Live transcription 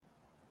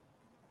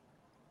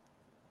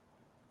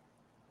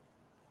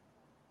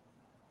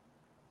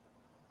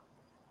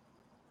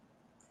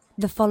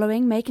The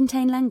following may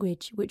contain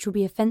language which will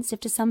be offensive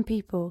to some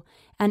people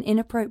and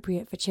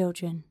inappropriate for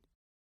children.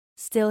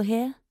 Still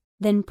here?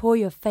 Then pour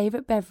your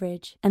favorite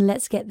beverage and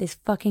let's get this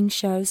fucking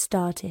show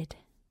started.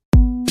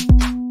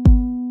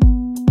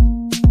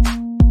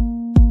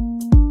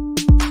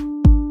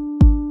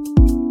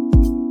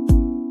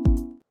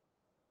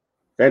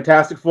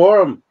 Fantastic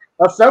Forum,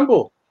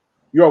 assemble!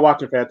 You are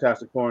watching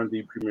Fantastic Forum,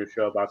 the premier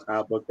show about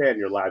comic book and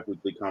your live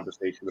weekly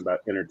conversation about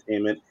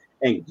entertainment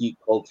and geek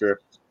culture.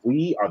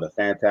 We are the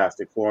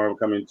Fantastic Forum,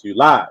 coming to you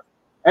live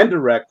and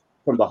direct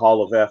from the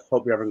Hall of F.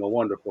 Hope you're having a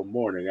wonderful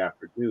morning,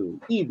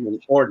 afternoon,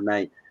 evening, or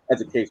night, as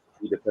the case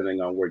may be,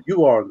 depending on where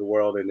you are in the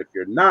world. And if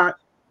you're not,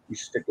 you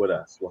stick with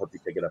us. We'll help you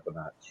take it up a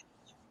notch.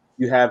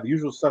 You have the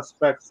usual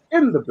suspects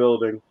in the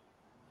building.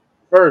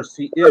 First,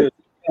 he is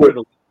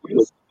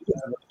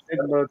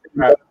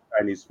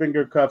Chinese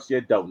finger cuffs.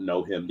 You don't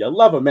know him. You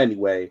love him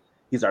anyway.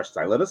 He's our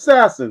silent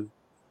assassin,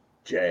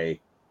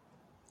 Jay.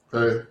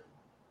 Hey.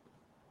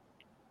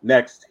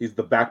 Next, he's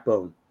the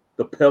backbone,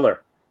 the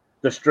pillar,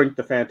 the strength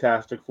of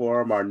Fantastic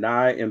Forum, our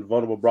nigh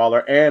invulnerable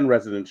brawler and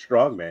resident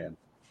strongman,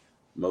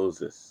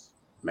 Moses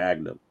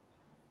Magnum.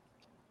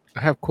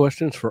 I have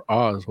questions for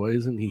Oz. Why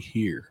isn't he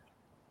here?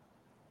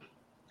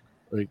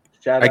 Like,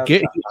 Shout I out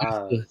get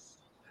to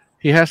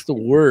he has to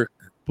work,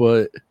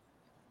 but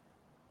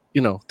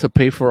you know, to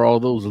pay for all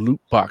those loot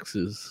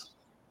boxes.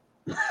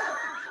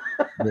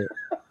 But,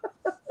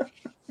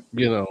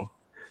 you know,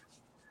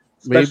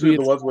 especially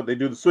maybe the ones where they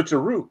do the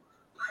switcheroo.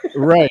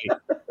 Right.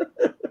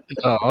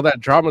 All that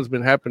drama's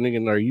been happening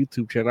in our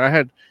YouTube channel. I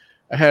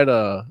had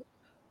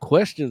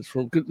questions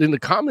from in the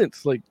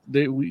comments, like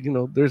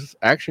there's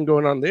action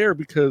going on there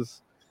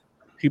because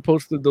he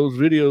posted those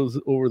videos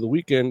over the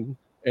weekend,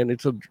 and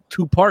it's a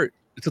two-parter,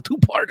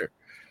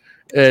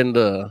 and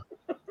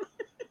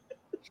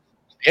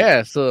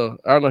yeah. So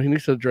I don't know. He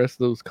needs to address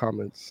those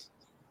comments,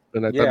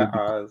 and I thought it'd be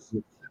Oz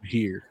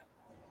here,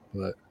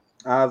 but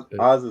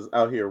Oz is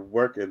out here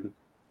working.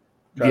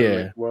 Trying to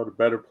make the world a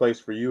better place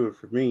for you and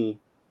for me.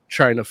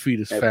 Trying to feed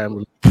his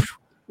family.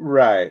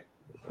 Right.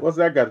 What's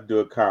that got to do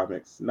with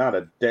comics? Not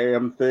a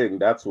damn thing.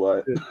 That's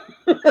what.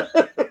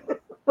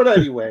 But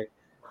anyway,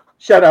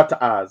 shout out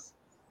to Oz.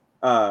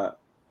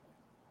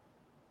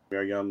 We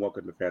are young.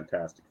 Welcome to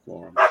Fantastic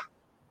Forum.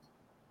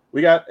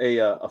 We got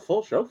a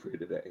full show for you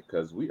today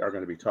because we are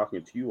going to be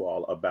talking to you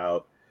all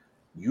about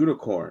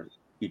Unicorn,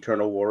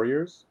 Eternal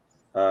Warriors,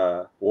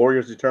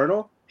 Warriors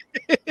Eternal.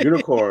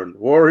 Unicorn,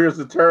 Warriors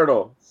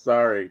Eternal.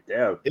 Sorry,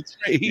 damn. It's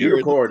right here.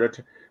 Unicorn.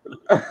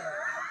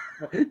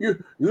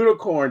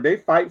 Unicorn, they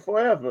fight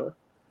forever.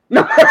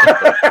 No.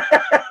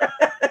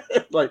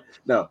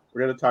 No,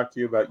 we're going to talk to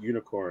you about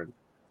Unicorn,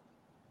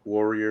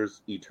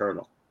 Warriors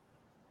Eternal.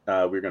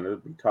 We're going to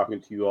be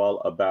talking to you all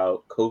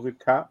about COVID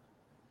Cop,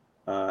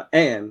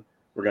 and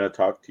we're going to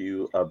talk to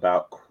you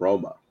about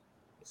Kroma.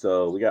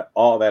 So we got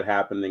all that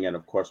happening, and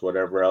of course,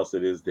 whatever else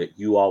it is that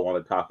you all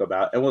want to talk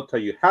about, and we'll tell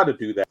you how to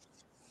do that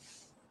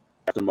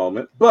at the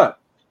moment. But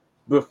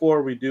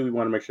before we do, we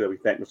want to make sure that we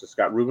thank Mr.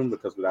 Scott Rubin,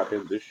 because without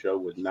him, this show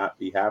would not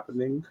be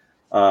happening,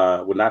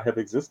 would not have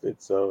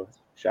existed. So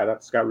shout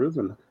out to Scott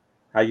Rubin.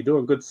 How you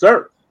doing, good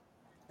sir?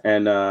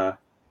 And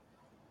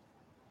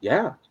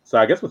yeah, so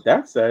I guess with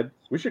that said,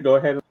 we should go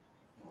ahead and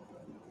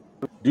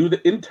do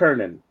the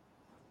interning.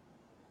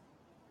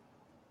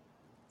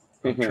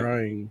 I'm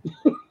trying.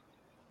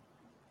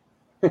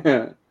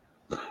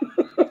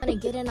 Want to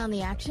get in on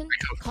the action?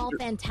 Call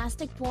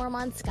Fantastic Forum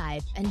on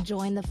Skype and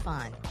join the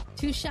fun.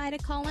 Too shy to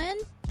call in?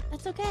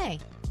 That's okay.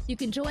 You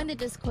can join the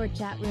Discord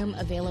chat room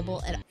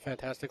available at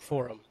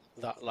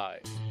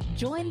fantasticforum.live.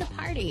 Join the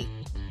party.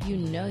 You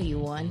know you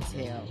want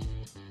to.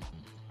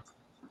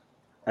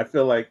 I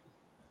feel like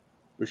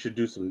we should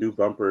do some new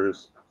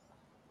bumpers,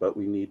 but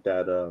we need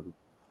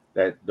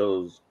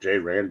those J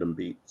Random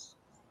beats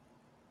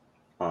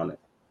on it.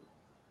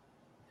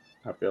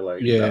 I feel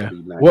like that'd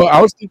be nice. Well,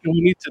 I was thinking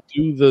we need to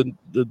do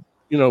the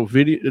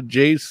video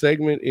Jay's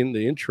segment in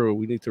the intro.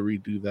 We need to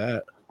redo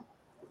that.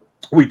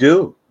 We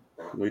do.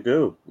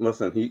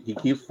 Listen, he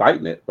keeps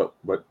fighting it, but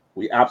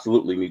we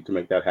absolutely need to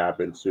make that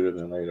happen sooner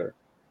than later.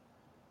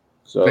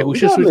 So we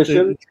should switch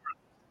to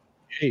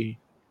Jay.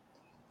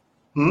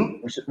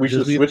 We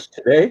should switch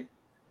today.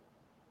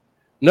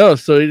 No,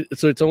 so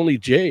it's only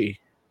Jay.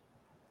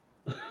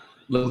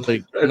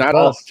 Like not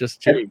us,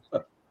 just Jay.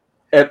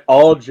 An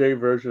all J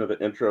version of the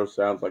intro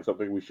sounds like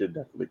something we should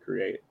definitely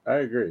create. I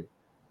agree.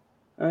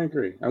 I'm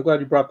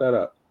glad you brought that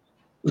up.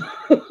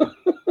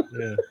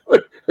 Yeah.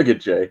 Look at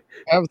Jay.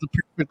 That was the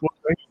perfect one.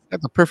 Right?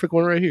 That's the perfect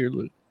one right here.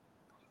 Look.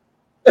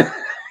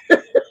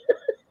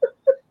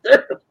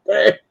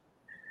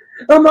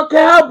 I'm a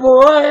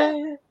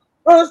cowboy.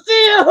 I'm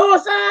still a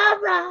horse I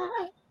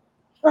ride.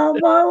 I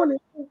want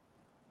it.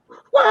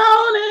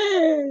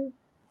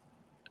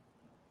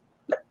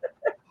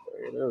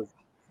 There it is.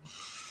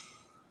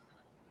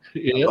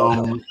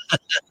 Yeah.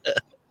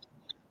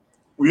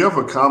 We have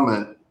a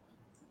comment.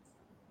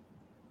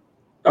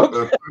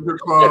 Okay. Santa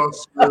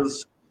Claus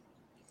says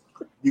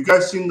You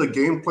guys seen the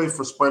gameplay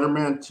for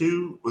Spider-Man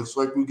 2? Looks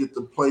like we get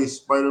to play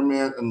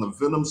Spider-Man in the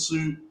Venom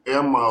suit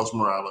and Miles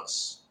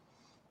Morales.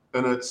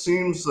 And it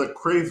seems that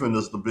Kraven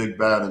is the big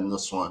bad in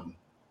this one.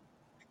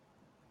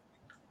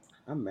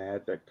 I'm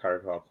mad that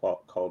Tarkov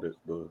called it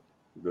the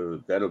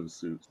Venom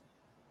suit.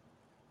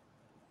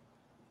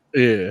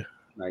 Yeah.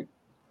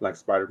 Like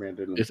Spider-Man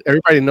didn't.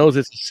 Everybody knows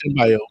it's a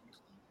symbiote.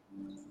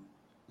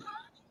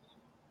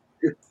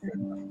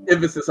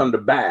 Emphasis on the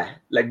bye.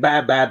 Like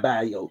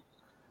bye, yo.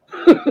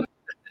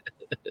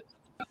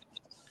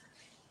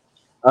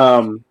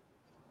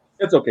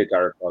 It's okay,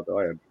 Tarkov, though.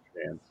 I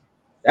understand.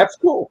 That's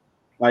cool.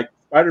 Like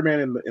Spider-Man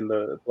in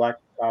the black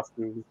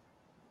costume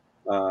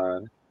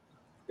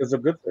is a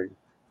good thing.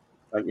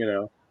 Like,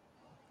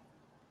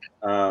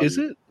 Is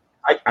it?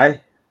 I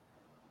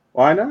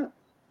why not?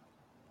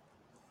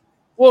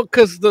 Well,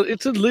 because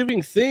it's a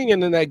living thing,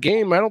 and in that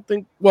game, I don't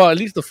think. Well, at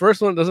least the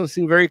first one doesn't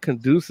seem very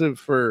conducive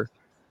for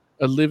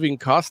a living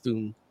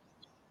costume.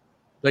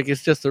 Like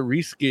it's just a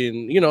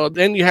reskin,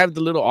 Then you have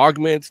the little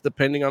augments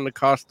depending on the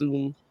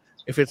costume,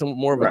 if it's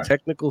more of a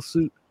technical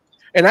suit.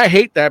 And I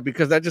hate that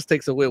because that just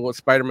takes away what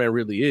Spider-Man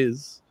really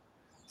is.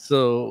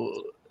 So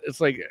it's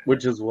like,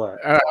 which is what?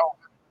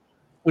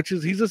 Which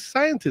is he's a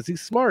scientist.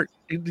 He's smart.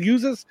 He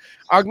uses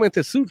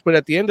augmented suits, but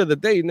at the end of the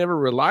day, he never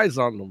relies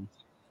on them.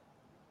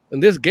 In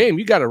this game,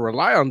 you got to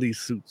rely on these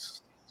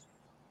suits.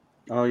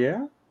 Oh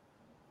yeah,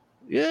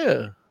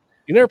 yeah.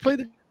 You never played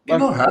it? You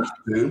don't have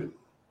to.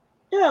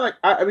 Yeah, like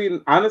I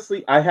mean,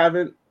 honestly, I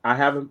haven't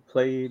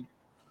played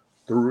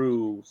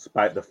through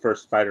the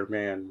first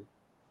Spider-Man,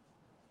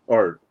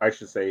 or I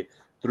should say,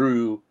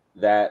 through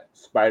that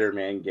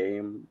Spider-Man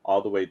game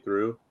all the way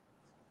through.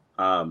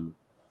 I'm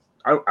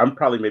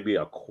probably maybe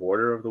a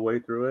quarter of the way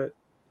through it,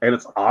 and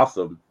it's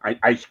awesome.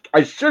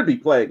 I should be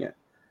playing it,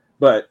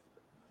 but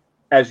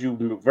as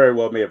you very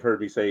well may have heard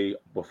me say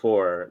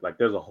before, like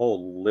there's a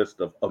whole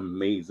list of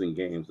amazing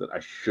games that I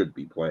should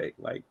be playing.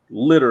 Like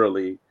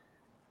literally,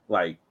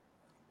 like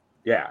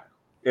yeah,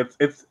 it's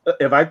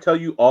if I tell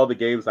you all the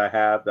games I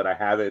have that I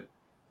haven't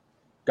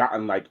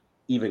gotten like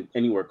even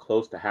anywhere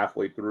close to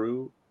halfway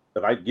through,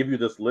 if I give you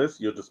this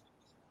list, you'll just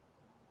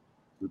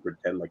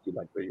pretend like you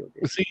like video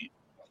games. See,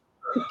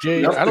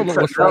 Jay, I don't know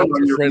what's wrong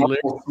with your friend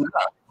Larry.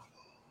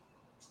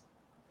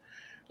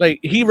 Like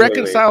he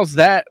reconciles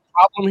that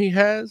problem he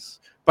has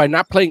by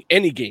not playing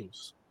any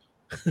games.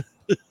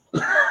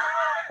 No,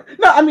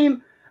 I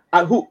mean,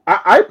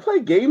 I play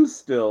games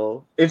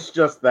still. It's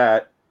just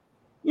that,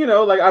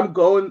 like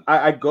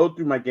I go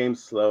through my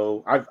games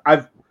slow.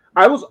 I've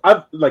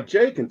like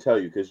Jay can tell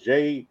you, because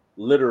Jay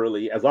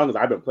literally, as long as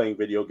I've been playing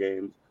video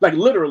games, like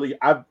literally,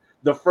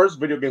 the first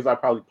video games I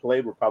probably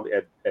played were probably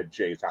at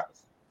Jay's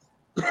house,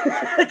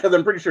 because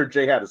I'm pretty sure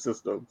Jay had a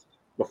system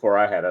before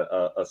I had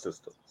a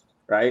system,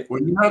 right?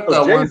 Well, you have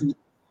that one.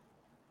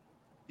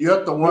 You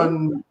have the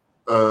one.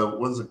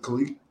 What's it,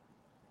 Kalik?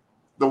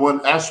 The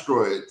one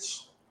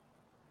Asteroids.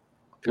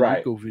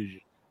 Right.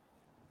 Vision.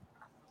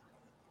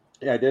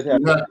 Yeah, I did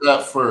have. You had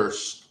that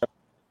first.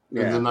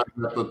 Yeah. And then I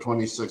got the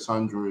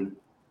 2600.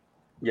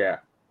 Yeah.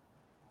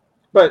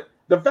 But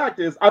the fact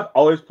is, I've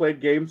always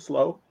played games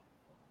slow.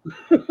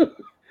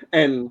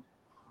 And,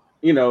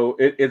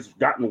 it's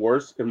gotten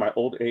worse in my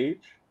old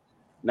age.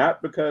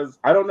 Not because,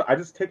 I don't know, I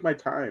just take my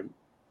time.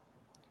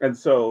 And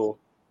so,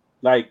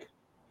 like,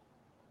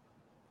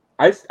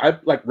 I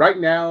like right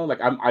now,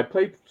 like I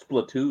play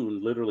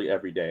Splatoon literally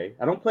every day.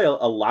 I don't play a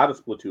lot of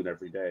Splatoon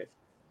every day,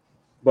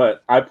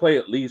 but I play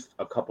at least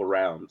a couple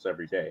rounds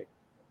every day.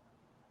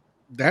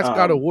 That's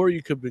God of War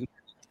you could be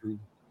through.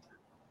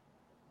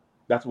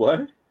 That's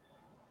what?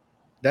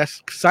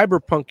 That's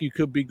Cyberpunk you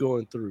could be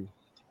going through.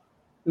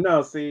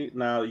 No, see,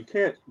 now you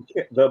can't.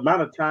 The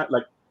amount of time,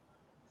 like,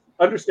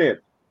 understand,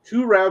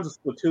 2 rounds of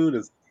Splatoon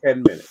is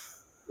 10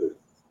 minutes.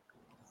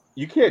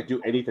 You can't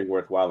do anything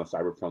worthwhile in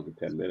Cyberpunk in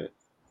 10 minutes.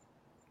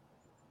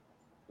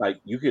 Like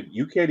you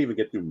can't even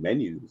get through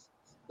menus,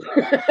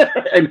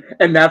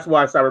 and that's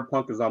why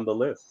Cyberpunk is on the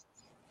list.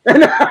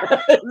 And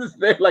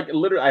like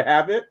literally, I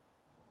have it.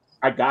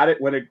 I got it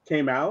when it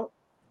came out.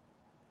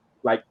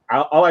 Like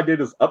all I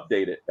did is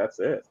update it. That's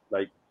it.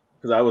 Like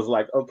because I was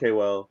like, okay,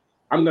 well,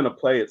 I'm gonna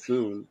play it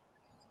soon.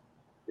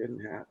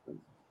 Didn't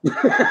happen.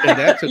 And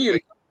that's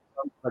like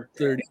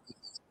 30.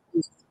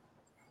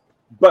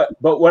 But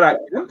what I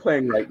am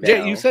playing right now.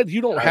 Jay, you said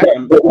you don't have.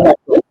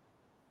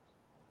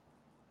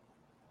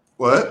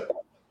 What?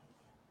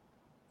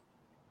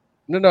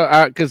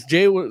 No, because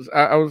Jay was.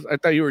 I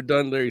thought you were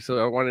done, Larry.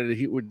 So I wanted to.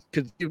 He would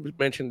because you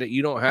mentioned that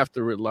you don't have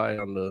to rely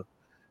on the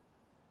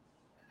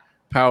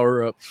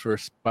power ups for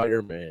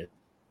Spider-Man.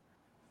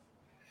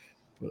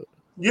 But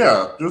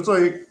yeah, there's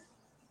like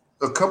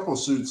a couple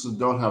suits that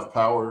don't have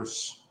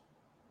powers.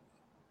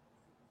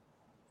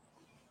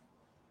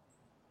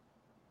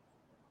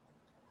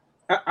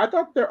 I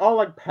thought they're all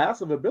like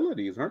passive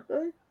abilities, aren't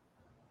they?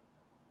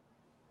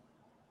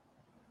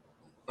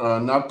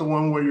 Not the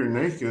one where you're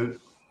naked.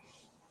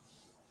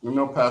 There's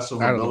no passive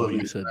ability. I don't know what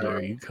you said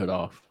there. You cut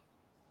off.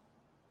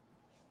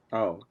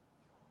 Oh.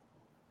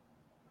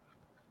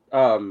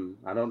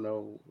 I don't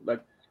know.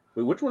 Like,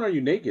 Wait, which one are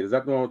you naked? Is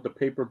that the one with the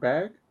paper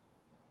bag?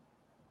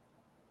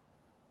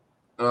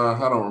 I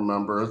don't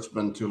remember. It's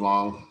been too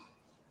long.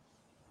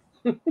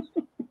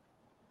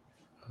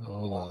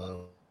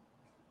 Hold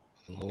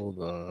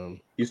on.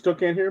 You still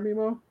can't hear me,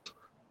 Mo?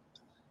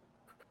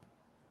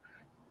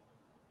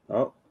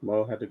 Oh,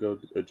 Mo had to go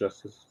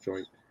adjust his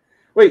joint.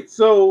 Wait,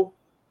 so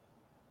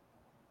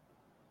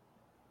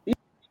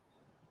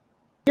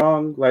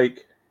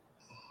like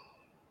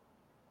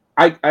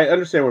I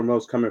understand where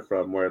Mo's coming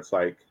from, where it's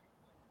like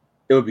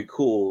it would be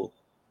cool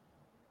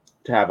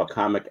to have a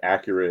comic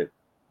accurate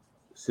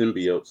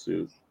symbiote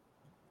suit.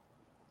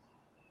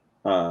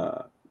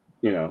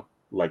 You know,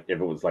 like if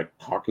it was like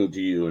talking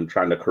to you and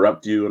trying to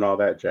corrupt you and all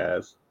that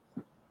jazz.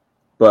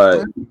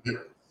 But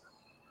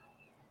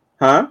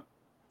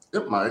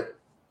It might.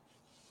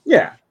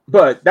 Yeah,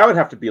 but that would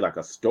have to be like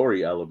a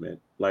story element.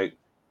 Like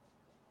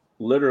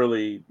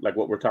literally, like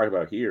what we're talking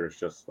about here is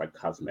just like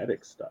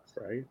cosmetic stuff,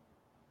 right?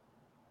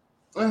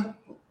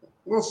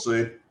 We'll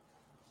see.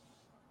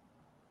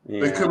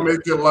 Yeah. They could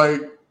make it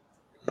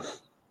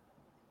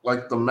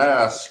like the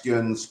mask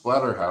in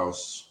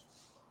Splatterhouse,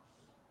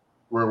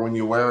 where when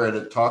you wear it,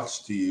 it talks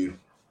to you.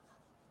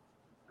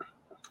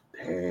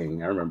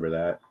 Dang, I remember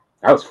that.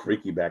 That was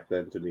freaky back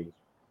then to me.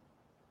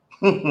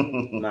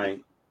 Like,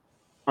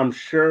 I'm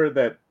sure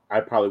that I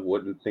probably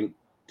wouldn't think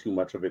too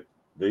much of it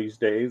these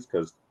days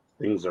because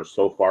things are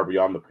so far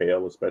beyond the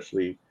pale,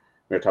 especially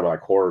when you're talking about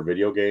like horror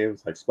video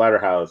games, like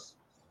Splatterhouse.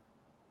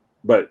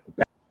 But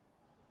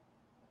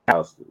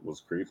House was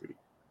creepy.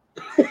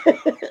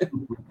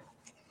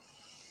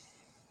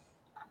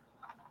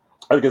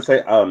 I was gonna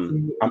say,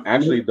 I'm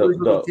actually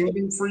the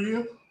Kingdom for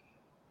you.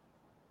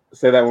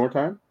 Say that one more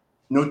time.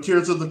 No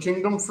Tears of the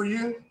Kingdom for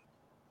you.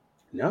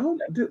 No,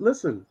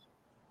 listen.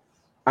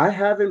 I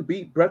haven't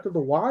beat Breath of the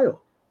Wild.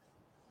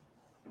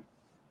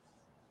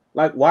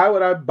 Like, why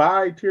would I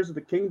buy Tears of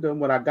the Kingdom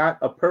when I got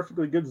a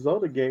perfectly good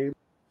Zelda game?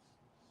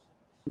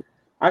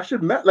 I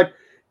should like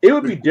it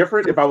would be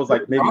different if I was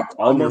like maybe almost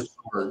on your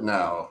sword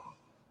now.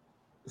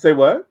 Say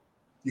what?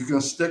 You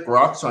can stick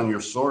rocks on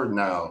your sword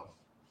now.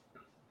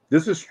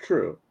 This is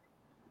true,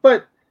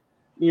 but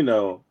you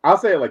know, I'll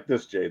say it like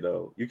this, Jay.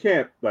 Though you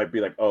can't like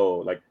be like, oh,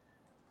 like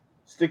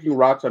sticking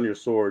rocks on your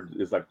sword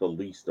is like the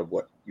least of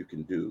what you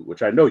can do,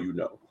 which I know you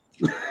know.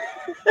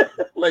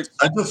 Like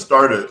I just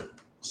started,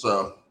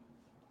 so.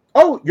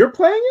 Oh, you're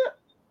playing it?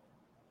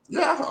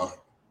 Yeah.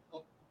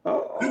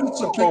 Oh,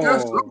 it's a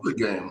kick-ass Zelda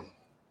game.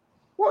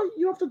 Well,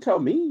 you don't have to tell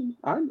me.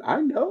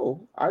 I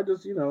know. I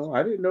just, you know,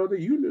 I didn't know that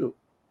you knew.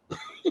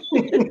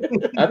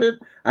 I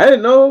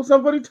didn't know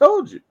somebody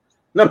told you.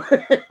 No.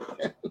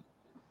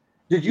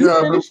 Did you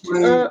finish?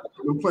 I've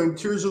been playing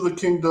Tears of the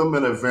Kingdom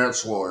and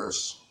Advance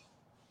Wars.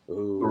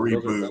 Ooh,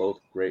 those are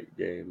both great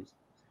games.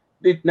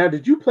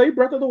 Did you play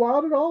Breath of the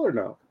Wild at all or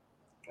no?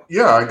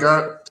 Yeah, I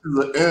got to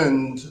the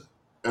end,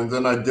 and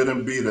then I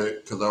didn't beat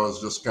it because I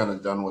was just kind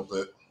of done with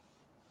it.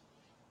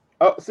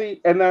 Oh,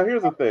 see, and now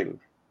here's the thing.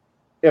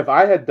 If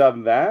I had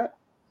done that,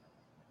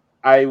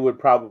 I would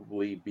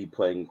probably be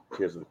playing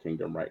Tears of the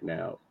Kingdom right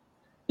now.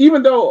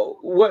 Even though,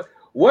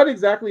 what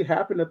exactly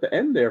happened at the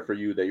end there for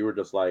you that you were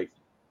just like,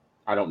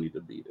 I don't need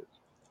to beat it?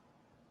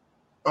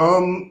 I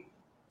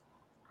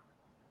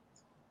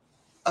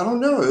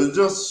don't know.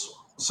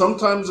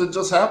 Sometimes it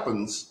just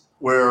happens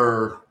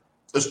where,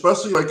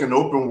 especially like in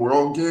open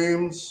world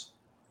games,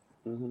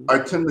 I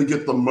tend to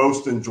get the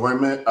most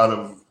enjoyment out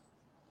of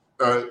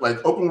like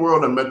open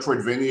world and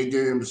Metroidvania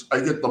games. I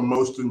get the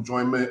most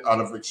enjoyment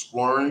out of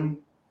exploring.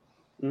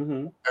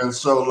 And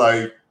so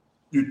like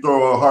you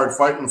throw a hard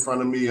fight in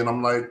front of me and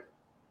I'm like,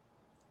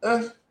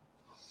 like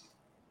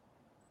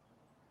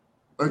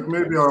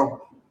maybe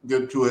I'll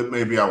get to it,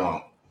 maybe I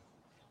won't.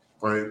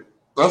 Right?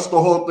 That's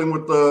the whole thing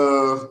with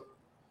the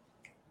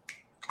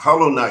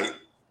Hollow Knight.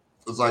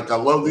 It's like I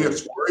love the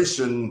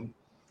exploration,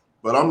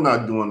 but I'm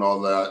not doing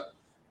all that.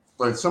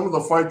 Like some of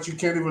the fights you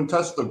can't even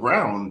touch the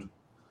ground.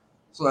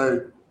 It's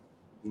like,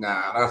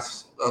 nah,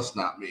 that's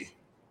not me.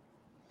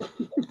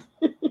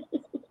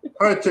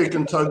 All right,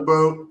 taking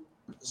Tugboat.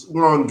 It's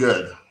going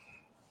good.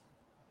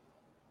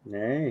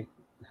 Hey,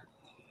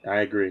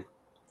 I agree.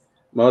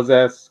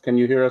 Moses, can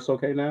you hear us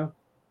okay now?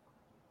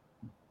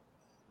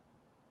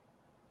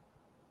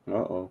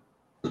 Uh-oh.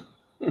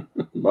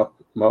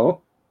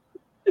 Mo?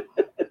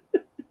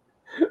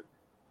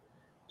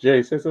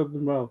 Jay, say something to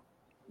Mo.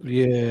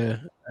 Yeah.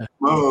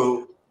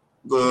 Mo,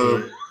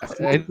 the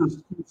is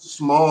too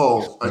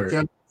small. I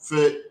can't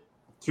fit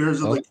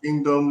Tears of the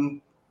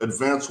Kingdom,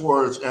 Advance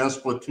Wars, and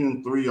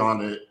Splatoon 3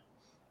 on it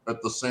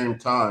at the same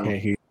time.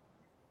 Can't hear.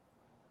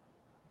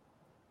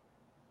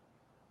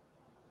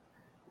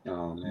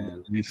 Oh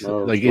man,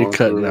 like it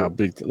cutting out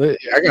big.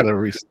 I gotta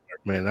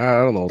restart, man.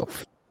 I don't know.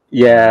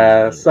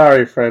 Yeah,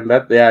 sorry, friend.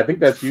 I think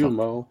that's you,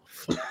 Mo.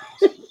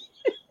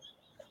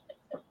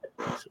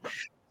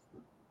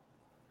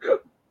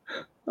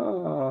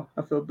 Oh,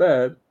 I feel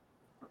bad.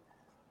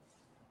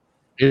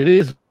 It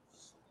is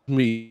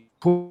me.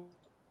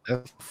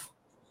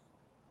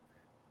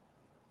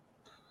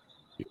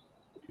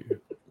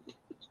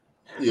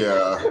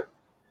 Yeah.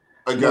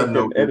 I got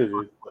no getting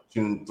edited.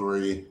 Splatoon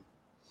 3.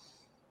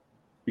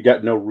 You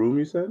got no room,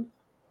 you said?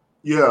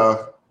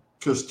 Yeah,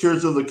 because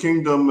Tears of the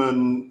Kingdom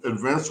and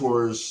Advance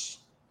Wars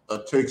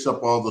takes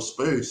up all the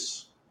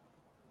space.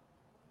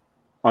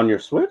 On your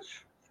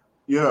Switch?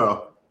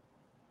 Yeah.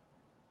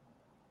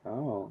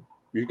 Oh,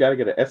 you got to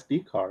get an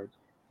SD card.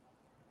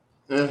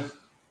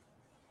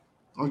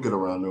 I'll get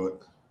around to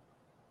it.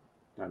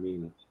 I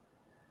mean,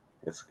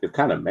 it's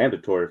kind of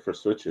mandatory for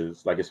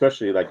Switches, like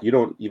especially like you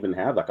don't even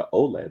have like an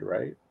OLED,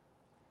 right?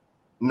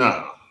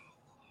 No.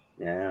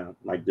 Yeah,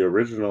 like the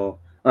original,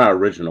 not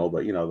original,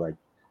 but you know, like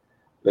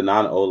the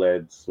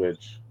non-OLED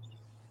Switch,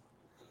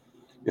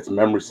 its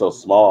memory's so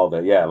small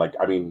that yeah, like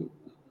I mean,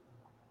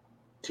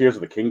 Tears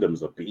of the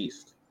Kingdom's a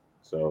beast.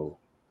 So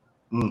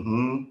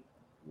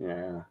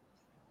yeah,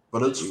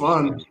 but it's Jeez,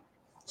 fun man.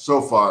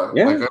 so far.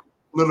 Yeah. Like I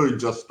literally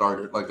just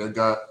started. Like I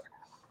got,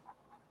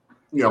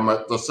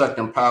 the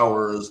second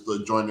power is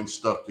the joining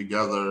stuff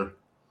together,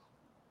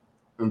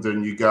 and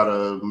then you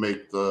gotta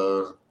make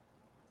the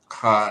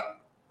hot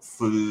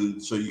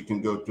food so you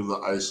can go through the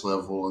ice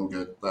level and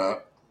get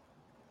that.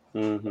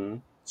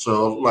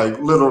 So like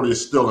literally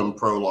still in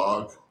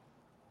prologue.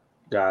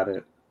 Got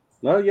it.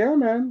 Well, yeah,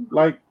 man.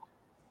 Like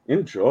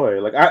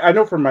enjoy. Like I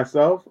know for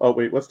myself. Oh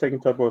wait, what's taking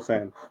Tugboat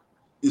saying?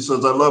 He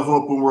says, I love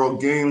open world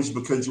games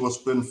because you will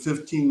spend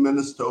 15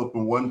 minutes to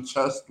open one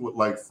chest with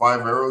like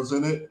 5 arrows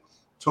in it.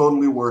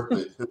 Totally worth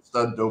it. Hits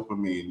that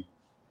dopamine.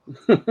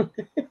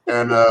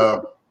 And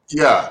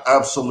yeah,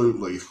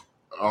 absolutely.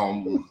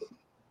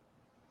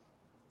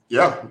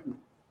 Yeah.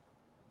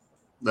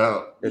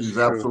 He's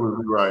true.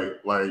 absolutely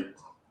right. Like,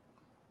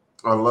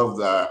 I love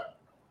that.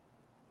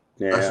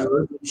 Yeah.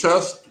 Actually, there's a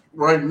chest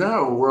right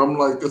now where I'm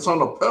like, it's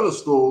on a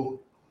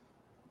pedestal.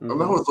 And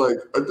I was like,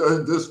 I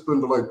did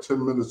spend like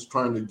 10 minutes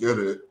trying to get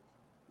it,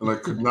 and I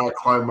could not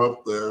climb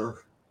up there.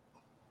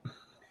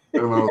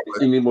 And I was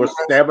like, you need more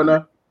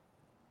stamina?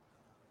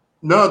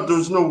 No,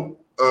 there's no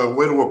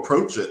way to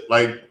approach it,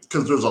 like,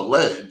 because there's a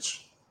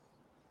ledge.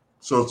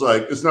 So it's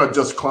like, it's not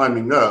just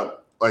climbing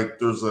up. Like,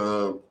 it's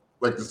on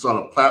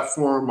a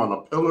platform, on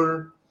a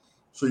pillar.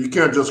 So you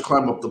can't just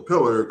climb up the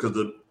pillar because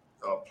the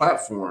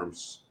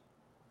platforms.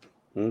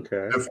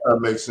 Okay. If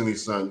that makes any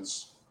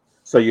sense.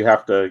 So you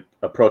have to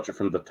approach it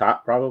from the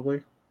top,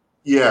 probably?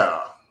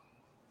 Yeah.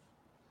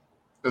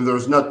 And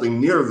there's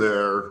nothing near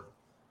there.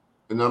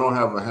 And I don't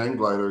have a hang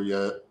glider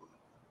yet.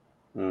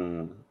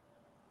 You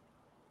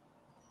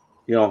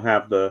don't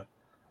have the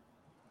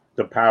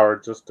power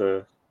just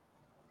to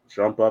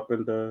jump up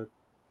through the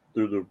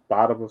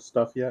bottom of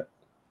stuff yet?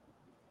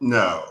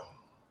 No.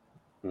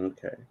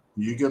 Okay.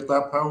 You get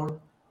that power?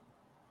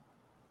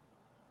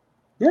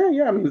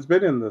 Yeah. I mean, it's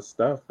been in the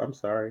stuff. I'm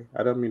sorry.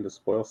 I don't mean to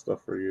spoil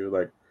stuff for you.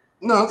 Like,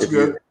 no, it's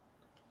good.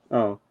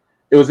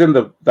 It was in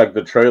the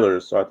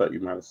trailers, so I thought you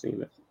might have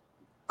seen it.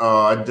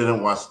 Oh, I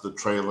didn't watch the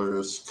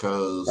trailers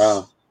because.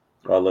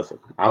 Well, listen,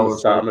 I'm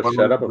gonna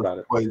shut up about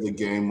it. Play the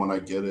game when I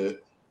get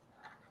it.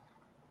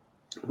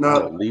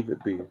 No, leave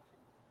it be.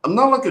 I'm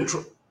not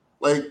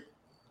like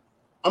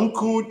I'm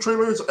cool with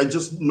trailers. I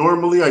just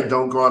normally I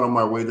don't go out on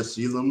my way to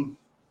see them,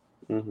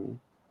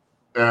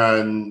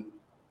 and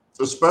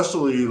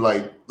especially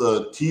like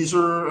the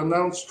teaser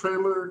announced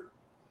trailer,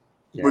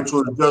 which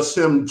was just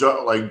him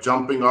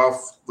jumping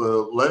off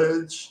the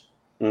ledge,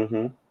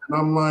 and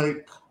I'm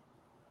like,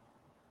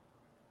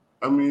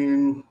 I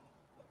mean,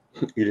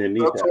 you didn't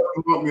need that's that. all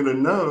you want me to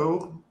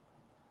know.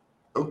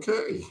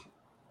 Okay.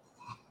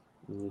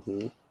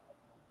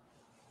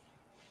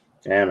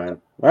 Yeah,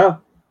 man. Well,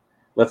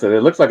 listen,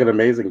 it looks like an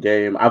amazing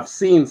game. I've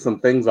seen some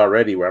things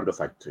already where I'm just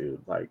like,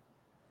 dude, like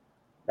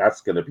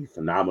that's gonna be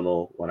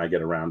phenomenal when I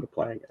get around to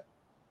playing it.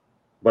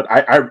 But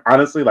I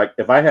honestly, like,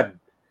 if I had,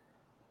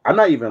 I'm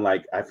not even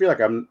like, I feel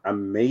like I'm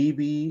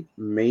maybe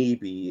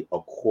a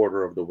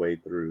quarter of the way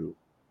through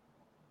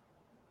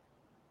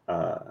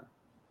Breath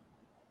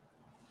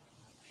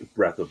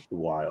of the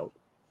Wild.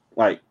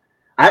 Like,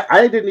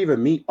 I didn't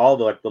even meet all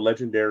the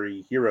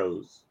legendary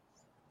heroes.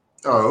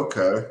 Oh,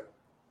 okay.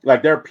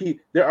 Like there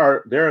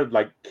are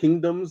like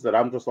kingdoms that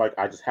I'm just like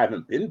I just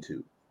haven't been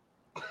to.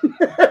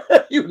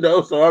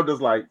 So I'm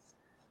just like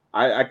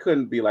I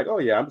couldn't be like, oh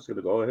yeah, I'm just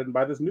gonna go ahead and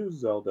buy this new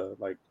Zelda.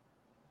 Like,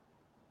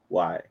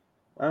 why?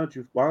 Why don't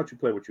you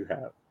play what you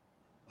have?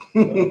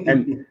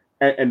 And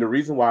the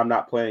reason why I'm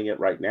not playing it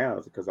right now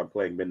is because I'm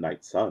playing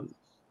Midnight Suns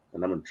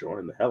and I'm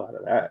enjoying the hell out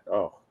of that.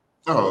 Oh,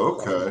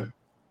 okay.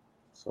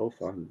 So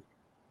fun.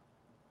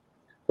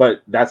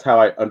 But that's how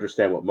I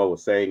understand what Mo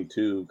was saying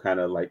too,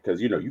 kind of like,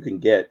 because you can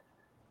get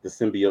the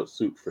symbiote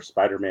suit for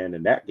Spider-Man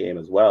in that game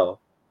as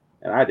well,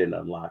 and I didn't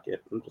unlock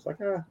it. I'm just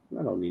like, I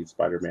don't need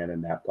Spider-Man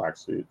in that black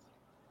suit.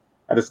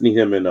 I just need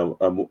him in a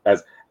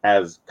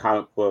as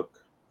comic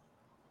book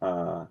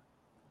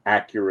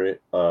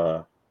accurate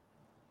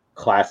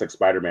classic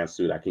Spider-Man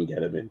suit I can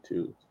get him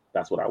into.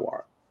 That's what I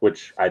want,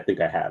 which I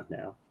think I have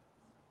now.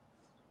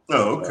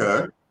 Oh,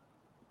 okay.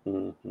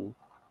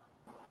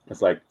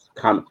 It's like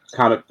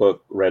comic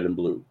book red and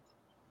blue,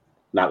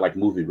 not like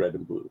movie red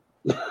and blue.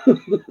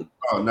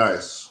 Oh,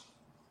 nice.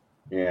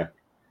 Yeah.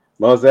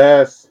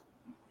 Moses.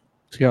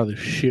 See how this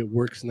shit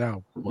works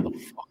now,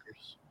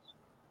 motherfuckers.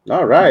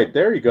 All right,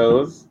 there he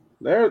goes.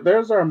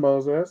 There's our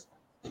Moses.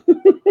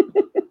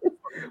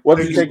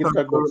 What's he taking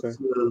tugboat saying?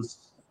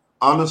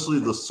 Honestly,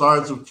 the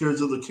size of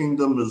Tears of the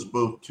Kingdom is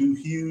both too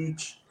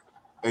huge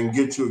and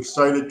get you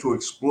excited to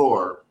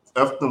explore.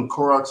 F them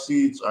Korok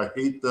seeds. I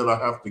hate that I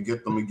have to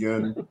get them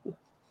again.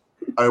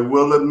 I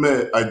will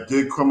admit, I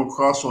did come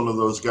across one of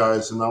those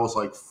guys, and I was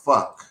like,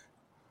 fuck.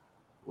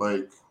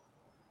 Like,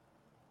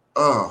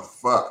 oh,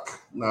 fuck.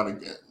 Not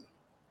again.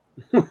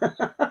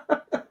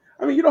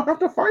 I mean, you don't have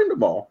to find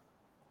them all.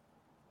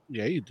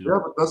 Yeah, you do. Yeah,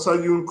 but that's how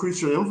you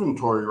increase your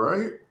inventory,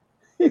 right?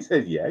 He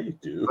said, yeah, you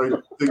do.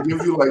 Like, they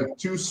give you like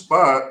 2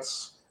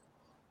 spots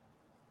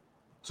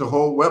to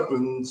hold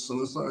weapons,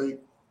 and it's like,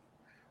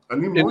 I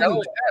need more than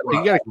that,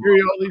 you gotta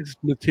carry all these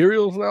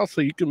materials now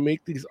so you can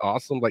make these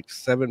awesome like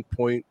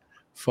 7-point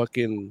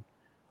fucking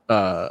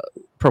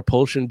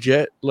propulsion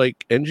jet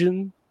like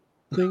engine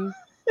thing.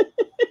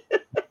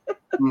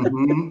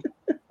 Mm-hmm.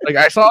 Like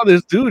I saw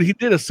this dude, he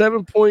did a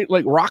 7-point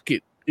like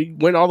rocket. He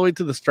went all the way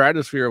to the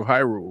stratosphere of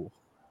Hyrule.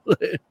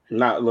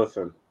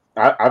 Listen,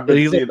 I've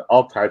been seeing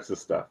all types of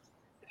stuff.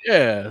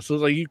 Yeah, so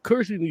it's like, of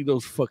course you need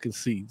those fucking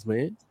seeds,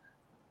 man.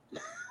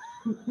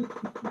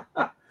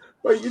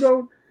 But you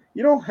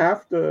don't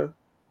have to.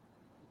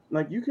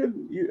 Like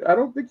I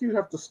don't think you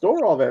have to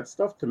store all that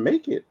stuff to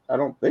make it. I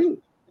don't think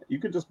you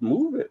could just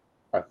move it.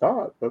 I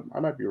thought, but I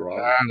might be wrong.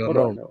 I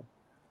don't know.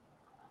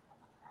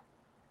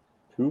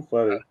 Too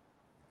funny.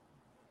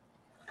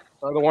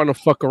 I don't want to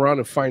fuck around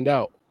and find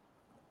out.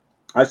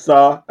 I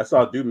saw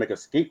a dude make a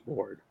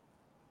skateboard.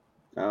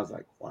 I was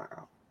like,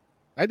 wow.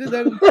 I did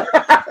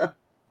that.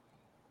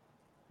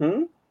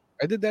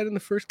 I did that in the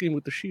first game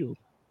with the shield.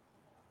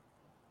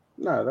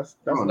 No, that's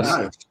not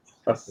a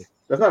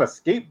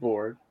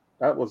skateboard.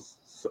 That was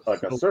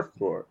like a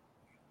surfboard.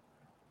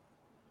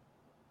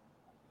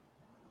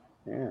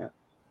 Yeah.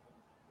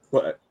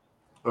 But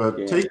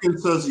Taken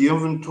says the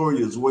inventory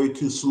is way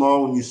too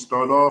small when you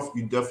start off.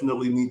 You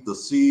definitely need the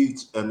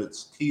seeds, and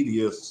it's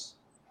tedious.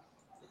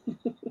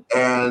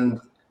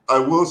 And I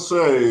will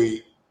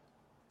say,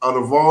 out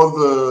of all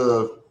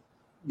the,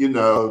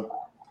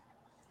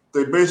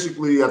 they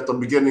basically at the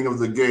beginning of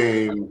the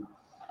game,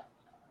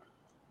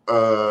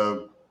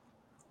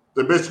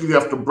 they basically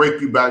have to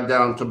break you back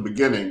down to the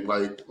beginning.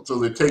 Like, so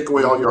they take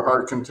away all your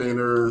heart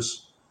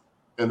containers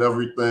and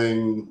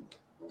everything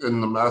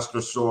in the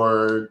Master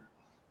Sword.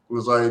 It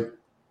was like,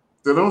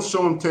 they don't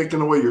show them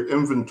taking away your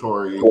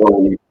inventory.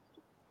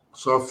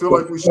 So I feel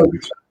like we should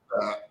expect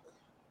that.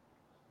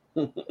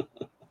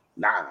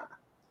 Nah.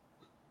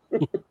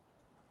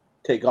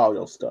 Take all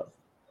your stuff.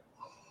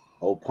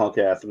 Old punk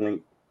ass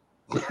Link.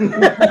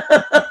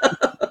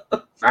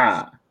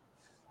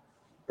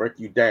 Break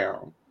you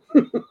down.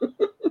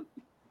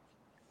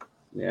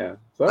 Yeah.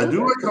 So I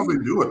do like how they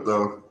do it,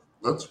 though.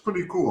 That's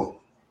pretty cool.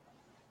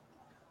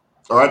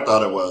 Or I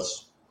thought it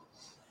was.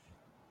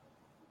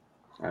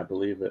 I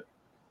believe it.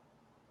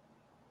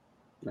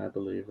 I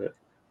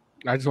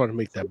just want to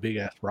make that big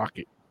ass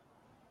rocket.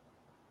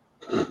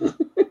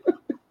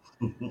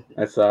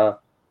 I saw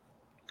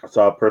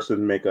a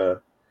person make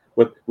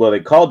they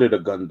called it a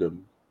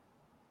Gundam.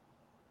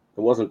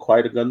 It wasn't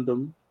quite a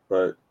Gundam,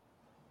 but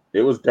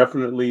it was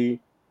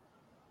definitely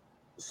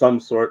some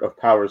sort of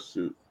power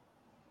suit,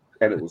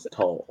 and it was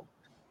tall.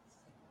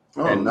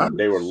 Oh, and nice.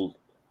 they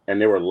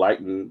were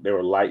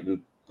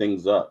lighting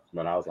things up,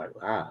 and I was like,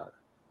 wow,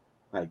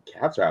 like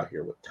cats are out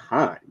here with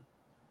time.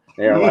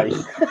 They're like,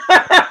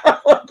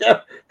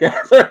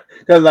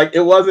 because like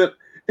it wasn't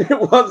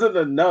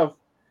enough.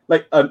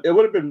 Like it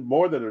would have been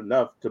more than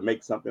enough to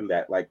make something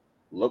that like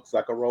looks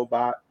like a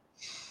robot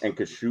and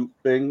could shoot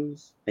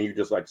things, and you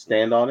just like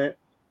stand on it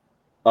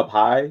up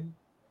high.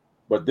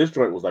 But this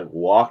joint was like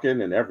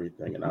walking and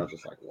everything, and I was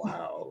just like,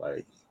 wow,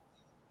 like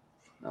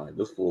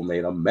this fool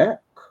made a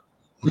mech.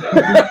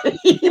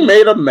 He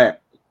made a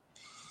mech.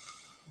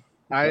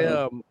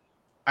 I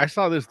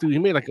saw this dude. He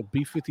made like a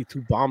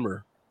B-52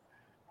 bomber,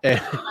 and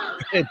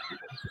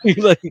he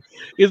like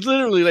it's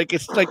literally like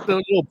it's like the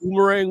little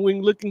boomerang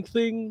wing looking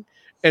thing,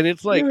 and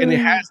it's like and it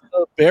has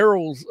the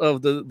barrels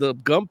of the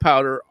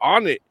gunpowder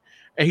on it,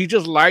 and he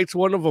just lights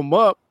one of them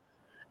up,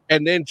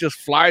 and then just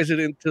flies it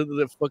into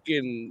the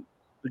fucking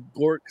the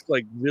Gork's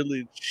like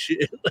village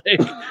shit,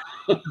 like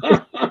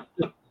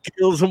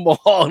kills them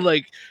all,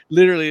 like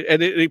literally,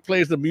 and it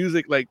plays the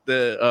music like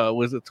the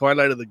was it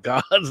Twilight of the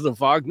Gods, the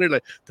Wagner,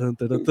 like dun,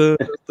 dun, dun, dun,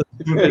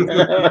 dun.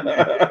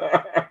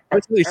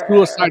 Actually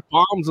suicide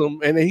bombs him,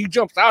 and then he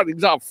jumps out,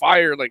 he's on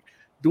fire, like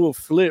doing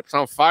flips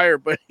on fire,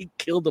 but he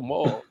killed them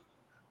all.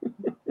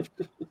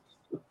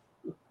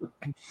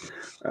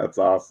 That's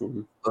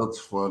awesome. That's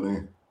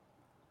funny.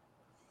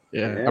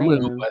 Yeah, I'm gonna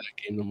go buy that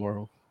game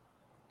tomorrow.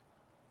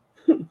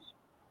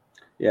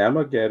 Yeah, I'm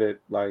gonna get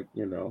it, like,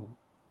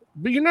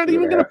 but you're not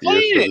even gonna play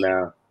it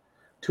now.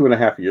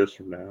 2.5 years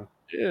from now.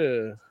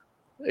 Yeah,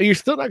 you're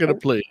still not gonna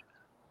play it.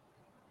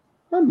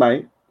 I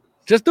might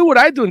just do what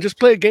I do and just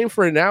play a game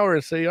for an hour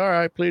and say, all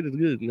right, I played it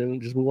good, and then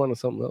just move on to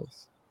something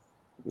else.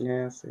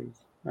 Yeah, see,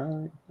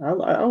 I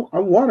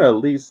want to at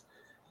least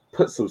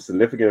put some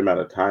significant amount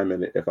of time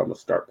in it if I'm gonna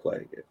start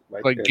playing it.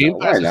 Like Game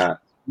Pass why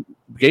not?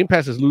 Game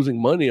Pass is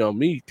losing money on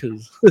me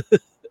because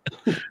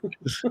I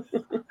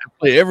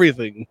play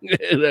everything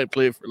and I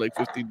play it for like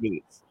 15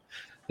 minutes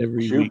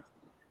every week.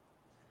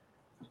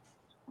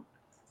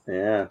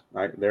 Yeah,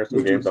 there's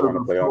some games I want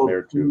to play on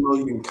there too. 2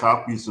 million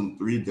copies in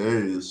 3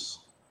 days.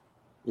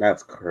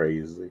 That's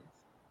crazy,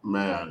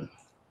 man.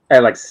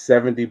 At like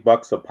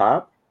 $70 a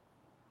pop.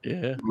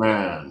 Yeah,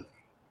 man,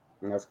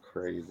 that's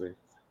crazy.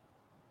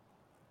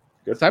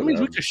 So that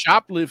means we can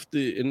shoplift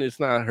it and it's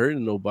not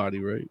hurting nobody,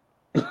 right?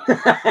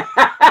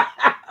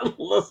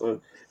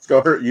 Listen, it's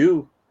gonna hurt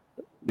you.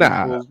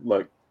 Nah,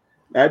 like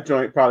that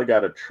joint probably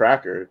got a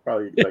tracker.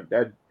 Probably like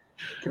that.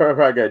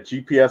 Probably got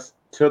GPS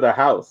to the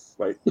house.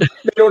 Like they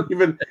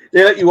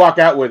let you walk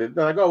out with it.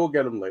 They're like, oh, we'll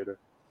get them later.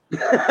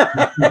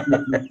 I'm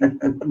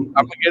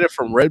gonna get it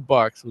from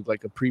Redbox with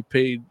like a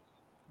prepaid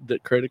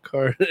credit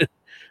card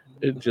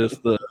and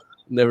just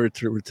never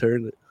to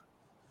return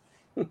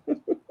it.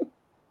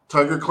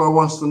 Tiger Claw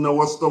wants to know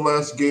what's the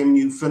last game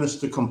you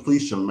finished to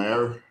completion,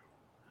 Mayor?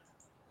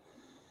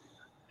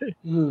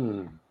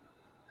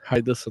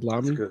 Hide the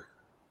salami.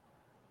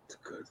 It's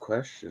a good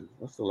question.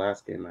 What's the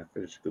last game I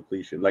finished to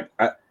completion? Like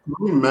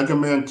Mega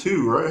Man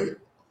 2, right?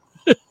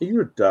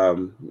 You're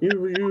dumb.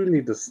 You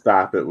need to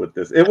stop it with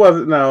this. It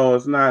wasn't. No,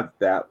 it's not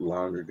that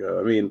long ago.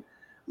 I mean,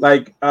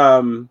 like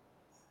I'm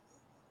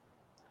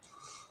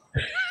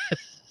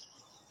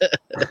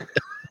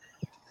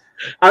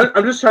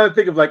just trying to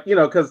think of like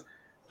because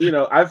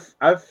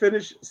I've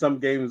finished some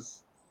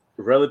games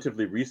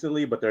relatively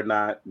recently, but they're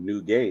not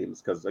new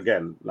games because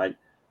again, like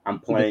I'm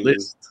playing.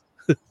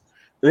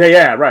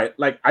 Yeah, right.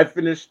 Like I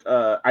finished.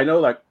 I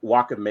know like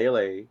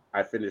Guacamelee.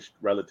 I finished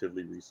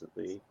relatively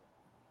recently.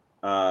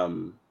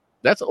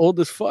 That's old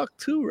as fuck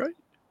too, right?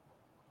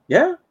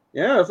 Yeah,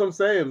 that's what I'm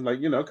saying. Like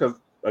because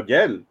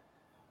again,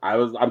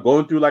 I'm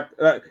going through like,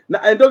 and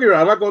don't get me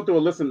wrong, I'm not going through a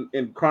list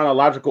in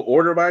chronological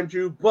order, mind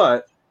you,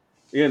 but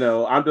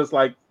I'm just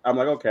like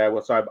okay,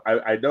 well, so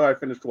I know I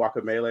finished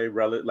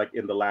Guacamelee like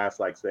in the last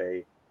like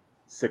say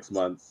 6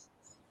 months,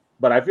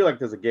 but I feel like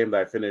there's a game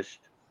that I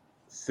finished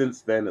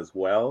since then as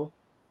well.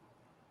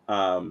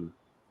 I'm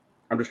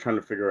just trying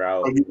to figure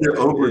out. You did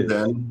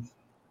Oberdin,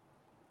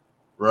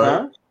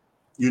 right? Huh?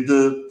 You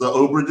did the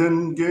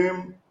Oberdin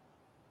game?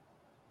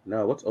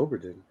 No, what's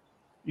Oberdin?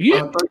 Yeah, I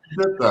thought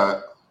you did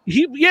that.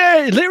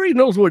 Larry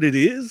knows what it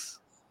is.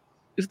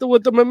 It's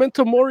with the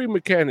Memento Mori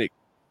mechanic.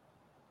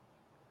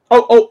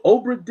 Oh,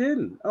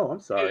 Oberdin. Oh, I'm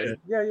sorry.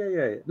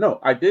 Yeah. No,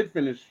 I did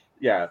finish.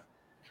 Yeah,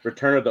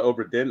 Return of the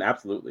Oberdin.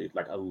 Absolutely.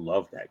 Like I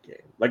love that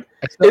game. Like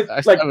I still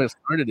haven't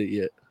started it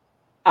yet.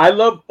 I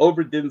love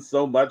Oberdin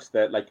so much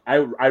that like I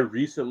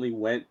recently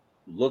went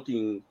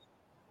looking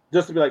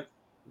just to be like,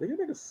 they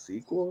gonna make a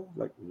sequel?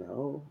 Like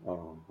no.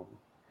 Oh.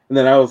 And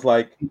then I was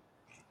like,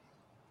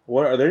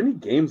 what are there any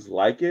games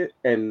like it?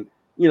 And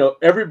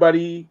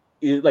everybody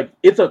is like,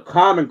 it's a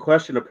common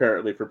question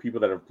apparently for people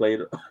that have played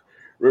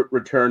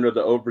Return of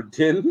the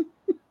Oberdin,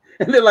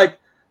 and they're like,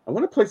 I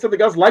want to play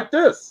something else like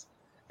this.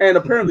 And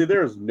apparently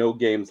there's no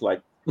games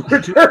like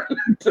Return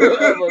of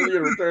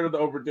the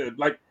Oberdin.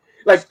 Like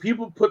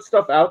people put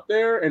stuff out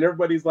there and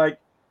everybody's like,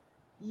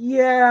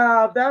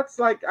 yeah, that's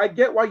like, I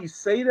get why you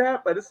say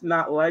that, but it's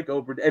not like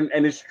Oberdin.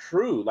 And it's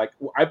true. Like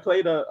I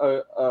played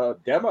a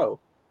demo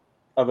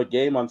of a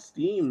game on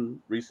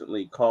Steam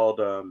recently called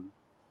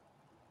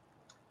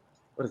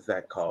what is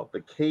that called?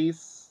 The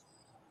Case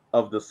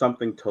of the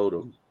Something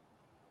Totem.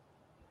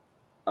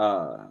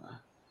 I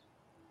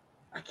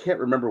can't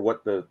remember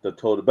what the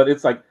totem, but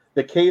it's like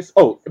the case.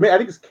 Oh, I mean, I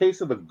think it's Case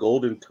of the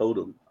Golden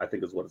Totem, I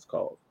think is what it's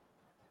called.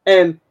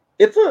 And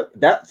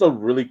that's a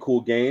really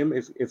cool game.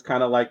 It's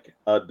kind of like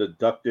a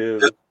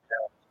deductive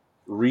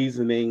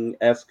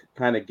reasoning-esque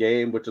kind of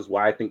game, which is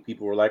why I think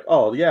people were like,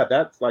 oh yeah,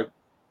 that's like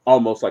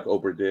almost like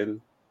Oberdin.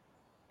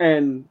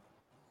 And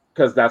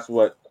because that's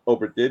what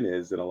Oberdin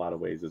is in a lot of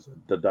ways, is a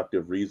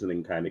deductive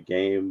reasoning kind of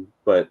game.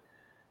 But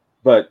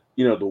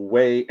the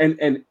way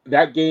and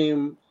that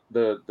game,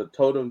 the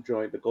totem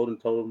joint, the golden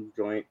totem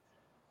joint,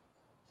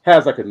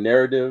 has like a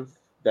narrative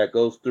that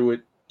goes through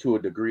it to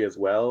a degree as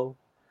well,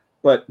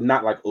 but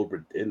not like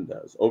Oberdin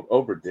does.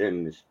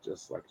 Oberdin is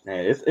just like,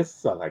 man,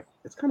 it's like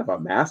it's kind of a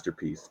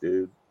masterpiece,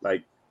 dude.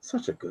 Like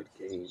such a good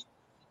game.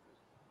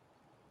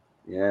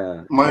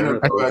 Yeah. Minor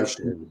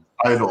correction.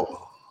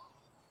 Idle.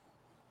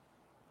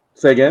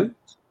 Say again?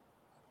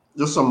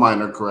 Just a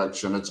minor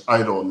correction. It's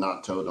Idle,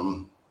 not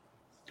Totem.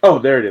 Oh,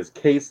 there it is.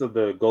 Case of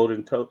the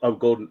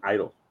Golden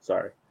Idol.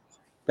 Sorry.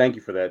 Thank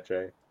you for that,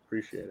 Jay.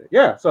 Appreciate it.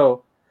 Yeah,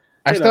 so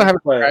I still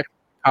haven't cracked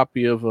a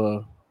copy of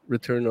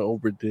Return to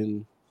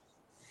Oberdin.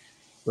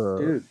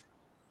 Dude.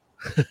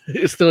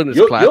 It's still in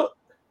this class.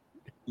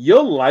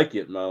 You'll like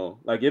it, Mo.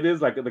 Like it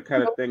is like the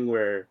kind of thing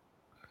where,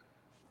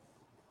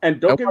 and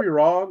don't get me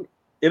wrong,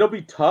 it'll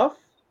be tough,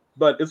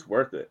 but it's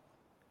worth it.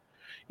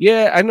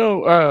 Yeah, I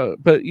know,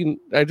 but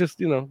I just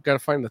gotta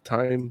find the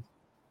time.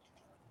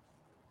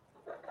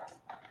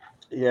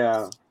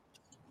 Yeah,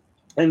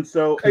 and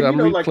so and I'm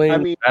like I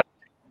mean, that.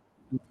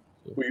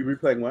 were you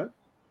replaying what?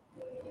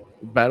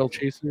 Battle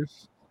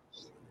Chasers.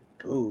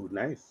 Oh,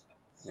 nice.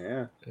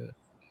 Yeah.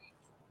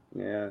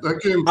 That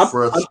game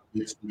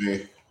frustrates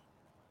me.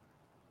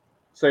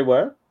 Say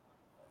what?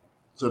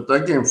 So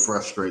that game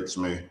frustrates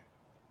me.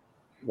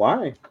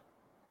 Why?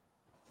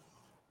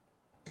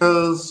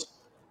 Because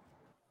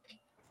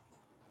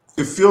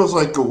it feels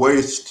like a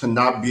waste to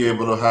not be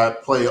able to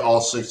play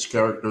all 6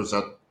 characters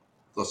at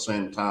the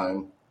same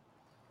time.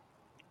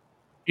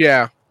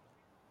 Yeah.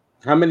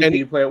 How many can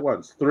you play at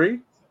once? 3?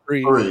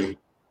 3.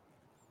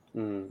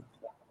 Mm.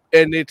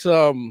 And it's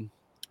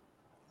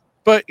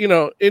but you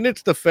know, in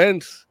its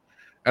defense,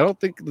 I don't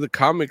think the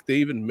comic they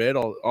even met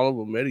all of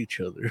them met each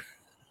other.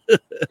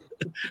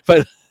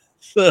 But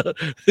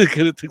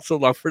because it took so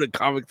long for the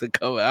comic to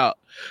come out.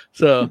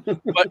 So, but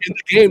in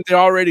the game they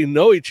already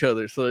know each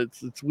other, so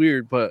it's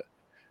weird. But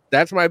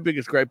that's my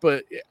biggest gripe.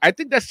 But I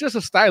think that's just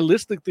a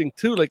stylistic thing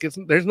too. Like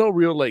there's no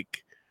real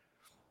like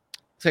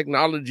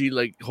technology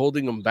like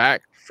holding them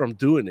back from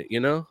doing it. You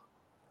know?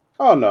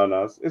 Oh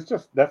no, it's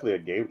just definitely a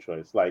game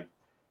choice. Like,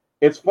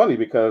 it's funny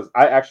because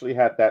I actually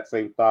had that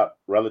same thought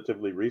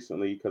relatively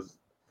recently because,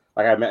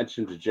 like I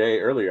mentioned to Jay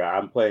earlier,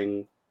 I'm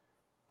playing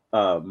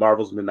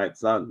Marvel's Midnight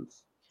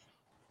Suns,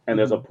 and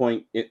there's a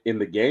point in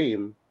the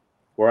game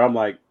where I'm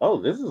like,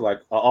 oh, this is like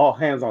an all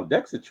hands on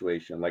deck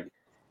situation. Like,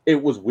 it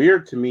was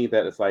weird to me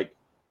that it's like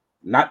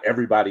not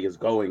everybody is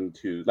going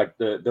to like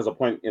there's a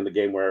point in the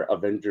game where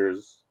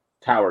Avengers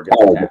Tower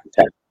gets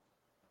attacked,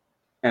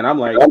 and I'm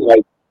like,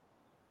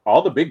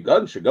 all the big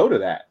guns should go to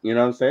that. You know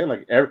what I'm saying?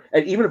 Like,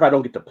 and even if I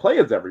don't get to play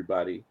as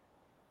everybody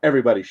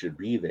should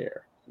be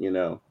there. You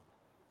know,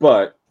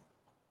 but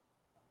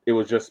it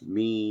was just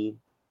me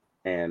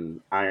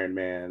and Iron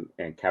Man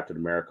and Captain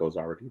America was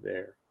already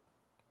there.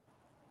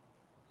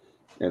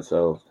 And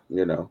so,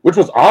 you know, which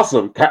was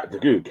awesome.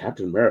 Dude,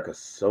 Captain America's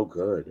so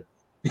good.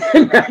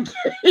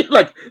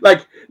 like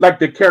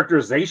the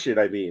characterization,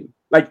 I mean.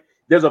 Like,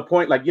 there's a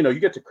point, like, you know, you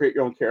get to create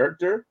your own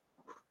character,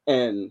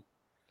 and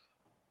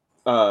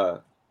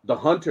the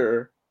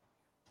hunter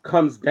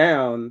comes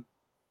down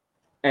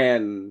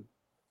and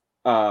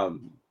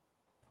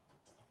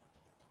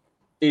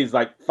is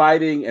like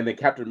fighting, and then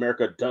Captain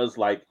America does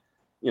like,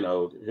 you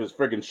know, his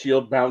friggin'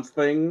 shield bounce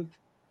thing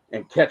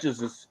and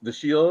catches the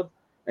shield,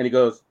 and he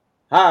goes,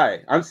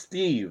 "Hi, I'm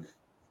Steve."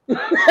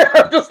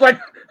 I'm just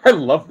like, I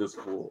love this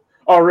fool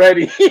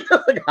already. He's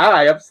like,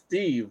 "Hi, I'm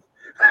Steve."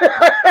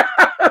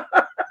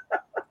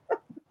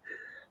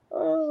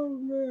 Oh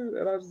man,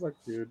 and I was like,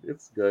 dude,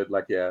 it's good.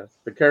 Like, yeah,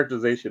 the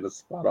characterization is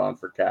spot on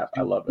for Cap.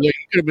 I love it. Yeah,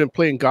 you could have been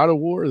playing God of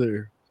War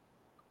there,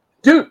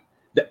 dude.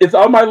 It's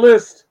on my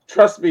list.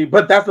 Trust me.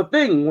 But that's the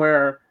thing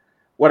where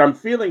what I'm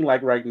feeling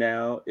like right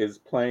now is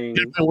playing.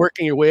 You've been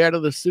working your way out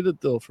of the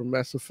Citadel from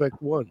Mass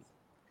Effect 1.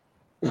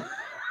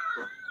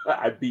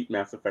 I beat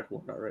Mass Effect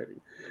 1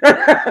 already.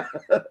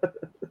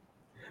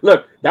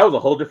 Look, that was a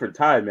whole different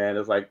time, man.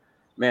 It's like,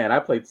 man, I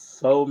played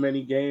so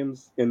many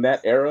games in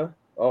that era.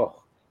 Oh.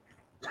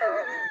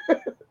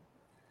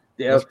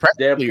 damn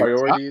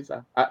priorities.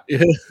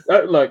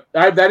 Look,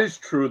 that is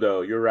true,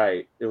 though. You're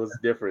right. It was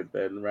different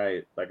then,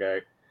 right? Like,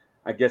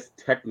 I guess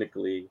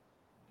technically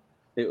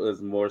it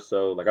was more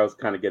so like I was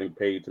kind of getting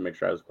paid to make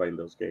sure I was playing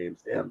those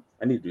games. Damn,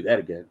 I need to do that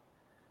again.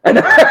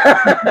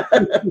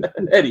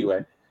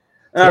 Anyway,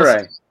 all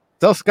right.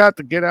 Tell Scott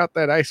to get out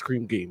that ice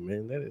cream game,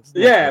 man. That is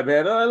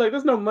man. Like,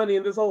 there's no money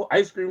in this whole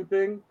ice cream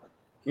thing.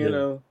 You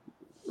know,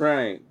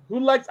 right? Who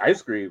likes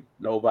ice cream?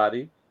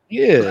 Nobody.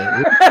 Yeah,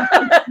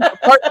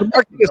 the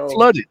market is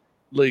flooded.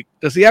 Like,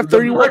 does he have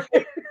 31?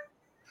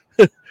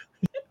 Does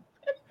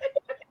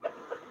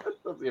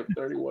he have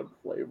 31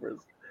 flavors?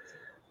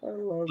 I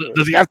love it.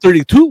 Does he have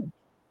 32?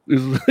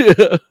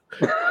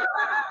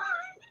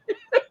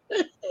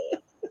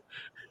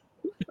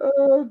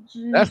 Oh,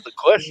 geez. That's the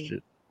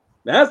question.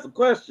 That's the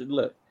question.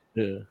 Look,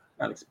 yeah,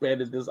 I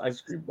expanded this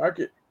ice cream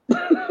market.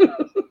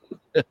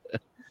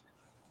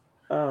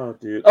 Oh,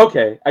 dude.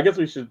 Okay, I guess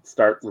we should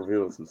start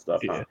reviewing some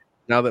stuff. Yeah. Huh?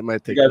 Now that my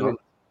technology is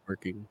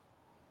working.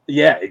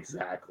 Yeah,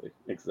 exactly.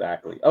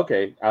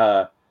 Okay.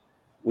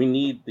 We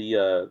need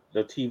the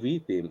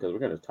TV theme because we're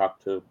going to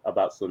talk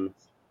about some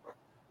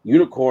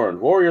Unicorn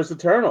Warriors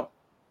Eternal.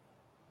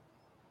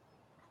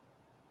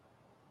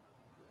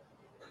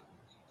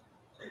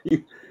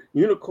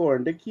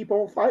 Unicorn, they keep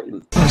on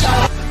fighting.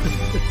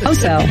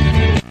 Also,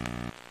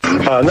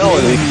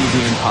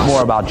 no,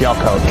 more about gel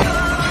coat.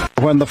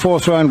 When the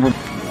fourth round,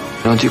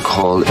 don't you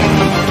call it?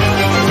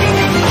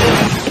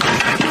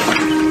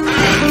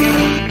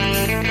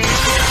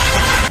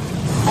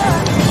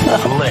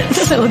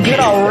 Does it look good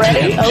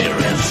already?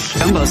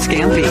 Jumbo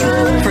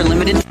Scampi for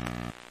limited.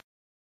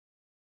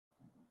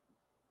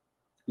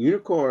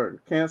 Unicorn,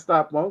 can't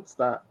stop, won't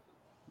stop.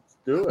 Let's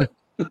do it.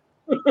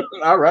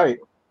 All right.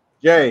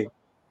 Jay,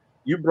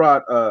 you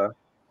brought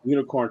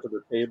Unicorn to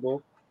the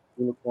table.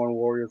 Unicorn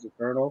Warriors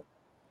Eternal.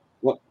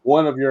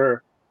 One of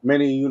your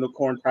many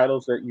Unicorn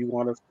titles that you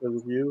want us to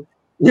review.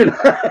 You know?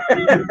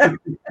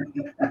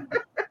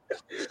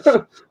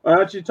 Why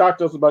don't you talk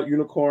to us about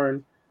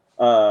Unicorn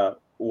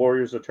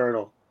Warriors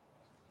Eternal?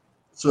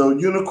 So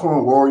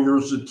Unicorn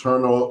Warriors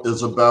Eternal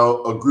is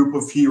about a group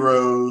of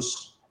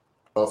heroes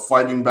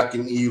fighting back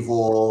in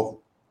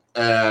evil,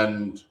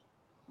 and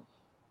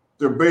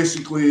they're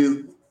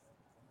basically,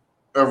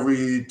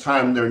 every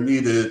time they're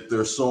needed,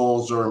 their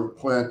souls are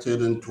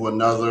implanted into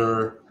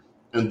another,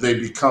 and they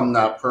become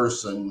that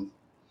person.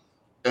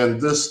 And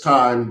this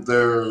time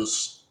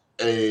there's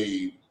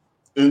it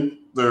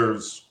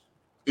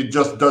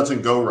just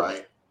doesn't go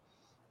right.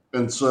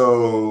 And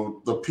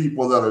so the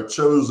people that are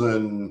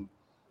chosen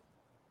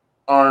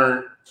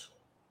aren't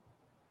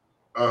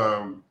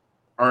um,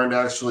 aren't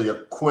actually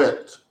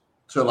equipped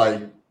to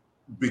like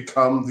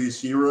become these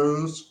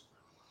heroes,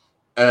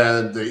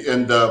 and they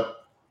end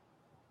up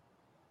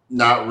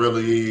not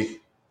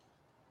really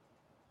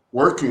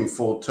working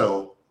full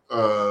tilt.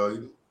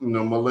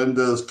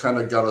 Melinda's kind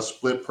of got a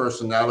split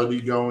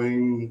personality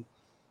going.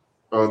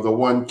 The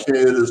one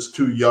kid is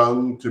too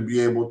young to be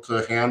able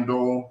to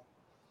handle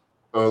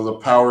the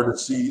power to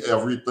see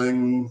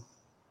everything.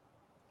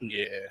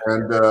 Yeah.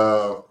 And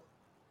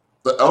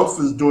the elf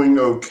is doing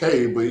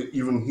okay, but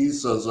even he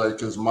says like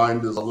his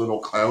mind is a little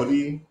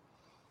cloudy.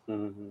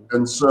 Mm-hmm.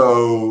 And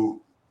so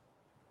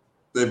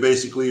they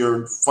basically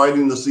are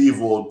fighting this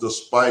evil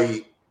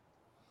despite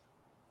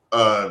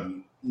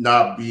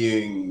not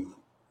being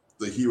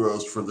the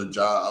heroes for the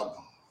job.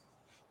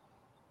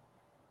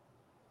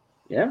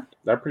 Yeah,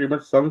 that pretty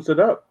much sums it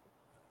up.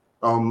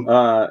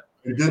 I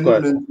didn't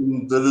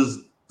mention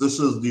that this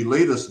is the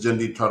latest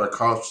Jendy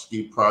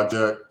Tartakovsky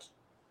project.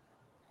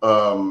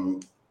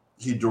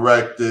 He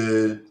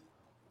directed,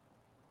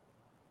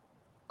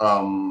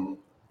 does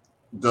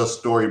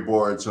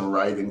storyboards and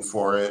writing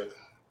for it.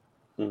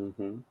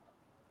 Mm-hmm.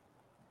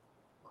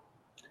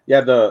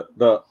 Yeah,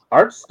 the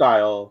art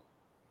style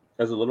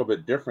is a little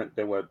bit different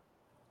than what.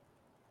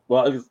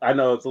 Well, I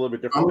know it's a little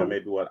bit different than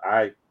maybe what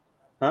I.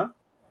 Huh?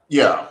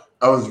 Yeah,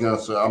 I was gonna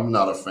say I'm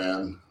not a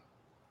fan.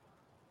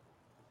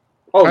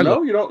 Oh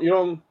no, you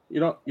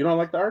don't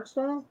like the art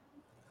style?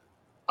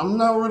 I'm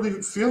not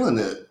really feeling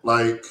it.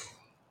 Like,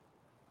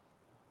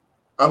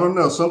 I don't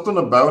know, something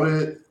about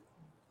it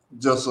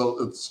just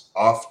it's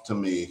off to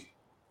me.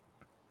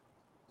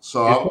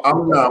 So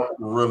I'm not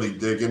really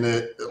digging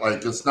it.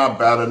 Like, it's not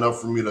bad enough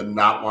for me to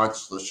not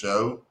watch the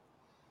show,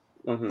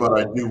 but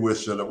I do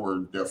wish that it were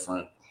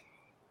different.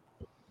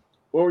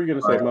 What were you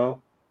gonna say,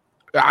 Mo?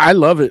 I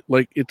love it.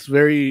 Like, it's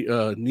very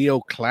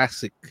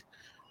neoclassic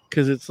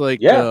because it's like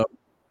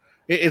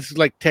it's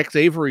like Tex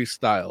Avery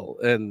style,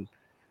 and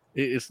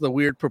it's the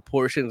weird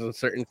proportions and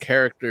certain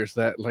characters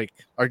that like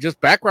are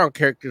just background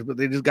characters, but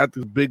they just got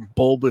this big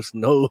bulbous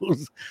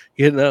nose,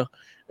 you know,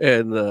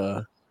 and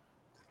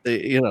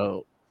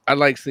I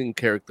like seeing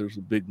characters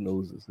with big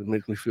noses. It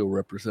makes me feel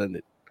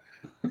represented.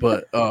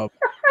 But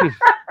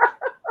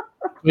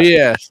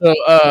yeah, so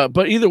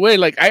but either way,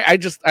 like I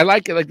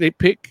like it. Like they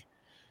pick,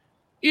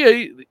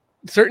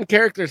 certain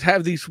characters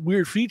have these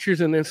weird features,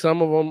 and then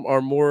some of them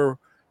are more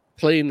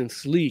plain and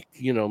sleek.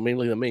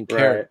 Mainly the main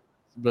character.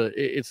 But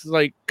it's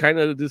like kind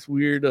of this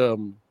weird,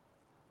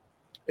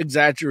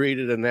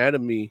 exaggerated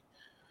anatomy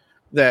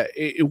that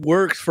it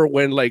works for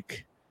when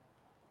like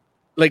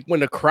when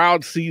the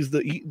crowd sees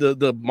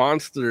the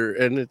monster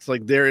and it's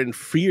like they're in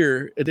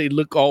fear and they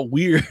look all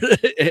weird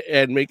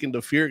and making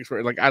the fear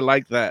experience. Like I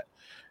like that,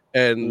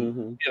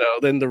 and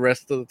then the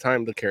rest of the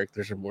time the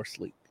characters are more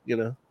sleek.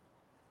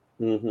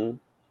 Mm-hmm.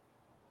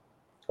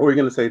 What were you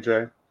gonna say,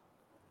 Jay?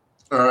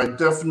 I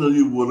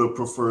definitely would have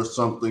preferred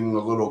something a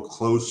little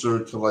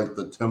closer to like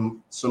the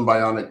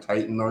Symbiotic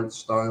Titan art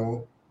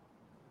style,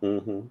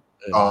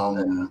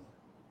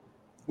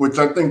 which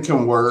I think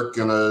can work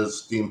in a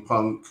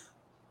steampunk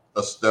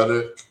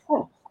aesthetic.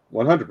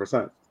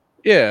 100%.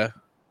 Yeah.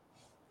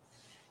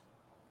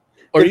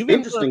 Or it's even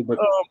interesting, but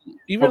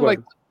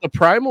like the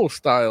primal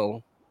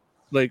style,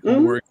 like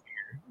would work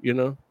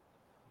here.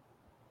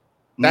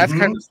 That's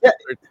kind of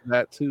similar to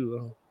that too,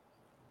 though.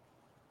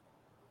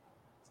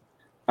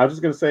 I was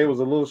just gonna say it was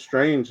a little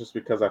strange, just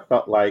because I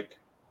felt like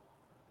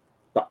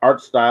the art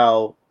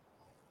style,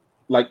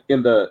 like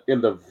in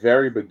the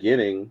very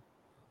beginning,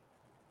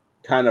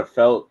 kind of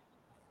felt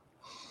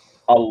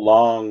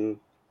along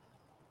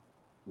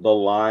the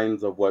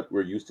lines of what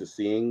we're used to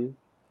seeing.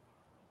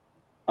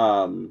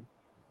 And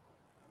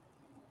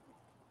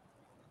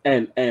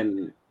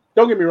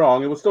don't get me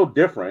wrong, it was still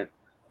different,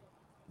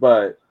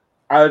 but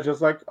I was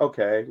just like,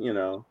 okay,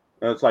 and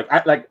it's like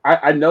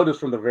I noticed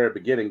from the very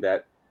beginning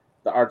that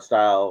the art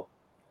style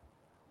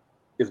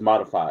is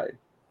modified.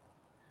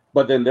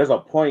 But then there's a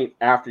point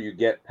after you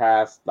get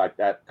past like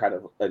that kind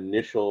of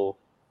initial,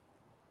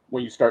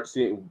 when you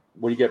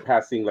get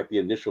past seeing like the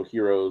initial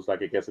heroes,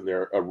 like I guess in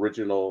their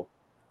original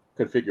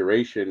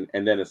configuration,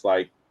 and then it's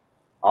like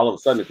all of a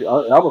sudden it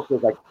almost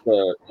feels like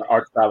the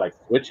art style like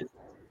switches.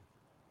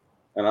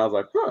 And I was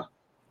like, huh,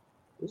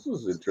 this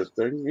is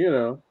interesting,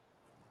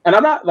 And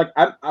I'm not like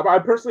I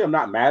personally I'm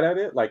not mad at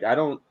it. Like I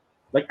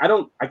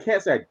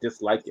can't say I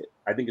dislike it.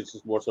 I think it's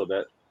just more so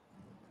that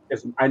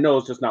I know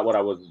it's just not what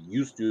I was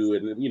used to.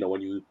 And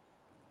when you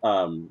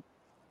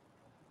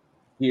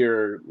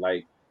hear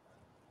like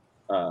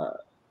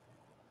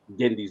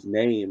Gendy's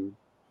name,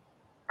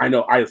 I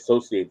know I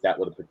associate that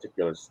with a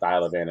particular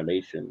style of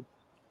animation.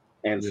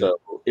 And so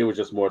it was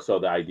just more so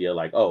the idea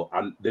like, oh,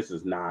 this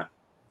is not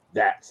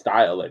that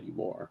style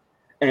anymore.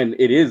 And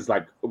it is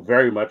like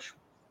very much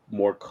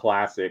more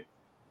classic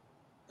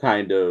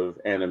kind of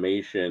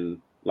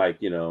animation. Like,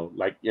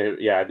 like,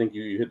 yeah, I think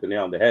you hit the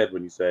nail on the head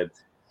when you said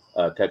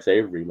Tex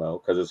Avery Mo,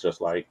 because it's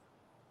just like,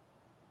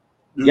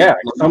 Dude,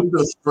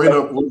 just straight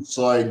up looks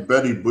like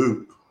Betty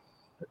Boop.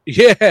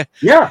 Yeah.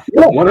 Yeah,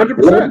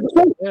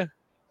 100%. Yeah.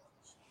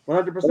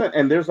 100%.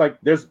 And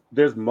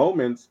there's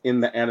moments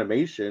in the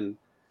animation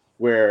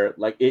where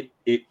like it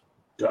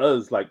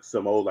does like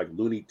some old like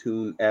Looney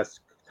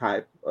Tune-esque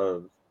type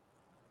of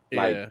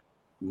like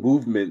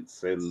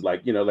movements, and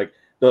like like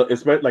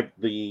especially like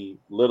the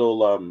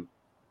little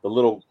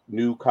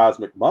new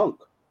cosmic monk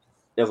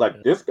is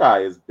like, this guy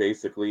is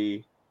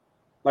basically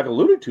like a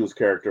Looney Tunes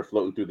character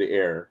floating through the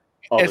air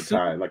all the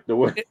time, like the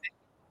way.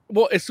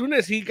 Well, as soon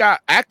as he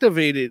got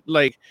activated,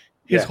 like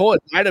his whole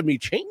anatomy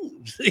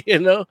changed,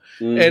 and I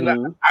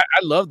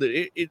loved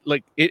it. It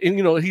like it,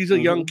 and he's a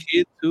young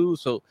kid too,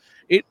 so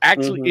it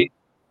actually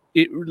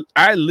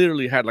I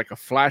literally had like a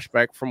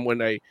flashback from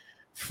when I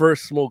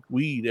first smoked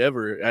weed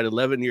ever at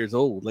 11 years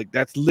old. Like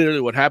that's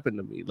literally what happened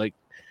to me. Like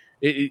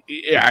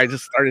I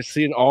just started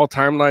seeing all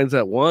timelines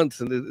at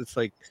once, and it's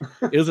like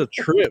it was a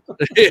trip.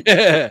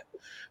 Yeah.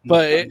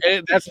 But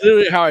that's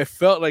literally how I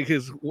felt. Like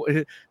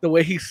the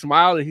way he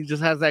smiled, and he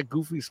just has that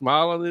goofy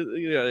smile on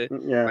it.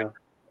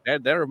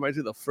 Like, that reminds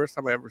me of the first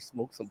time I ever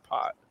smoked some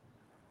pot.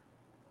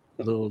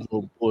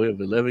 Little boy of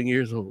 11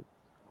 years old.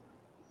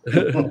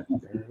 There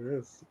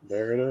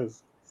it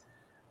is.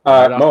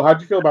 Mo,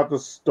 how'd you feel about the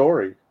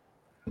story?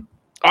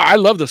 I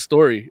love the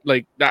story.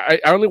 Like I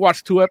only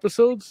watched 2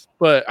 episodes,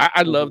 but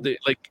I loved it.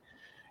 Like,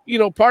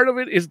 part of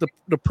it is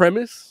the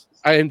premise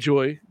I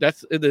enjoy.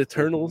 That's the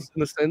Eternals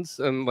in a sense,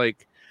 and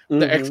like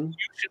the execution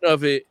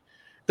of it.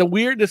 The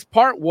weirdest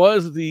part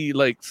was the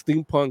like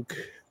steampunk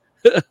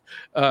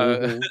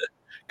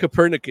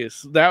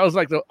Copernicus. That was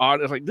like the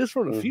oddest. Like, this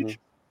from the future.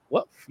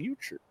 What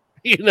future?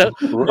 But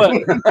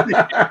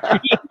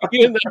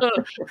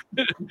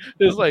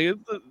it's like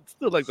it's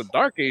still like the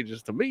Dark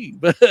Ages to me.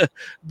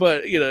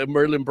 But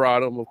Merlin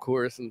brought him, of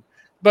course,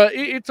 but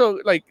it's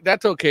like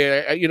that's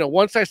okay.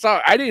 Once I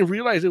saw, I didn't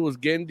realize it was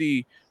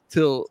Gendy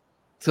till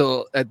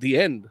at the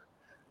end.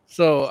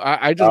 So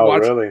I just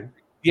watched. Really?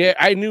 Yeah,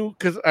 I knew,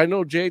 because I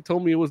know Jay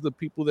told me it was the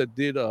people that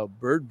did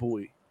Bird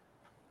Boy.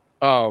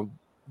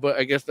 But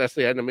I guess that's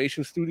the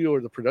animation studio or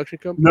the production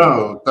company.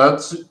 No,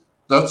 that's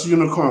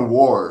Unicorn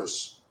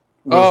Wars.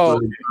 Was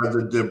the guy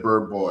that did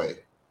Bird Boy.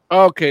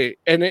 Okay,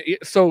 and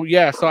so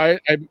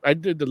I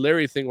did the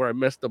Larry thing where I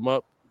messed them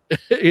up.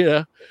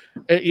 I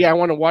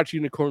want to watch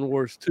Unicorn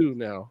Wars 2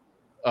 now.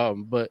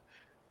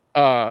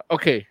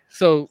 Okay,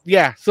 so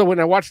when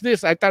I watched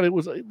this, I thought it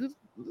was like,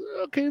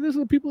 okay, this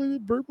is the people that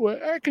did Bird Boy.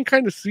 I can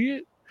kind of see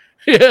it.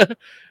 Yeah,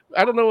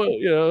 I don't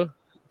know,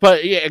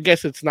 but yeah, I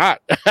guess it's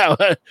not.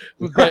 But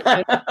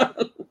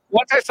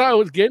once I saw it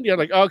was Gendy, I'm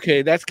like,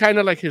 okay, that's kind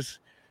of like his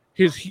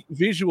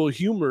visual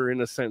humor in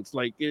a sense.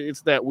 Like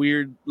it's that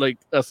weird, like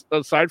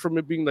aside from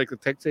it being like a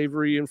Tex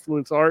Avery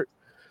influence art,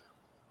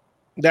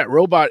 that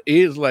robot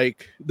is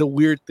like the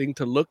weird thing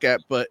to look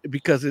at, but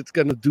because it's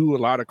gonna do a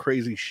lot of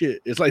crazy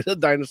shit. It's like the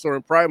dinosaur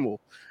in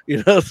Primal,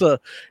 so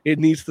it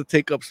needs to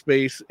take up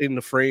space in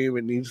the frame.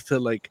 It needs to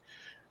like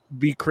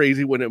be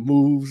crazy when it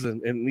moves,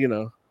 and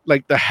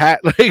like the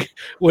hat, like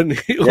when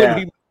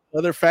he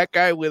other fat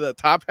guy with a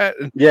top hat,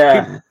 and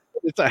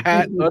it's a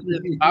hat under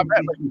the top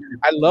hat. Like,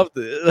 I loved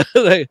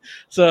it.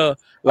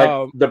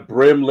 The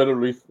brim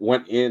literally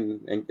went in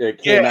and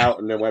it came out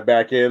and then went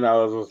back in. I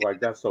was just like,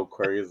 that's so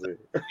crazy.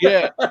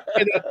 Yeah,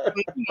 and,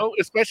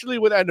 especially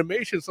with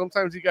animation,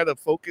 sometimes you got to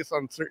focus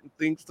on certain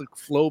things to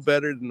flow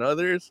better than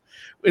others.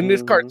 In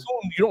this cartoon,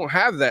 you don't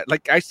have that.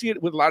 Like I see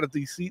it with a lot of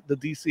the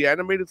DC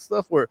animated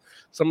stuff, where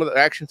some of the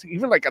action,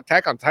 even like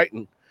Attack on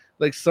Titan.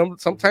 Like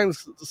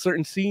sometimes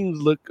certain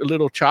scenes look a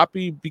little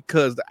choppy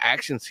because the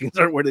action scenes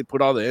aren't where they put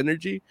all the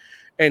energy,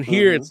 and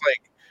here it's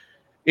like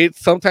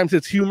sometimes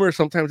it's humor,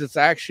 sometimes it's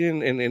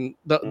action, and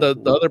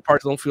the other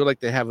parts don't feel like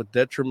they have a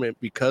detriment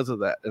because of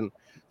that. And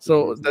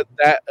so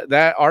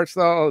that art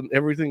style and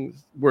everything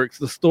works.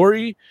 The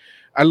story,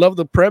 I love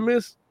the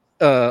premise,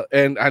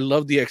 and I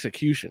love the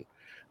execution.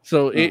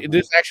 So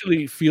this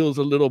actually feels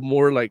a little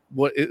more like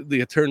what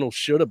the Eternals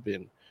should have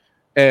been,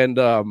 and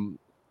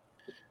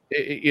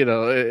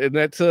and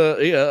that's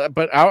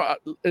but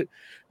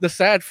the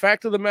sad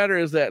fact of the matter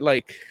is that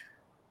like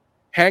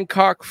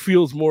Hancock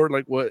feels more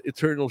like what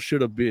Eternal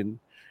should have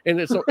been,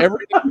 and so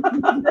everything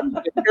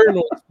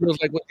Eternal feels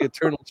like what the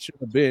Eternal should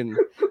have been,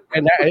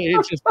 and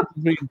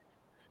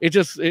it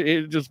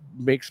just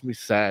makes me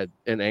sad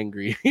and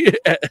angry.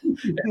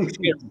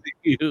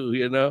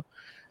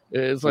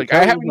 It's like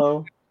I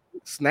haven't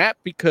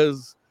snapped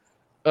because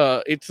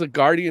it's a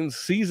Guardians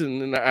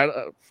season,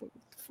 and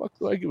fuck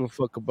do I give a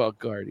fuck about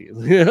Guardians?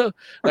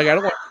 Like I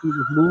don't want to do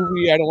this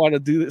movie. I don't want to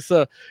do this.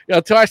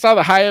 Until I saw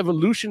the High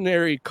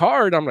Evolutionary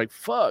card, I'm like,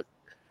 fuck.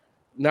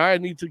 now I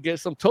need to get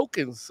some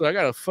tokens. So I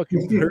gotta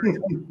fucking hurry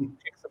up,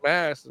 kick some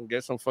ass and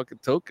get some fucking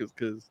tokens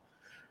because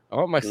I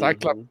want my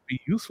Cyclops to be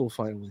useful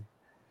finally.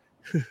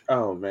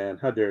 Oh man,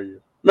 how dare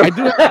you! I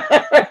do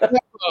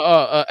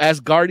have as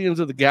Guardians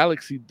of the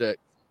Galaxy deck.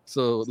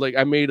 So like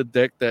I made a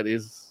deck that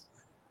is,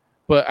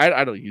 but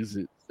I don't use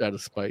it out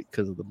of spite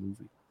because of the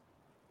movie.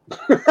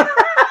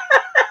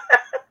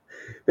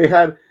 They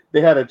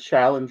had a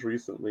challenge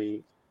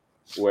recently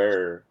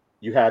where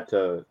you had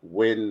to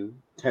win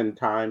 10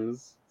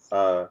 times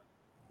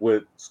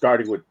with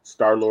starting with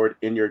Star-Lord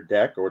in your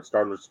deck, or with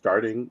Star-Lord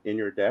starting in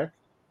your deck.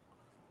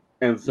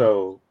 And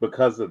so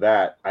because of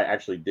that, I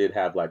actually did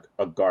have like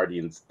a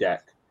Guardians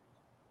deck,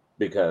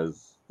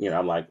 because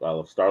I'm like, well,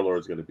 if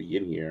Star-Lord's going to be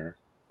in here,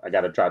 I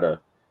got to try to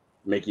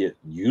make it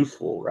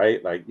useful,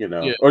 right? Like,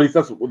 Yeah. or at least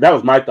that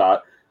was my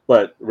thought.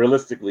 But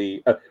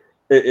realistically,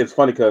 it's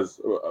funny because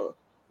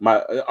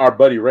our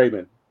buddy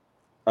Raymond,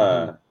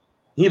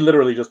 he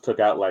literally just took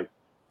out like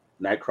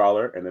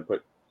Nightcrawler and then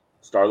put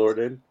Star-Lord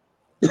in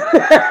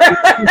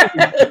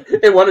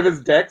in one of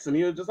his decks, and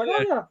he was just like,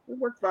 oh yeah, it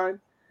worked fine.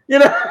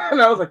 And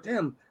I was like,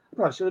 damn, I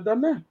probably should have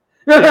done that.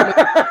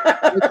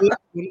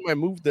 One of my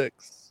move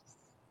decks.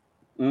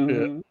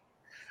 Mm-hmm.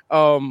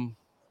 Yeah.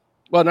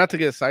 Well, not to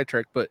get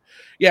sidetracked, but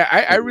yeah,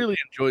 I really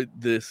enjoyed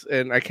this,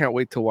 and I can't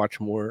wait to watch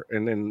more.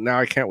 And then now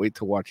I can't wait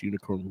to watch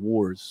Unicorn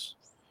Wars.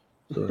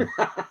 So,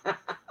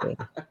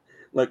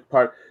 like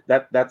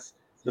that's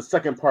the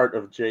second part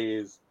of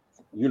Jay's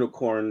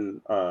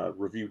Unicorn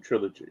review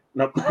trilogy.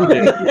 No,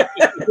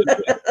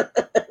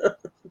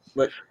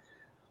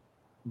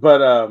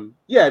 but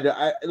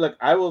yeah,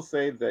 I will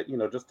say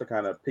that just to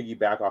kind of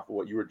piggyback off of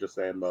what you were just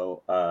saying,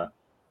 Mo.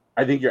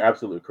 I think you're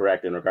absolutely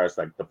correct in regards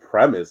to like the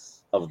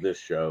premise of this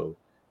show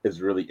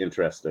is really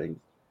interesting,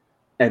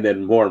 and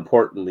then more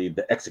importantly,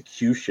 the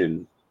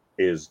execution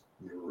is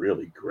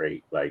really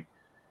great. Like,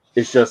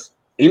 it's just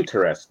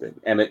interesting,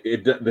 and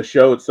the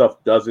show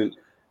itself doesn't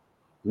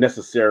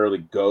necessarily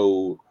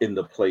go in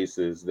the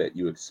places that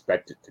you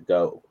expect it to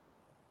go,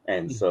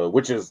 and so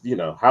which is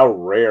how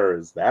rare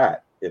is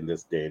that in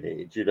this day and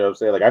age? You know what I'm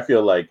saying? Like, I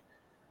feel like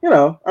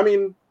I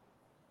mean,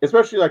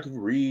 especially like if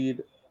you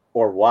read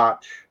or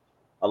watch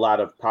a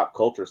lot of pop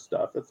culture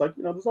stuff, it's like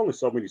there's only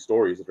so many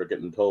stories that are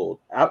getting told,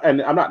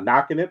 and I'm not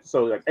knocking it.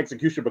 So like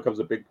execution becomes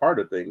a big part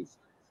of things,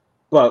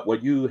 but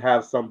when you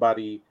have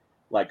somebody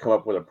like come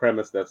up with a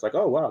premise that's like,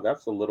 oh wow,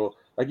 that's a little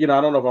like I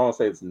don't know if I want to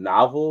say it's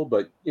novel,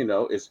 but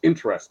it's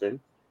interesting,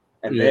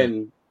 and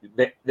then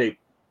they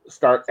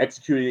start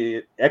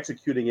executing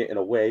it in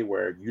a way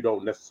where you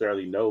don't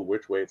necessarily know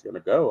which way it's going to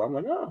go. I'm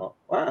like, oh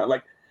wow,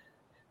 like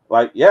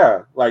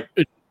yeah, like.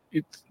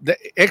 It's the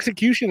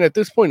execution at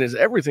this point is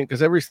everything,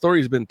 because every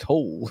story's been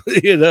told,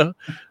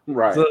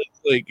 right? So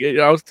like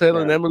I was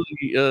telling Emily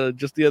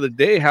just the other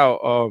day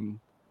how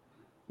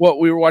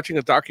we were watching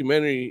a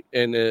documentary,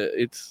 and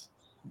it's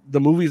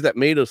the movies that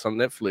made us on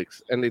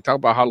Netflix, and they talk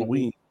about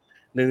Halloween,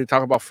 and then they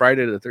talk about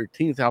Friday the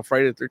 13th, how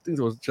Friday the 13th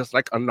was just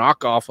like a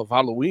knockoff of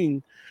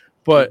Halloween,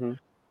 but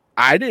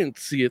I didn't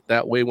see it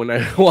that way when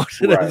I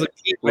watched it as a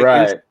kid. Like,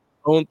 it's its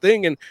own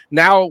thing, and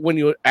now when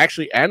you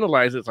actually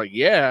analyze it, it's like,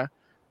 yeah.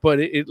 But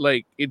it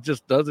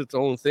just does its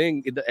own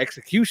thing. The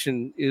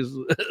execution is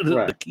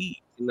the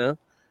key,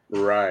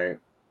 Right.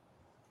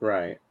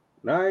 No,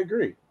 I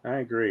agree.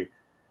 I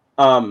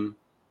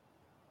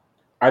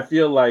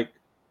feel like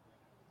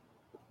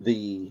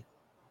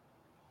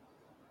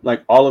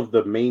all of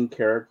the main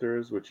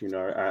characters, which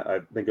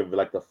I think of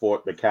like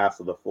the cast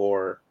of the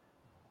four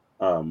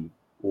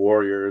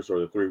warriors,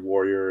 or the three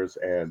warriors,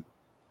 and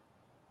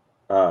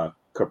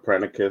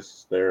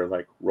Copernicus, their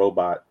like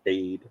robot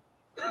aide.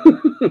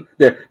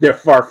 their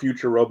far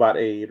future robot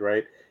aide,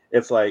 right?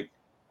 It's like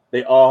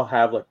they all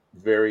have like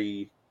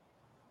very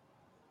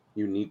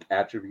unique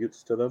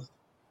attributes to them,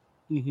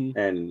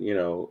 and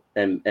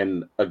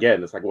and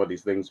again, it's like one of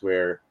these things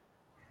where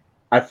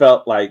I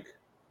felt like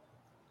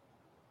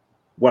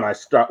when I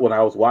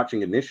was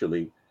watching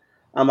initially,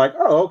 I'm like,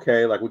 oh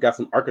okay, like we got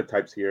some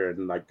archetypes here,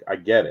 and like I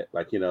get it,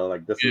 like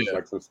like this is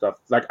like some stuff,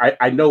 like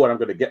I know what I'm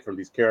going to get from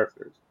these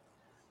characters,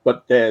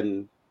 but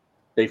then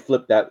they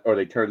flip that, or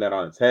they turn that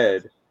on its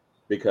head.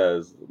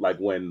 Because like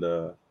when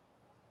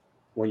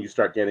you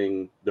start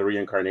getting the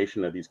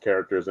reincarnation of these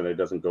characters and it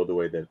doesn't go the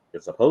way that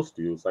it's supposed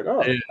to, it's like,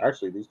 oh,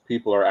 actually these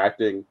people are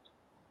acting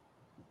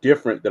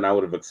different than I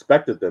would have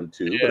expected them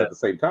to, but at the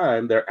same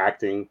time they're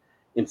acting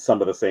in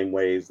some of the same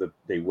ways that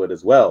they would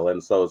as well.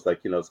 And so it's like,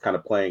 it's kind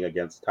of playing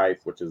against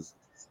type, which is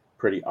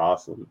pretty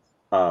awesome.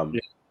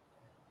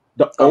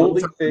 The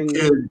only thing the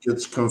kid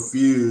gets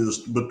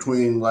confused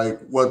between like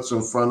what's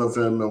in front of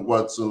him and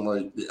what's in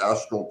like the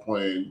astral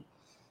plane.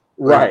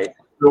 Right. Like,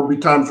 there'll be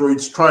times where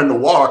he's trying to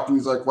walk and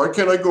he's like, why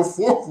can't I go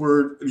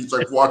forward? And he's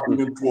like walking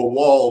into a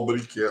wall, but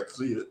he can't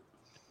see it.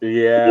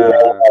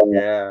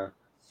 Yeah.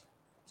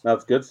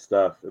 That's good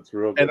stuff. It's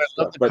real good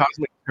stuff. Love the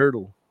cosmic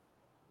turtle.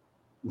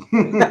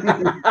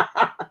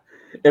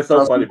 It's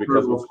so funny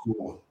because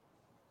cool.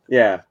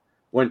 Yeah,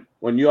 when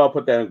you all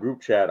put that in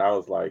group chat, I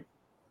was like,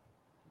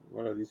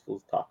 what are these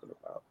fools talking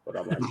about? But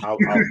I'm like, I'll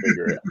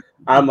figure it.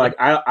 I'm like,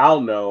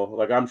 I'll know.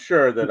 Like, I'm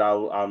sure that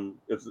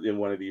it's in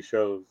one of these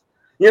shows.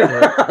 You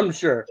know, I'm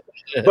sure.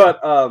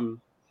 But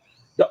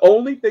the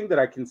only thing that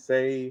I can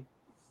say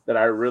that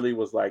I really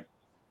was like,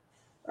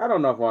 I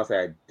don't know if I want to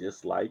say I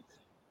disliked,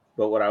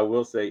 but what I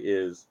will say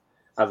is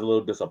I was a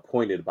little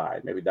disappointed by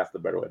it. Maybe that's the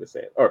better way to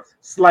say it. Or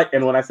slight,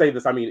 and when I say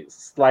this, I mean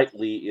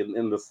slightly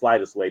in the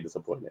slightest way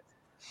disappointed.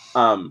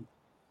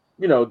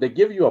 You know, they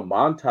give you a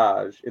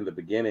montage in the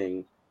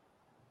beginning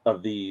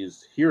of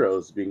these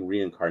heroes being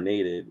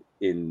reincarnated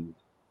into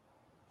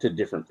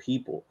different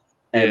people.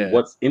 And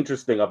what's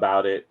interesting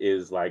about it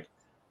is like,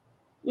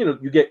 you know,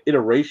 you get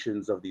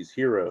iterations of these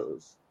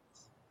heroes,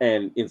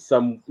 and in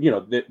some, you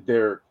know,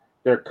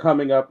 they're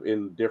coming up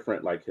in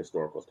different like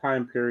historical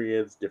time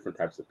periods, different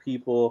types of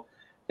people.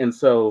 And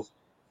so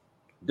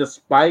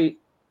despite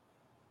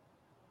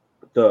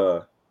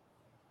the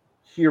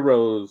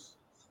heroes,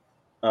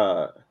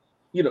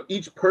 you know,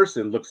 each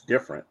person looks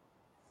different.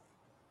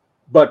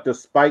 But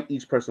despite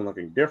each person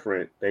looking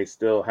different, they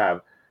still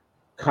have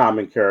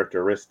common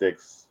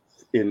characteristics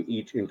in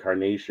each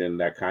incarnation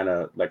that kind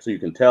of like, so you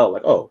can tell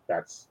like, oh,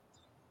 that's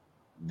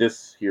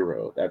this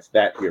hero, that's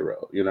that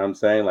hero. You know what I'm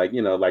saying? Like,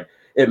 you know, like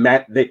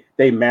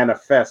they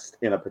manifest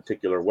in a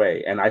particular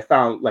way. And I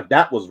found like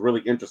that was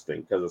really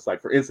interesting because it's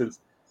like, for instance,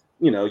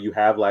 you know, you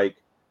have like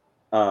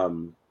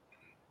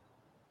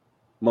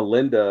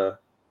Melinda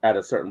at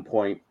a certain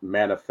point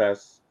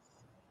manifests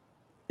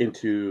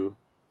into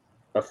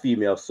a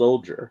female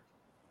soldier,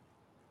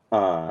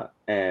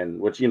 and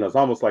which, you know, is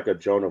almost like a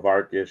Joan of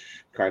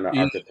Arc-ish kind of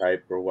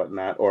archetype or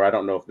whatnot. Or I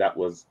don't know if that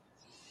was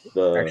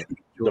the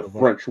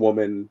French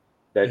woman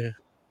that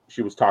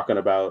she was talking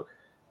about.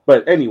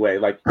 But anyway,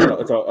 like, you know,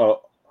 it's a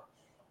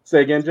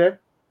say again, Jay?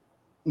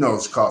 No,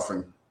 it's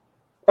coughing.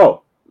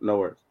 Oh, no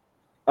worries.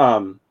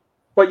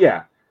 But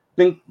yeah,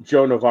 think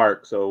Joan of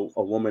Arc, so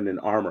a woman in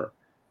armor.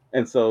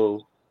 And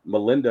so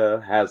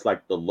Melinda has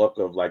like the look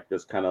of like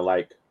this kind of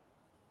like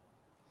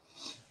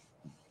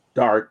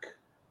dark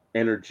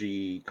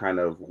energy kind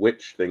of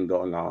witch thing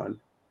going on.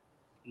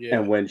 Yeah.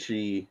 And when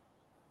she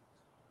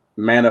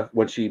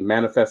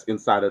manifests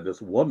inside of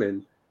this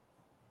woman,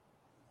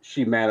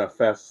 she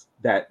manifests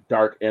that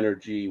dark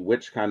energy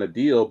witch kind of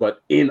deal,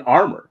 but in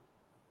armor,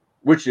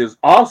 which is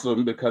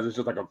awesome because it's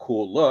just like a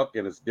cool look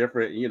and it's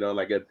different, you know,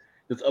 like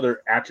there's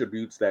other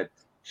attributes that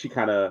she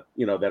kind of,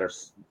 you know, that are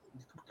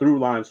through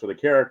lines for the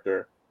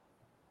character.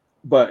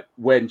 But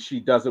when she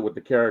does it with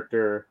the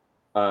character,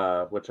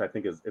 which I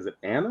think is it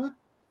Anna?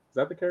 Is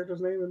that the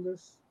character's name in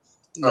this?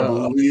 I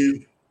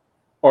believe.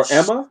 Or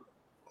Emma?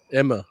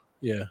 Emma,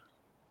 yeah.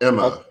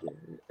 Emma. Okay.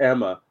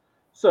 Emma.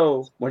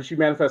 So when she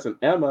manifests in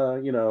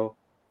Emma, you know,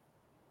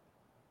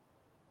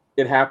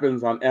 it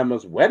happens on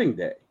Emma's wedding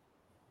day.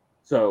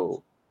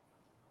 So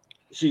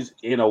she's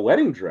in a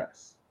wedding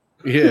dress.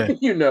 Yeah.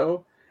 You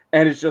know?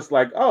 And it's just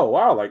like, oh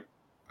wow, like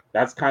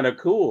that's kind of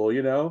cool,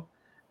 you know?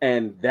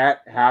 And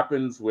that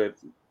happens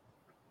with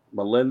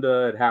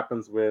Melinda. It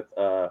happens with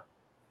I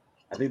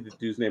think the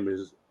dude's name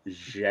is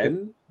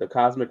Zhen, the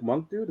cosmic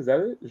monk dude. Is that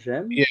it?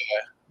 Zhen?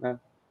 Yeah.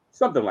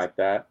 Something like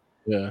that.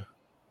 Yeah.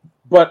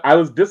 But I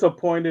was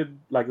disappointed,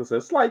 like I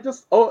said,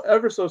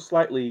 ever so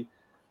slightly,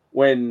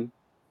 when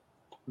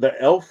the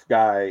elf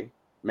guy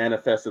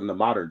manifests in the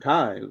modern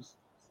times,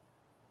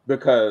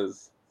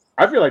 because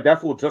I feel like that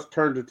fool just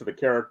turned into the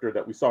character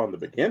that we saw in the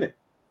beginning.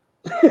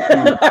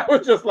 I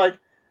was just like,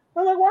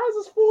 I'm like, why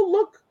does this fool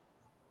look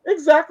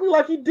exactly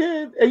like he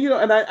did? And you know,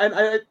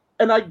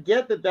 and I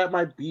get that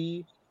might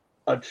be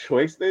a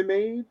choice they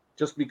made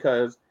just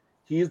because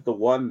he's the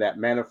one that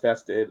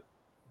manifested,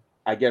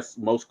 I guess,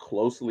 most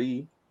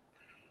closely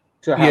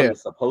to how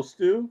he's supposed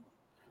to.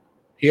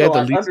 He had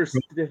the least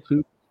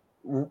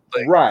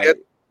right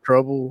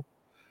trouble.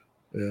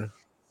 Yeah.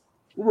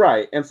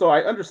 Right. And so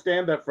I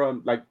understand that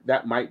from like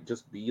that might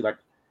just be like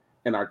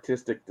an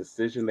artistic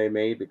decision they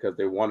made because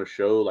they want to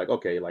show like,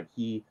 okay, like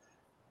he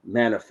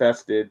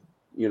manifested,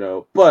 you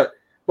know, but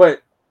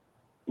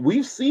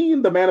we've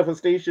seen the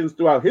manifestations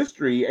throughout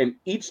history and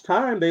each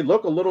time they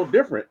look a little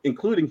different,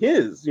 including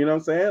his, you know what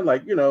I'm saying?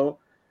 Like, you know,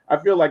 I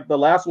feel like the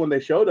last one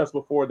they showed us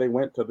before they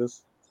went to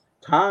this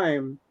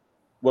time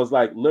was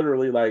like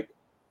literally like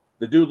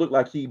the dude looked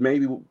like he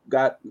maybe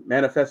got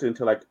manifested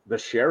into like the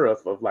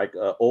sheriff of like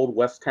old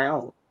West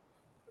town.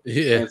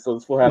 Yeah. And so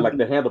this fool had like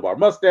the handlebar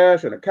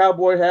mustache and a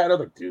cowboy hat. I was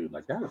like, dude,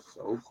 like that is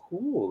so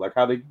cool. Like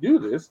how they do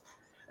this.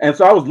 And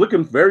so I was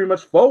looking very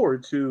much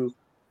forward to,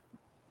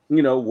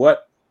 you know,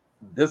 what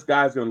this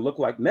guy's going to look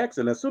like next.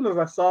 And as soon as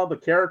I saw the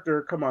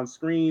character come on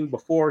screen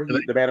before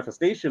the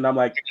manifestation, I'm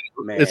like,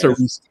 man, it's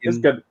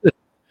good.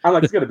 I'm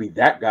like, it's going to be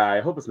that guy.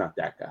 I hope it's not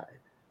that guy,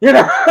 you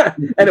know?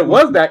 And it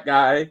was that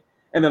guy.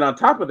 And then on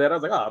top of that, I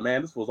was like, oh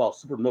man, this was all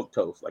super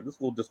milquetoast. Like this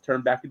fool just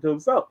turned back into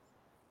himself.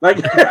 Like,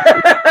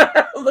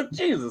 like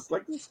Jesus,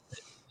 like,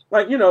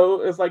 you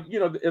know, it's like, you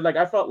know, like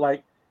I felt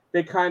like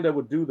they kind of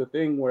would do the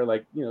thing where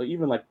like, you know,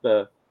 even like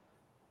the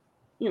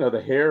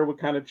the hair would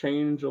kind of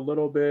change a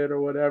little bit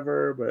or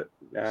whatever. But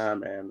yeah,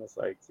 man, it's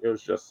like it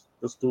was just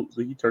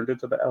he turned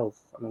into the elf.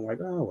 And I'm like,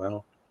 oh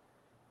well,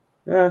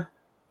 yeah.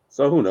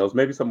 So who knows?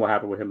 Maybe something will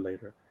happen with him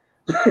later.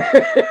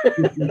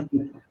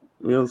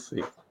 We'll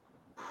see.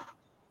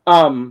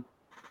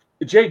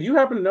 Jay, do you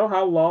happen to know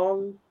how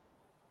long,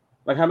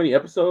 like how many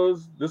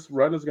episodes this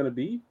run is going to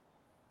be?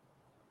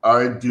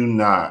 I do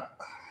not.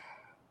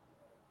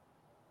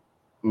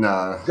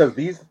 Nah. Because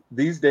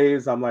these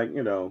days, I'm like,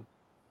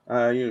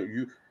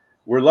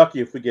 we're lucky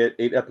if we get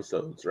 8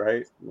 episodes,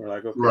 right? We're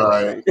like, okay,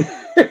 right.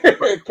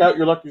 Count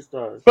your lucky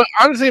stars. But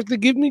honestly, if they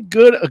give me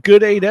a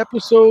good 8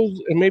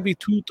 episodes and maybe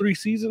 2-3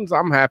 seasons,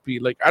 I'm happy.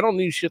 Like, I don't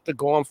need shit to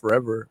go on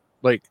forever.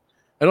 Like,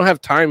 I don't have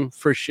time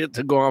for shit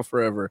to go on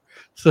forever.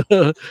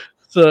 I'm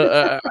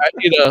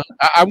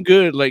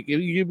good. Like, if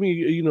you give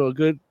me, a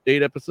good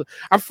 8 episodes,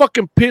 I'm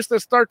fucking pissed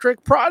at Star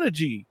Trek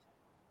Prodigy.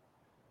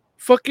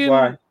 Fucking.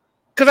 Why?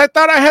 Because I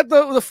thought I had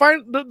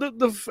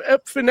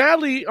the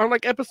finale on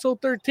like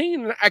episode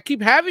 13, and I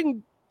keep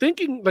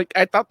thinking like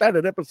I thought that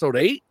at episode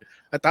 8,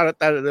 I thought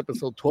that at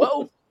episode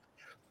 12.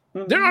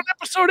 Mm-hmm. They're on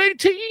episode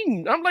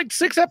 18. I'm like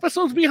 6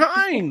 episodes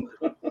behind,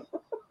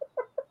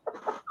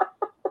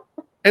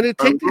 and it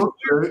takes these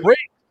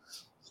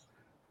breaks.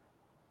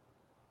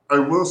 I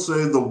will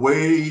say the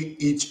way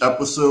each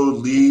episode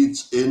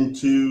leads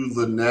into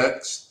the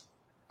next,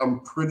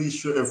 I'm pretty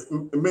sure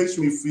it makes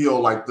me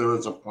feel like there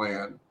is a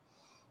plan.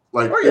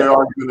 Like they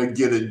are going to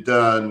get it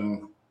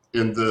done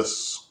in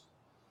this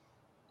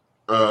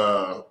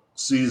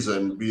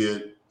season, be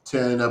it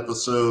 10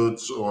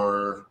 episodes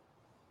or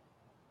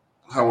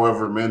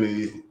however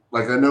many.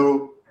 Like I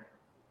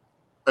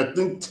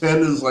think 10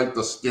 is like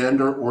the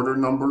standard order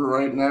number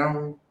right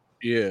now.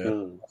 Yeah.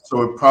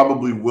 So it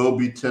probably will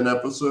be 10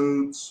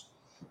 episodes.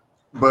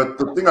 But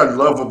the thing I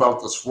love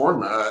about this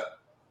format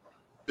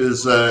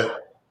is that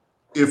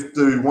if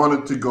they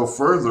wanted to go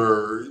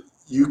further,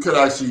 you could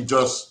actually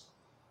just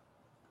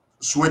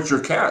switch your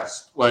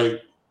cast.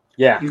 Like,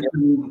 you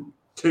can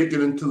take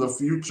it into the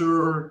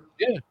future.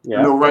 Yeah.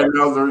 Right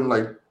now they're in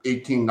like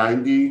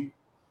 1890.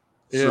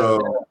 Yeah.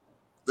 So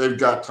they've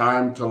got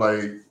time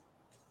to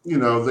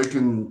they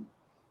can,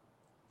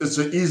 it's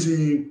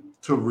easy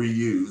to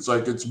reuse.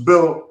 Like it's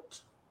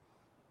built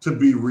to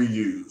be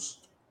reused.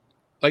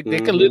 Like they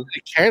can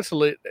literally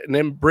cancel it and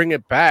then bring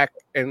it back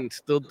and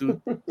still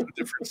do 2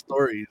 different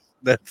stories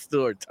that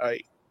still are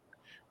tight.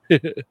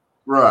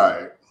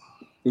 Right.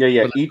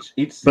 Yeah. Each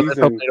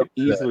season could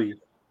easily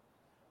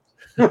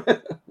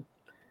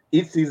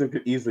each season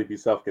could easily be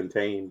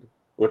self-contained,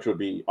 which would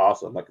be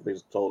awesome. Like if they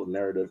just told a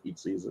narrative each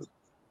season.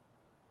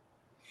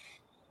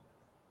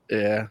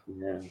 Yeah.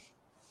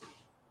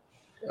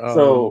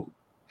 So,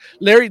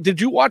 Larry,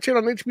 did you watch it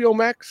on HBO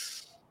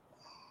Max?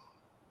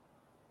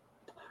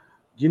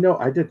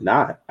 I did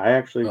not. I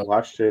actually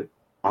watched it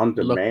on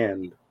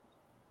demand.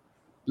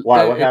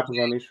 Why? What happens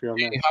on HBO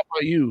Max? How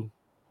about you?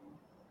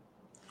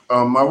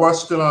 I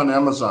watched it on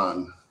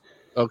Amazon.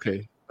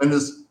 Okay. And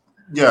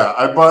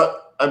I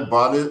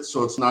bought it,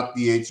 so it's not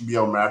the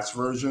HBO Max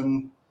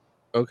version.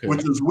 Okay.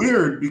 Which is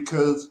weird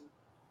because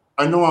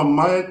I know on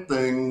my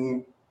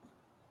thing,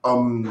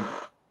 the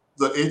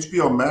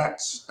HBO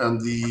Max and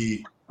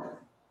the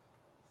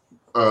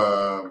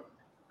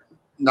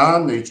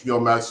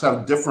non-HBO Max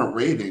have different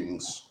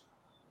ratings.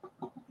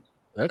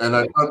 And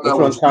I thought that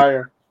was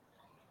higher.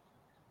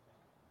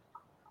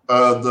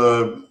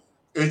 The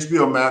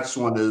HBO Max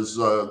one is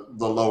the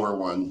lower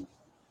one.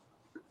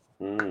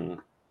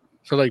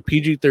 So like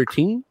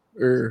PG-13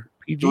 or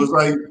PG? It was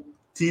like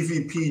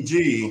TV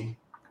PG.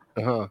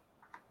 Uh-huh.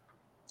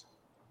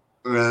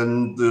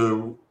 And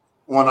the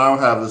one I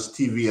have is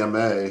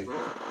TVMA.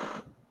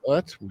 Oh,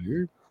 that's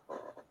weird.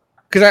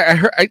 Because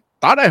I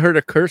thought I heard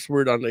a curse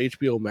word on the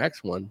HBO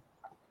Max one.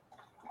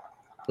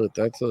 But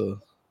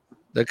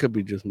that could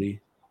be just me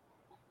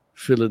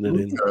filling it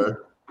in.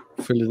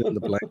 Filling in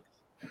the blank.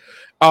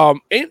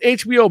 In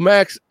HBO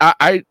Max,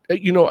 I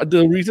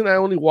the reason I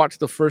only watched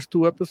the first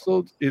 2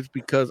 episodes is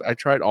because I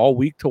tried all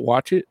week to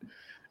watch it,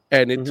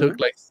 and it took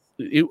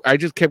I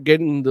just kept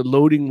getting the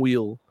loading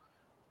wheel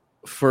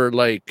for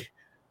like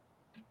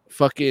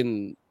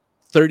fucking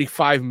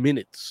 35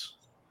 minutes.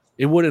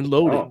 It wouldn't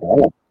load it.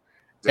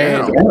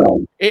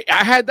 And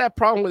I had that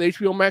problem with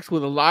HBO Max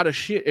with a lot of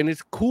shit, and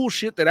it's cool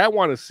shit that I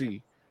want to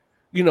see.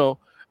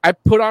 I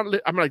put on,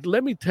 I'm like,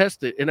 let me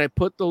test it. And I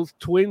put those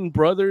twin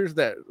brothers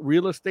that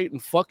real estate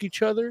and fuck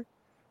each other,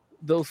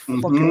 those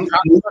fucking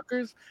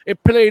cocksuckers.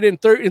 It played in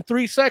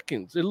 3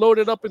 seconds. It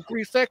loaded up in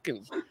 3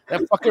 seconds.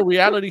 That fucking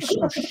reality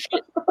show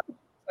shit.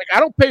 Like, I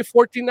don't pay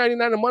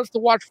 $14.99 a month to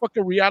watch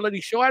fucking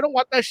reality show. I don't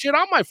want that shit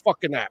on my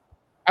fucking app.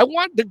 I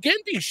want the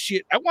Gendy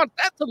shit. I want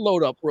that to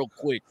load up real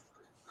quick.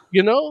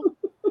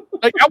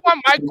 Like, I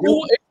want my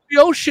cool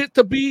HBO shit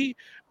to be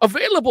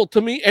available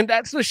to me, and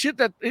that's the shit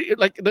that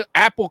like the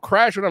app will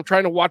crash when I'm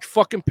trying to watch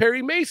fucking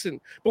Perry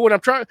Mason. But when I'm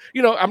trying,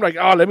 I'm like,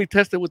 oh, let me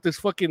test it with this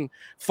fucking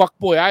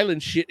Fuckboy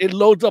Island shit. It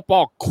loads up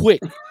all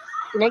quick.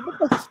 I'm like, what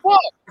the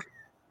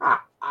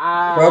fuck?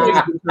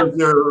 Probably because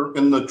they're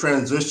in the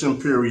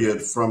transition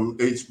period from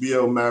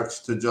HBO Max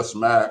to just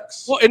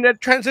Max. Well, in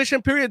that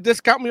transition period,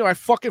 discount me my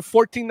fucking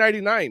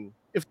 $14.99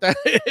 if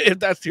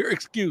that's your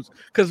excuse.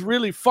 Because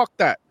really, fuck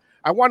that.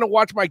 I want to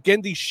watch my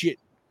Gendy shit.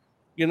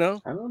 You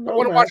know, I don't I know,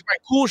 want to man. watch my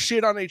cool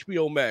shit on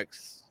HBO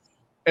Max.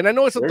 And I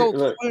know it's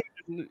adult,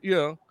 you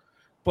know,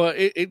 but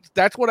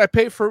that's what I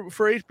pay for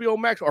HBO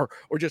Max or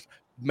just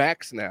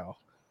Max now.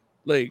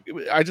 Like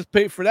I just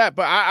pay for that,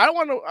 but I don't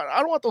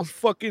want those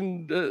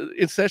fucking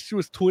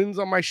incestuous twins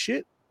on my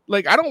shit.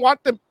 Like I don't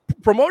want them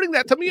promoting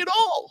that to me at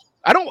all.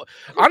 I don't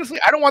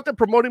want them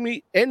promoting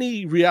me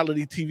any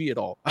reality TV at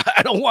all.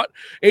 I don't want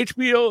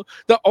HBO.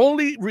 The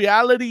only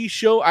reality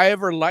show I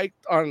ever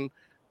liked on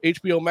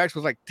HBO Max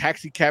was like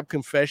Taxi Cab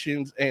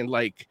Confessions and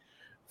like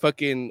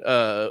fucking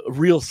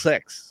Real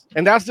Sex,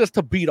 and that's just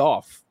to beat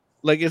off.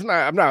 Like it's not.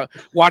 I'm not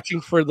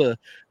watching for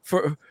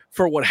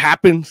what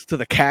happens to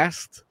the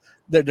cast.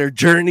 Their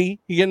journey,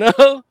 you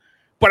know,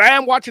 but I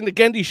am watching the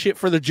Gendy shit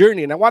for the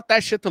journey, and I want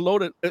that shit to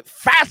load it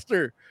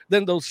faster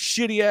than those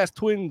shitty ass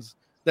twins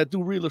that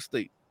do real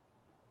estate.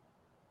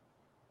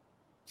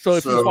 So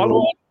if you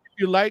follow up, if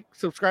you like,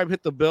 subscribe,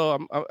 hit the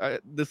bell.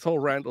 This whole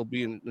rant will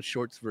be in the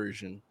shorts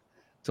version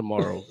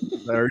tomorrow.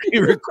 I already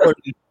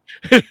recorded.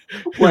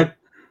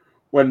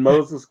 When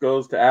Moses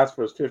goes to ask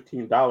for his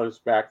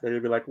 $15 back, they're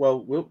gonna be like,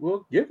 "Well,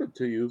 we'll give it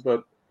to you,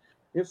 but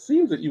it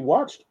seems that you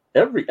watched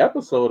every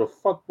episode of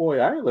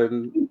Fuckboy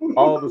Island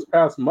all this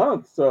past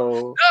month."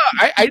 So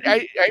no,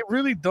 I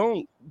really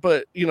don't.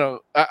 But you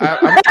know,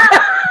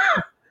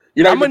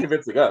 you're not even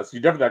convincing us.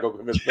 You're definitely not gonna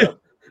convince them.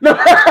 No.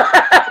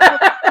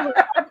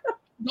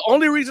 The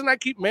only reason I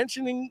keep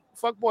mentioning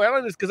Fuckboy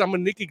Island is because I'm a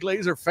Nikki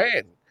Glazer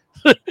fan.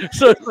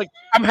 So it's like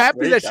I'm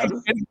happy that she's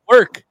getting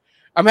work.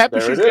 I'm happy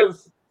she's getting.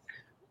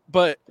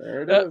 But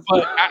I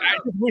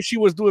just wish she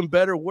was doing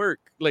better work.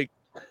 Like,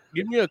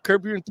 give me a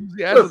Curb Your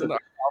Enthusiasm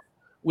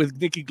with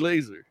Nikki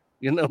Glazer.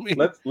 You know what I mean?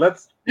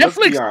 Let's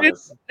be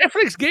honest.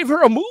 Netflix gave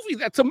her a movie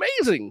that's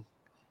amazing.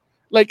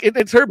 Like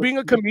it's her being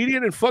a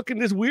comedian and fucking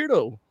this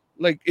weirdo.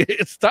 Like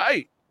it's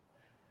tight.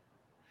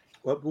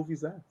 What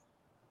movie's that?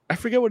 I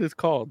forget what it's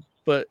called,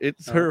 but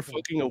it's her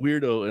fucking a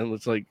weirdo, and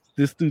it's like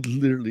this dude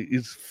literally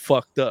is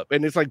fucked up,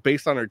 and it's like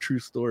based on her true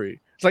story.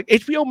 It's like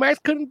HBO Max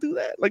couldn't do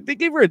that. Like they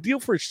gave her a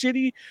deal for a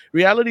shitty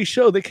reality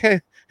show. They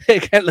can't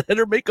let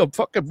her make a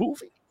fucking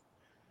movie.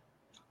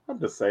 I'm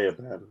just saying,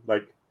 man.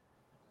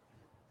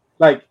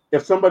 Like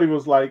if somebody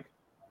was like,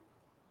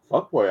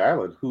 "Fuckboy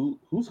Island,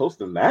 who's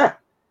hosting that?"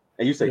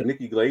 and you say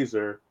Nikki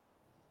Glazer,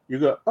 you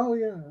go, "Oh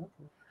yeah."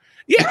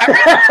 Yeah,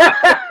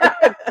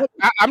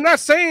 I'm not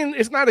saying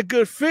it's not a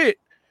good fit.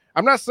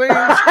 I'm not saying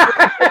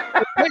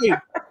I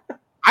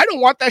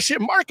don't want that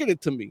shit marketed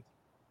to me.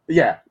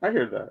 Yeah, I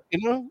hear that.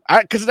 You know,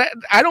 because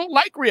I don't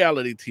like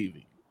reality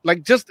TV.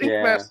 Like just Ink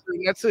Master,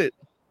 and that's it.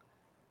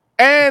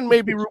 And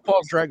maybe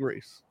RuPaul's Drag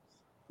Race.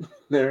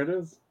 There it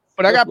is.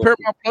 But I got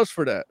Paramount Plus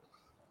for that.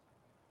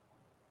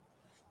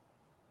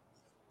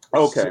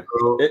 Okay,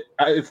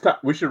 it's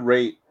we should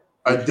rate.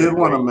 I did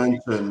want to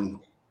mention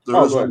there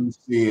was one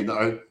scene.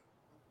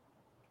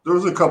 There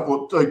was a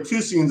couple, like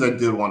two scenes I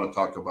did want to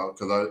talk about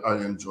because I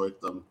enjoyed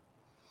them.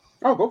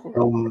 Oh, go for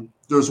it.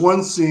 There's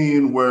one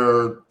scene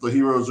where the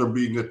heroes are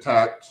being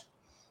attacked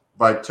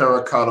by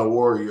terracotta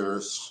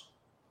warriors.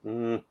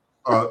 Did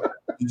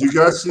you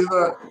guys see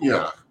that?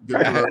 Yeah.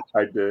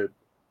 I did.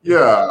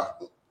 Yeah.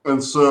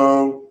 And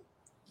so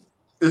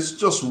it's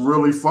just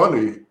really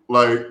funny.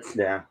 Like,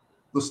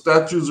 the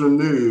statues are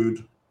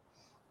nude.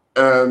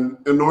 And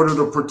in order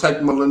to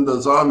protect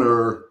Melinda's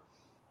honor,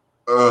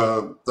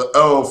 the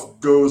elf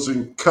goes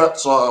and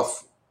cuts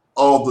off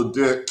all the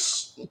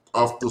dicks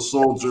off the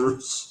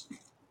soldiers.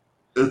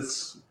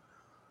 It's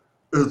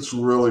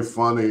really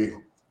funny,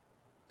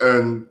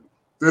 and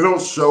they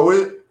don't show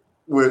it,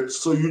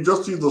 so you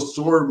just see the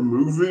sword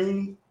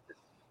moving.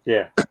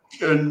 Yeah,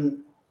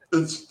 and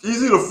it's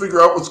easy to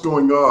figure out what's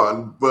going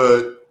on,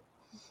 but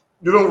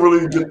you don't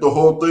really get the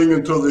whole thing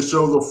until they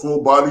show the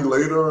full body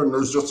later, and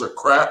there's just a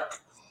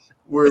crack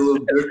where the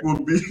dick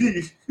would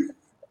be.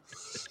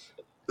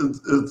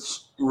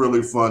 It's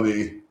really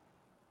funny.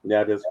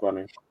 Yeah, it is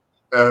funny.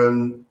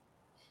 And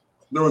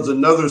there was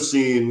another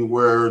scene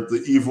where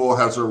the evil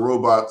has her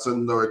robots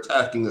and they're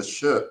attacking a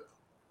ship.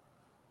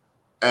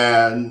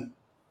 And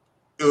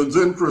it was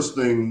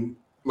interesting.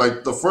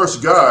 Like the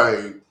first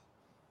guy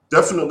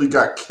definitely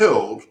got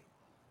killed.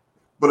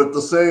 But at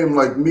the same,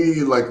 like me,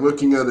 like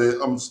looking at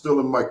it, I'm still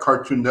in my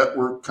Cartoon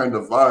Network kind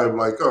of vibe.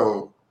 Like,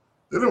 oh,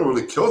 they didn't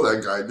really kill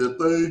that guy, did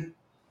they?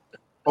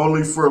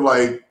 Only for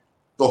like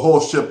the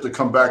whole ship to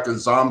come back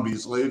as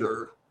zombies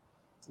later.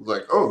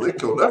 Like, oh, they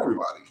killed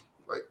everybody.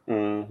 Like,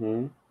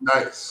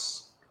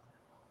 nice.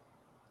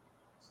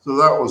 So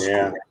that was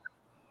cool.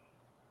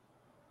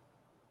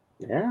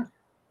 Yeah.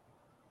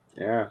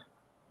 Yeah.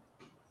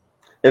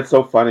 It's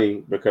so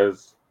funny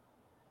because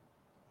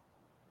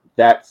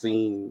that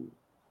scene,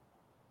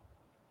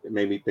 it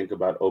made me think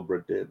about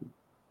Obra Dinn.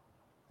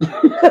 And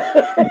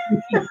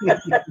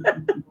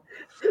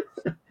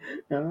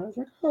I was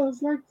like, oh,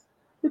 it's like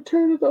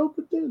Return of the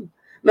Obra Dinn.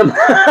 But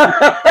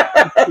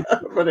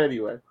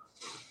anyway.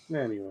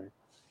 Yeah,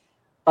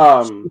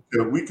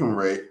 we can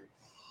rate.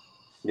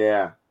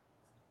 Yeah.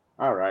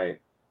 All right.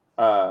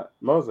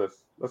 Moses,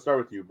 let's start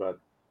with you, bud.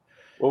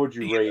 What would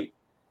you rate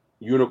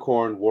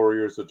Unicorn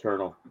Warriors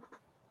Eternal?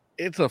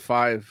 It's a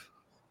 5.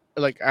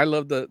 Like I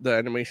love the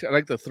animation. I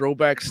like the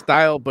throwback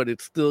style, but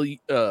it's still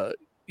now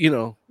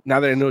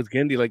that I know it's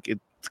Gendy, like it's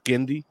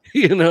Gendy,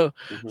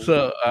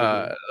 So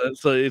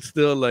so it's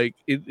still like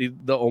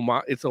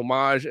it's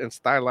homage and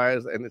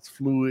stylized and it's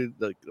fluid.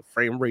 Like the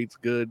frame rate's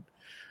good.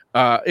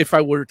 If I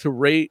were to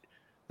rate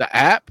the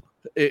app,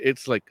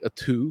 it's like a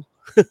 2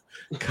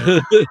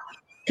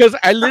 because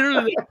I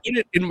literally put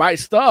it in my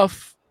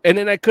stuff and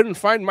then I couldn't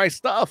find my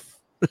stuff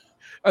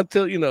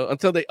until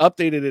they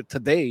updated it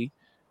today.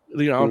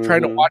 I'm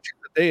trying to watch it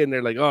today, and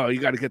they're like, "Oh, you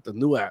got to get the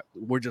new app.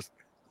 We're just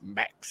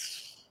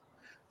max."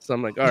 So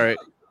I'm like, "All right,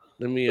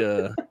 let me,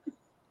 yeah."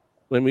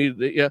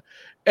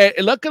 And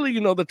luckily,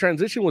 the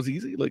transition was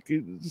easy. Like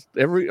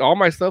all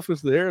my stuff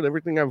is there, and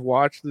everything I've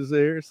watched is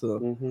there.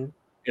 So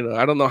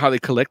I don't know how they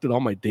collected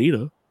all my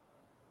data,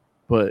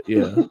 but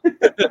yeah,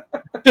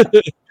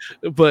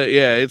 but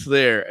yeah, it's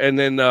there. And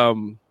then,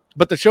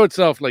 but the show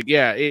itself, like,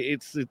 yeah,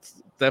 it's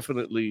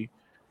definitely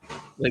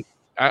like.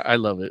 I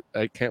love it.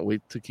 I can't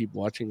wait to keep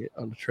watching it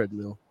on the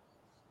treadmill,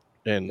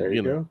 and there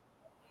you go.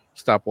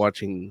 Stop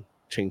watching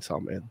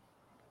Chainsaw Man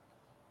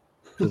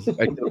because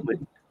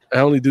I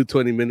only do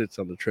 20 minutes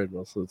on the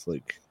treadmill, so it's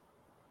like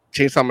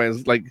Chainsaw Man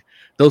is like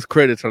those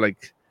credits are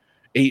like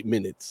 8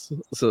 minutes,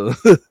 so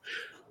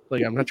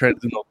like I'm not trying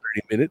to do no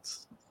 30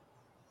 minutes.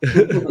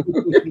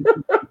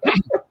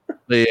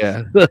 But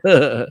yeah,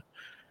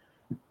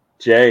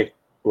 Jay,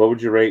 what would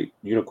you rate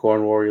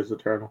Unicorn Warriors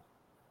Eternal?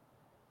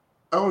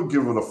 I would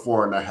give it a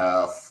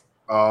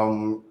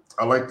 4.5.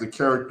 I like the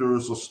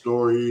characters, the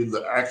story,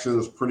 the action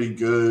is pretty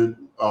good.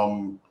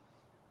 In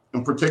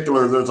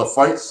particular, there's a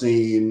fight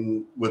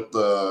scene with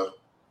the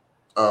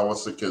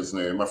what's the kid's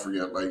name? I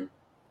forget. Like,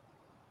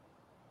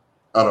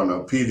 I don't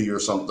know, Petey or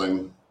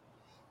something.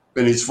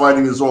 And he's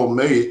fighting his old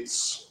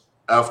mates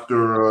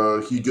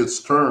after he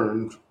gets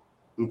turned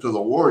into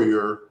the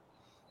warrior,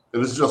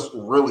 and it's just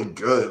really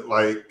good.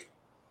 Like,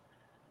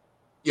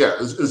 yeah,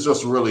 it's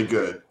just really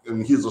good.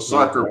 And he's a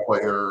soccer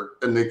player,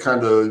 and they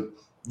kind of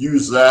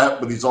use that,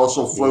 but he's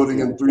also floating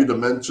in 3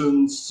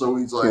 dimensions. So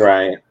he's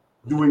like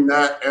doing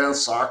that and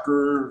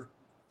soccer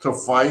to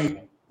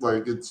fight.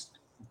 Like, it's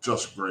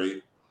just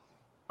great.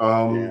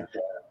 I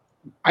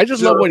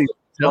just love when he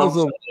tells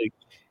them, like,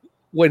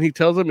 when he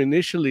tells them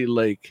initially,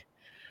 like,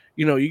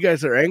 you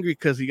guys are angry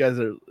because you guys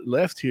are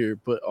left here,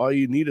 but all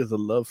you need is a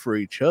love for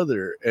each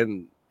other,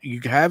 and you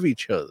have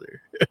each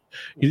other.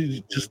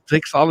 You just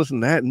take solace in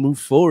that and move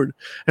forward.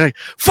 And like,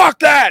 fuck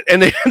that,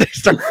 and they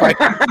start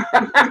fighting.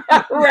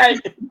 right.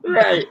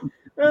 I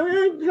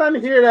ain't trying to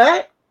hear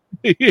that.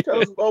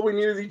 Tell us all we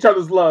need is each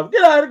other's love.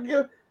 Get out of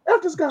here.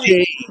 After this guy.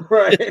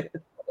 Right.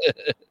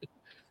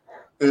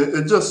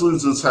 It just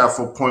loses half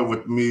a point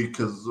with me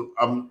because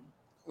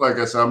like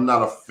I said, I'm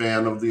not a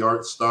fan of the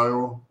art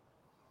style.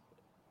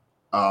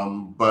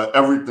 But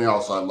everything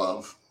else I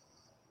love.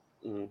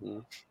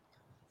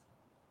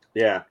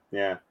 Yeah.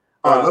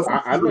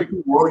 I'm like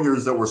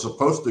warriors that were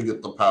supposed to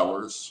get the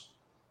powers.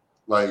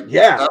 Like,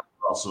 that's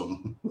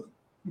awesome.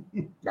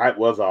 That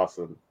was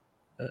awesome.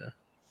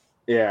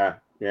 Yeah.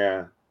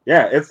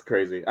 It's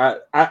crazy. I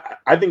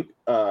think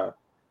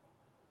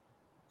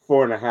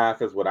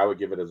 4.5 is what I would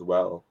give it as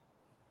well.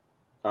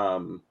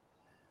 Pardon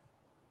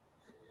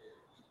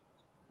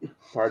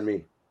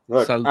me.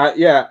 Look,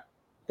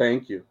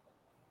 thank you.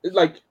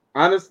 Like,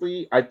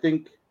 honestly, I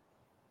think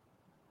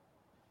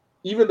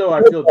even though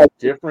I feel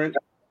different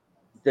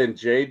than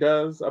Jay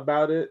does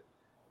about it,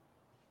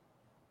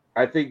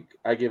 I think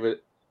I give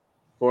it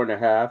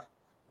 4.5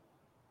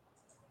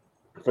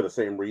 for the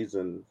same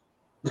reason.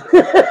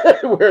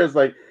 Whereas,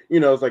 like,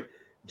 it's like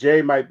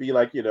Jay might be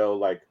like,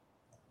 I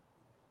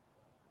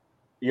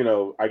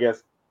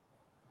guess,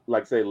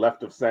 like, say,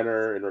 left of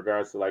center in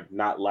regards to like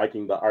not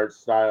liking the art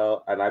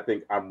style, and I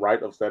think I'm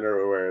right of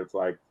center where it's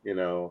like,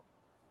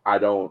 I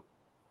don't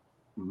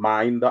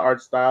mind the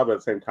art style, but at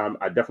the same time,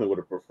 I definitely would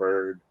have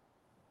preferred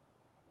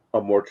a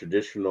more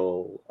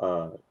traditional,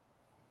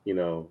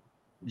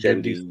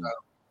 Gendy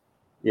style.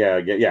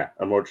 Yeah,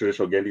 a more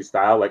traditional Gendy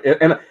style. Like,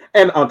 and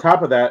on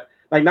top of that,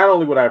 like, not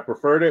only would I have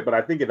preferred it, but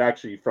I think it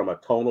actually, from a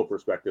tonal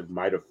perspective,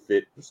 might have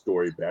fit the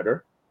story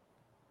better.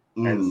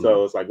 And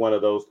so it's like one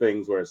of those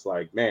things where it's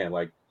like, man,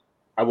 like,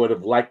 I would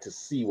have liked to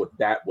see what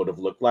that would have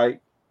looked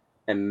like,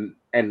 and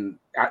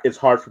it's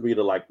hard for me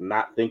to like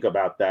not think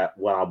about that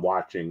while I'm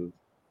watching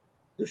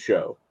the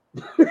show,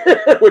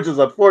 which is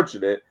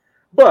unfortunate,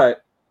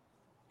 but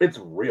it's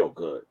real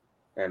good.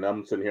 And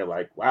I'm sitting here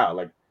like, wow,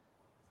 like,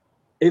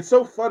 it's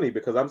so funny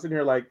because I'm sitting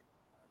here like,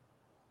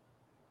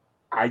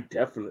 I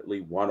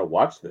definitely want to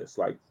watch this,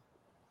 like,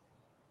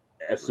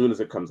 as soon as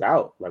it comes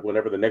out, like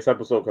whenever the next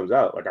episode comes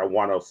out, like I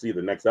want to see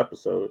the next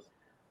episode.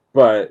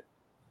 But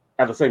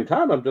at the same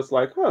time, I'm just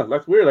like,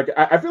 that's weird. Like,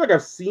 I feel like I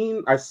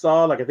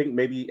saw, like, I think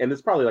maybe, and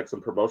it's probably like some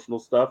promotional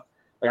stuff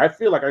Like I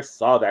feel like I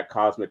saw that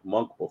Cosmic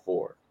Monk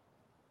before.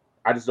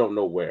 I just don't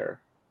know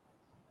where.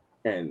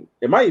 And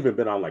it might even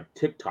been on like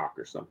TikTok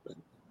or something.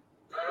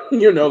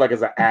 You know, like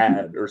as an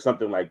ad or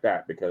something like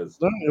that, because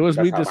No, it was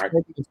me that's how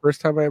discovering the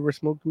first time I ever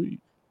smoked weed.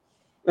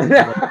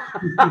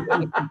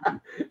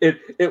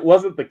 it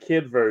wasn't the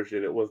kid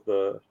version, it was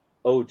the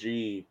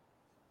OG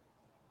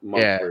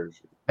monk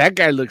version. That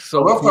guy looks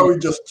so I love cool. how he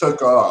just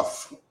took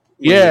off.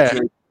 Yeah.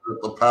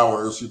 The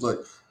powers. He's like,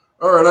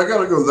 all right, I got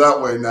to go that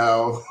way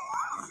now.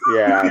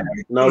 Yeah.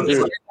 No,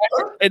 dude.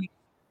 And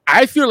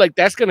I feel like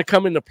that's going to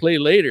come into play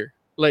later.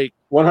 Like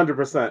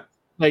 100%.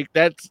 Like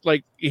that's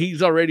like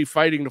he's already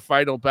fighting the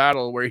final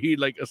battle where he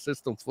like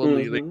assists him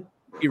fully. Like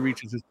he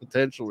reaches his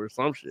potential or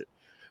some shit.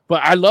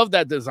 But I love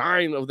that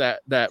design of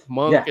that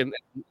monk and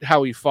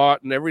how he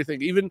fought and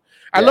everything. Even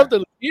I love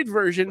the kid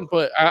version,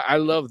 but I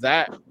love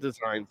that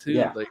design too.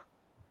 Yeah. Like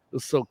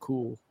it's so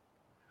cool.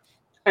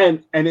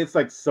 And it's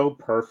like so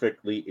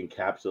perfectly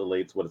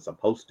encapsulates what it's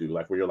supposed to.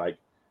 Like where you're like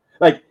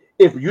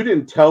if you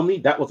didn't tell me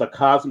that was a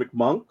cosmic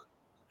monk,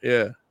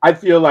 I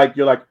feel like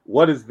you're like,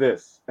 what is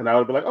this? And I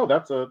would be like, oh,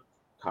 that's a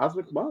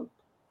cosmic monk.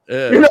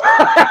 You know,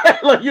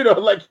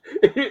 like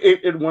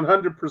it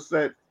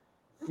 100%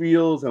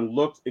 feels and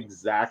looks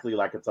exactly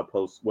like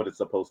what it's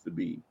supposed to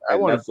be.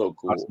 And that's so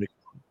cool.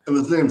 And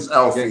his name's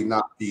Alfie,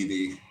 not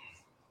Dee.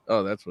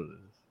 Oh, that's what it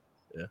is.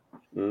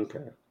 Yeah.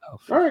 Okay.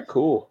 Alfie. All right,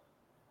 cool.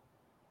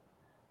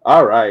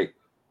 All right.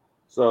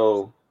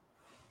 So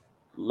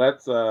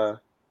let's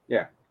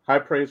high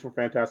praise for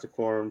Fantastic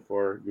Forum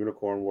for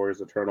Unicorn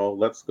Warriors Eternal.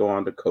 Let's go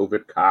on to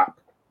COVID Cop.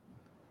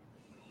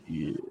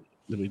 Yeah.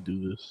 Let me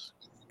do this.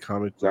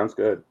 Comic sounds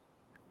good.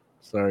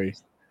 Sorry.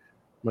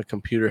 My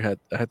computer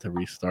I had to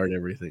restart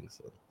everything.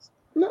 So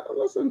no,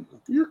 listen,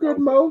 you're good,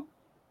 Mo.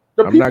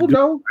 People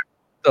know.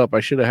 I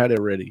should have had it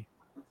ready.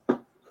 I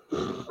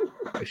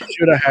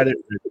should have had it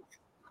ready.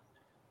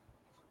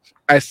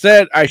 I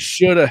said I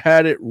should have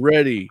had it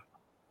ready.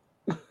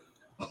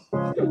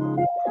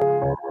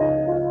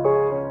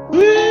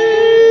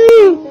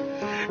 Woo!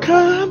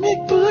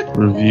 Comic book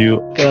review.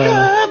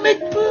 Comic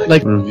book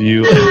like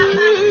review.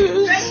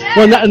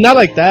 Well, not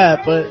like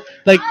that, but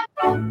like.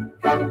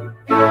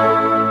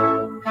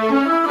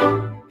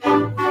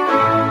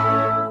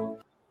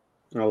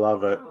 I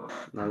love it.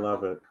 I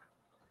love it.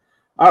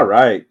 All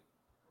right,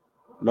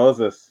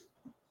 Moses.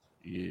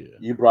 Yeah.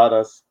 You brought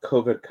us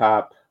COVID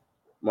Cop.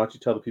 Why don't you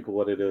tell the people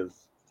what it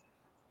is?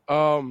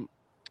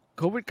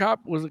 COVID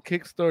Cop was a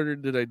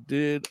Kickstarter that I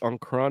did on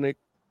Chronic,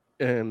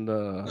 and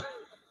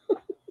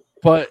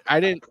but I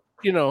didn't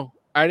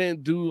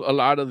do a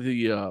lot of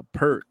the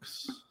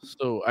perks,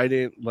 so I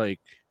didn't like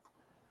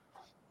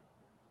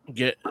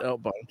get a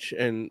bunch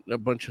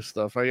of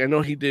stuff. I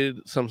know he did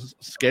some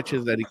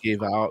sketches that he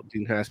gave out.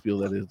 Dean Haspiel,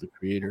 that is the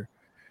creator,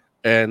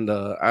 and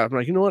I'm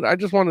like, you know what? I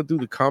just want to do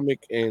the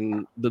comic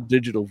and the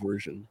digital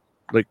version,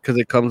 like because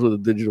it comes with a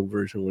digital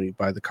version when you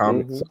buy the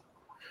comics.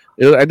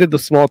 So I did the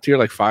small tier,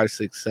 like $5,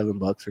 $6,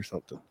 $7 or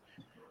something,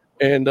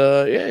 and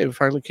it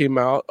finally came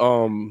out.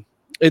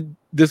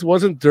 This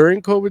wasn't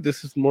during COVID.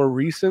 This is more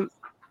recent,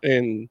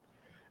 and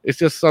it's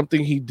just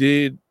something he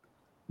did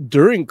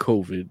during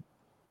COVID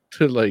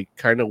to like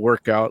kind of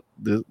work out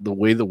the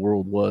way the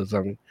world was.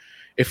 I mean,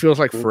 it feels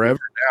like forever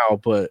now,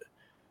 but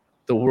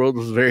the world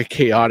was very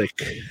chaotic.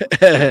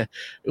 It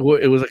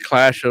was a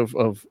clash of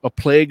a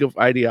plague of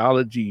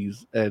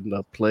ideologies and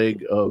a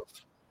plague of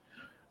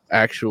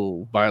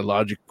actual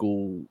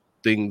biological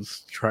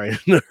things trying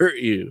to hurt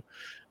you.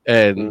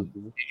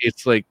 And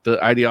it's like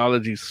the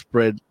ideology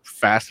spread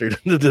faster than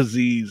the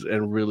disease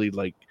and really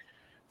like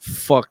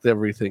fucked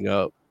everything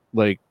up.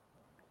 Like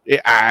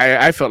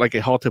I felt like it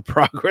halted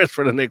progress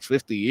for the next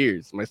 50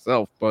 years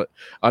myself, but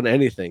on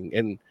anything.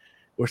 And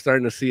we're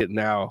starting to see it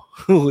now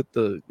with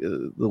the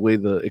way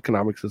the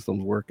economic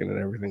system's working and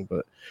everything.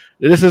 But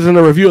this isn't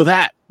a review of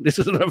that. This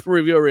isn't a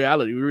review of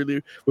reality.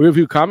 We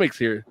review comics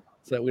here,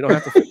 so we don't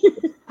have to.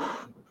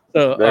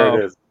 So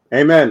there it is.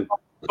 Amen.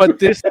 But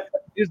this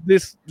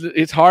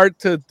it's hard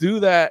to do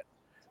that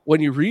when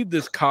you read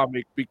this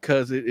comic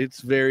because it's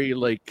very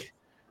like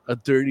a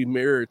dirty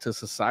mirror to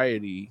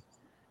society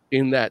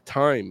in that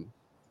time,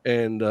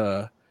 and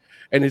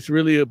it's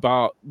really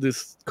about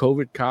this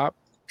COVID cop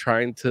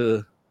trying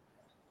to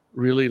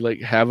really like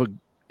have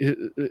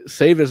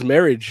save his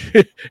marriage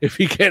if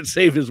he can't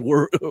save his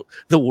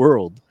the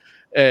world.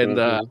 And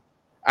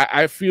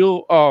I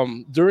feel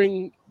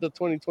during the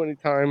 2020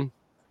 time,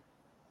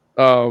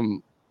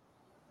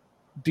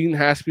 Dean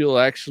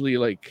Haspiel actually,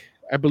 like,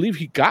 I believe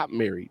he got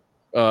married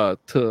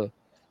to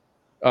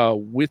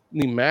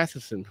Whitney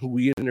Matheson, who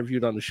we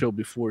interviewed on the show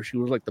before. She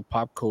was like the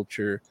pop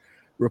culture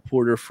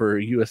reporter for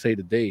USA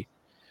Today.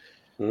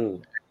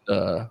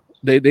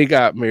 They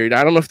got married.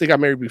 I don't know if they got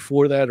married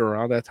before that or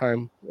around that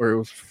time, or it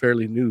was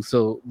fairly new.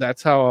 So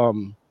that's how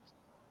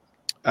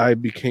I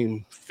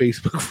became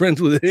Facebook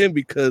friends with him,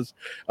 because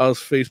I was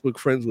Facebook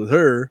friends with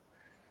her.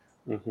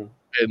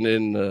 And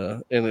then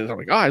I'm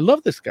like, oh, I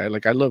love this guy.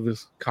 Like, I love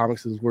his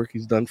comics, his work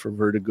he's done for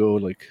Vertigo.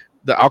 Like,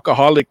 The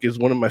Alcoholic is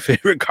one of my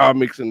favorite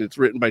comics, and it's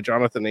written by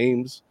Jonathan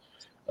Ames.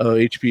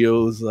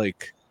 HBO's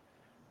like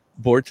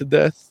Bored to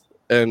Death,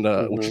 and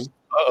which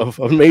Mm-hmm. is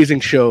an amazing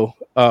show.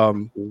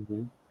 Mm-hmm.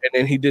 And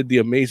then he did The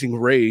Amazing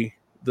Ray,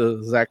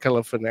 the Zach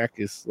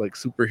Galifianakis like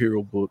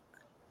superhero book.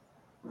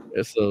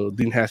 And so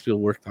Dean Haspiel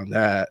worked on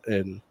that,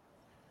 and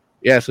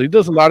yeah, so he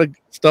does a lot of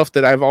stuff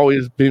that I've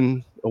always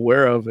been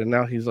aware of, and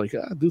now he's like,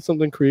 do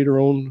something creator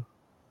owned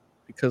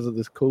because of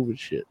this COVID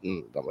shit.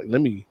 And I'm like, let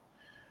me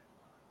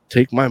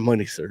take my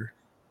money, sir.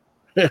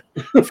 Yeah.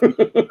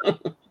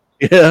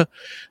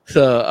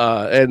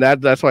 So and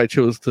that's why I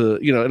chose to,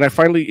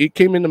 and it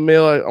came in the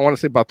mail, I want to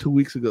say about 2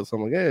 weeks ago. So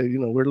I'm like, hey,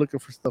 we're looking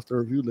for stuff to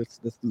review. Let's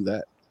do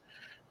that.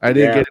 I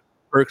didn't get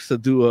perks to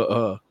do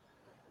a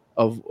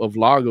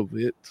vlog of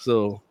it,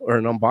 or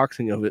an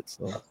unboxing of it.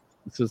 So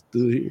let's just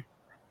do it here.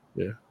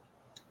 Yeah.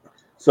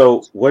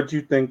 So what do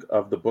you think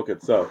of the book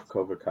itself,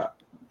 COVID Cop?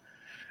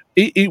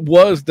 It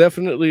was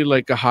definitely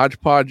like a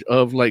hodgepodge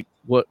of like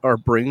what our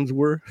brains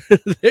were.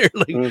 They're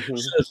like,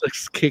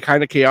 like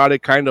kind of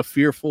chaotic, kind of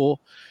fearful,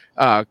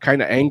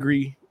 kind of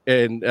angry,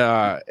 and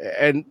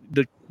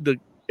the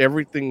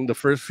everything. The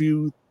first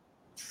few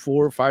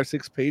 4, 5,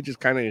 6 pages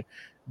kind of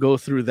go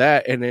through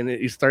that, and then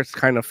it starts to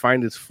kind of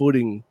find its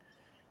footing,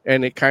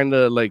 and it kind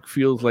of like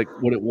feels like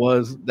what it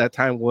was that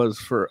time was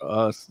for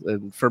us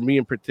and for me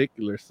in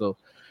particular. So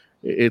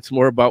it's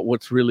more about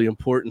what's really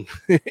important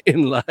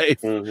in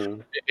life,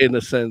 in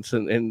a sense,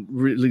 and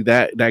really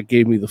that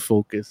gave me the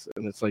focus.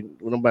 And it's like,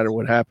 no matter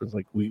what happens,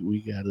 like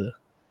we gotta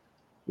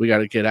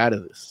get out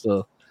of this.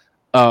 So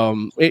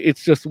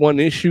it's just one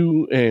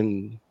issue,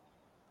 and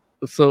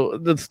so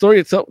the story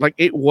itself, like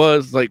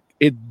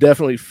it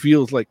definitely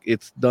feels like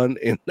it's done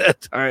in that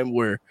time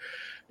where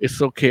it's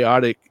so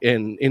chaotic.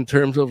 And in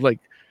terms of like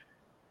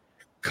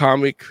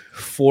comic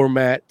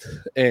format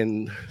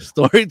and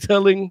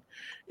storytelling,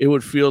 it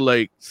would feel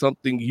like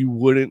something you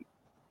wouldn't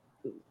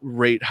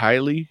rate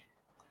highly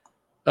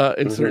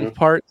in certain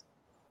parts,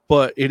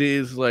 but it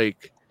is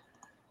like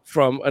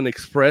from an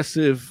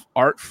expressive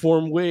art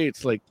form way.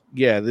 It's like,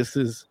 yeah, this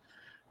is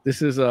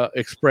a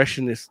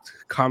expressionist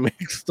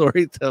comic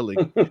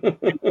storytelling,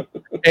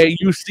 and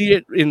you see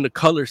it in the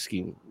color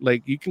scheme.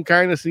 Like you can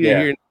kind of see it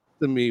here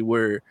to me,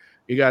 where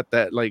you got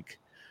that like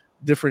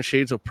different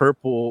shades of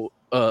purple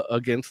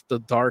against the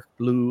dark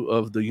blue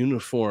of the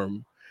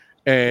uniform,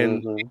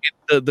 and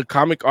the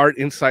comic art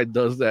inside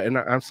does that. And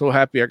I'm so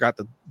happy I got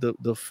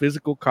the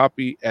physical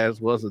copy as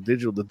well as the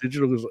digital. The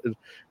digital is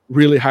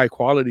really high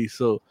quality,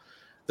 so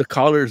the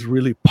colors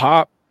really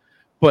pop.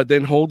 But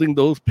then holding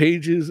those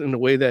pages in the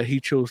way that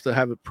he chose to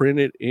have it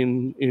printed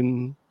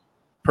in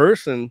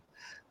person,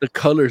 the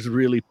colors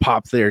really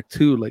pop there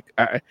too. Like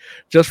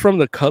just from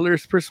the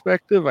colors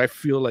perspective, I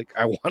feel like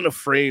I want to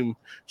frame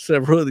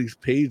several of these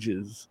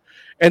pages,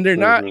 and they're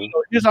not.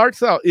 His art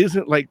style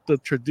isn't like the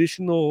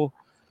traditional,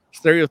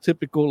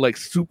 stereotypical like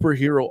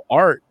superhero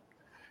art,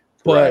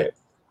 but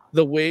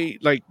the way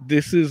like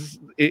this is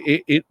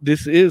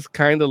this is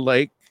kind of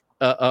like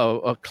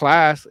a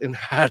class in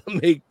how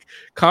to make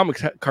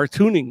comics,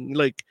 cartooning.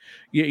 Like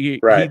he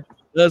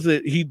does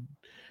it.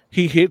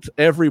 He hits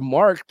every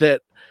mark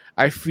that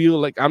I feel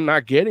like I'm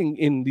not getting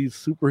in these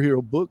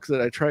superhero books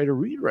that I try to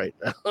read right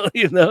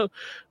now.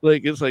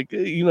 Like it's like,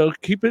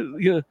 keep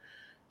it,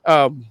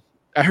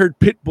 I heard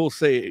Pitbull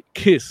say it,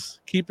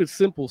 kiss, keep it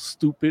simple,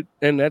 stupid.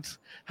 And that's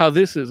how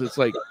this is. It's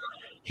like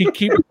he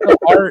keeps the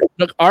art.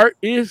 The art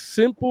is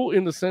simple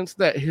in the sense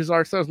that his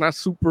art style is not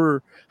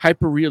super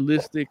hyper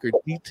realistic or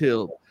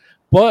detailed,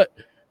 but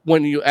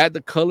when you add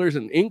the colors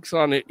and inks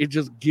on it, it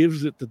just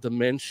gives it the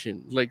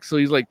dimension. Like, so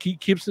he's like, he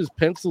keeps his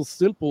pencils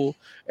simple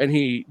and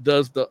he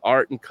does the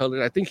art and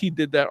color. I think he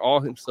did that all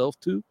himself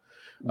too.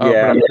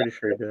 I'm pretty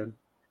sure he did.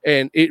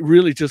 And it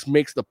really just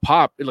makes the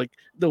pop. Like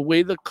the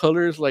way the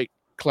colors like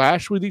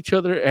clash with each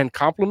other and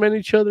complement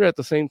each other at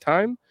the same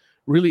time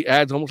really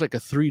adds almost like a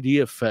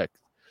 3D effect.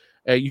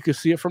 You can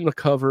see it from the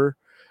cover,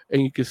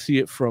 and you can see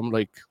it from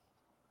like,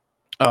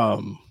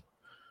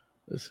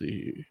 let's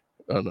see.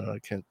 Oh no, I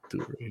can't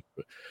do it right.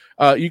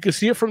 But, you can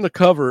see it from the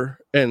cover,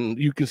 and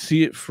you can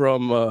see it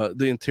from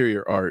the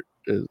interior art.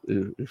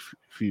 If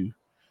you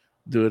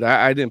do it,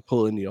 I didn't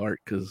pull any art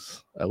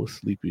because I was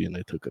sleepy and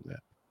I took a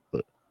nap.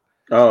 But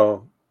I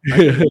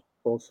can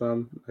pull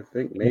some. I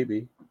think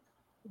maybe.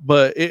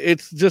 But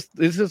it's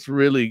just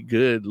really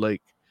good.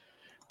 Like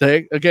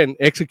again,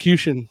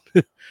 execution.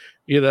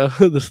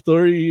 The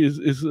story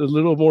is a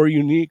little more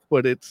unique,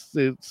 but it's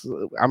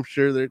I'm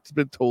sure that it's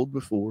been told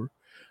before,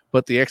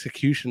 but the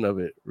execution of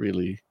it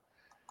really,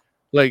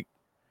 like,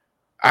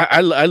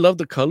 I love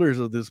the colors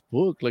of this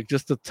book. Like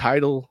just the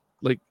title,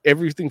 like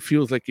everything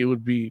feels like it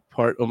would be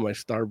part of my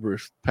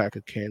Starburst pack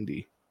of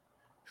candy.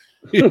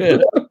 Yeah.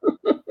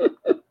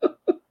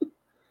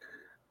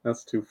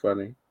 That's too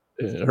funny.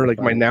 Or like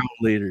my now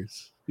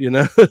laters,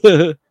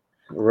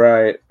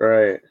 Right.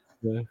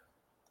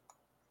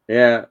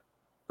 Yeah.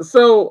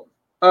 So,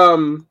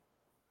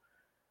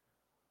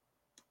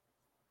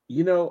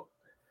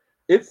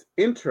 it's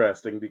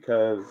interesting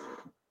because,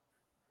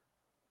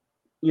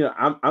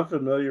 I'm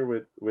familiar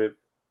with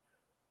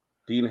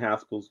Dean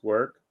Haskell's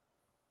work.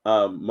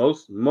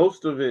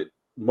 Most of it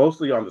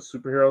mostly on the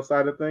superhero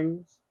side of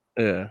things.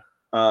 Yeah.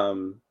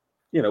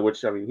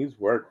 Which I mean, he's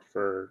worked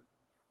for.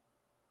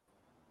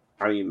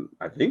 I mean,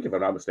 I think if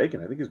I'm not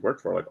mistaken, I think he's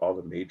worked for like all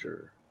the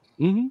major,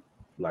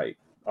 like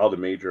all the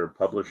major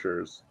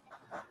publishers.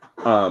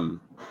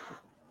 Of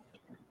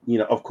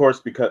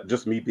course, because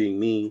just me being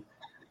me,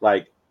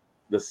 like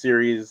the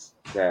series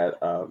that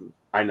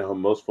I know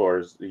him most for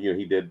is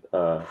he did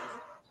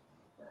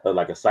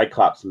like a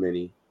Cyclops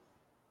mini,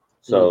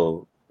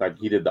 so like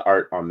he did the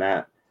art on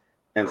that,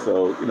 and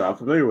so I'm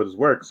familiar with his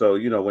work. So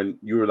when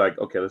you were like,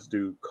 okay, let's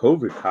do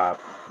COVID Cop,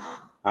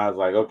 I was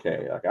like,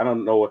 okay, like I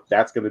don't know what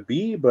that's gonna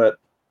be, but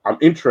I'm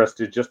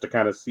interested just to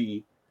kind of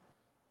see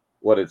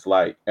what it's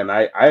like. And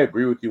I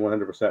agree with you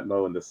 100%,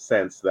 Mo, in the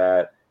sense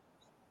that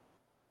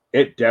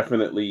it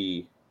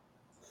definitely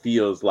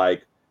feels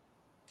like,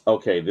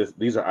 okay,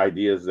 these are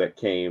ideas that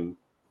came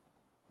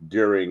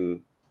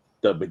during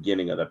the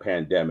beginning of the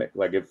pandemic.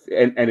 Like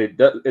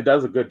it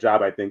does a good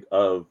job, I think,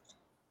 of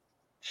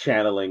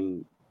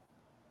channeling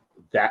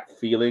that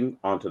feeling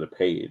onto the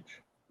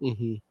page. I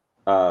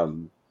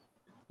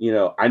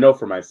know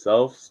for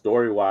myself,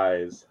 story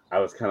wise, I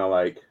was kind of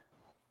like,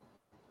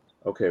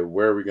 okay,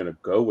 where are we gonna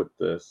go with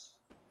this?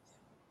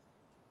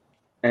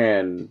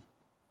 And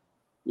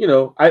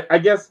I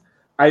guess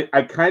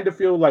I kind of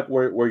feel like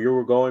where you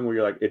were going, where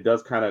you're like, it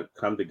does kind of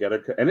come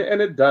together, and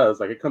it does,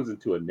 like it comes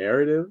into a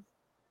narrative,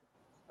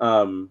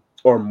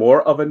 or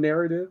more of a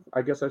narrative,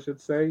 I guess I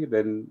should say,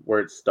 than where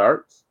it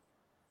starts.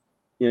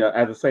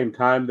 At the same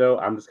time, though,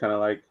 I'm just kind of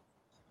like,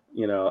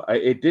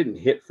 it didn't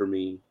hit for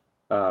me,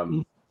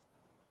 but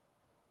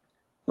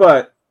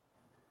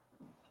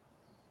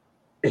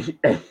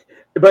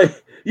but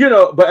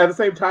but at the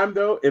same time,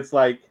 though, it's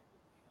like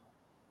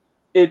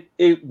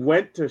it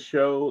went to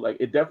show, like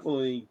it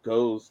definitely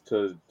goes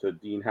to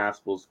Dean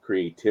Haspel's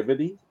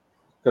creativity,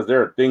 because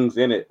there are things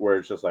in it where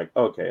it's just like,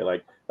 okay,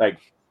 like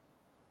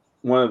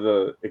one of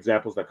the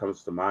examples that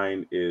comes to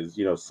mind is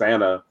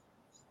Santa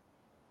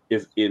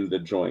is in the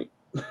joint.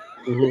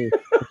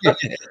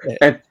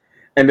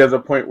 and there's a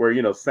point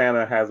where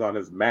Santa has on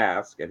his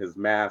mask, and his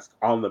mask,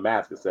 on the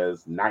mask, it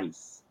says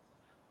nice.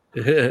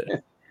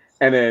 And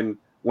then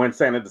when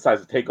Santa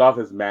decides to take off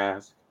his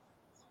mask,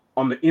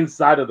 on the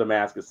inside of the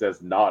mask it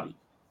says naughty.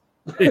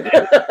 And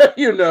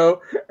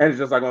it's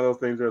just like one of those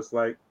things where it's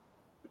like,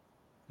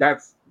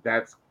 that's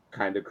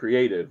kind of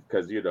creative,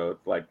 because it's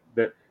like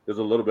there's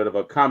a little bit of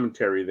a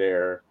commentary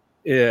there,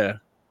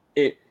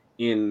 it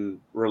in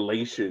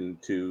relation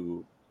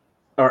to,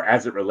 or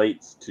as it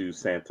relates to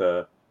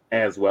Santa,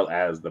 as well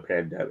as the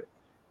pandemic.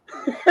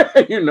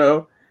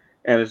 And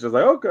it's just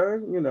like, okay,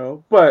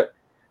 but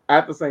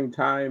at the same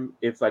time,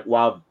 it's like,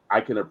 while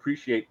I can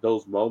appreciate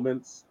those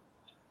moments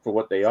for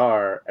what they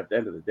are, at the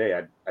end of the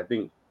day, I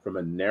think from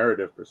a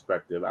narrative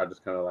perspective, I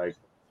just kind of like,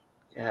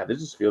 yeah, this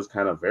just feels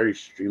kind of very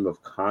stream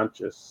of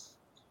consciousness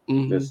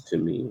to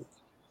me,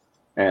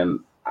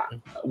 and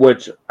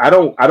which I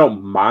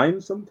don't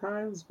mind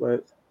sometimes,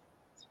 but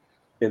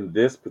in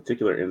this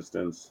particular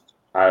instance,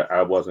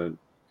 I wasn't.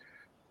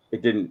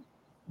 It didn't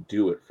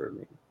do it for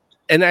me.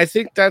 And I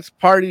think that's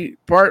partly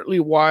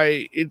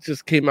why it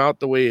just came out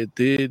the way it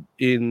did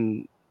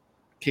in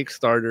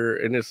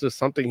Kickstarter, and it's just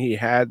something he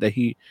had that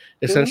he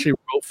essentially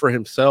wrote for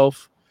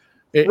himself.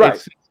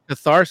 It's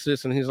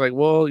catharsis, and he's like,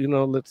 well,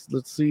 let's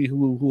see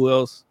who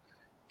else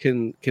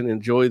can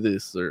enjoy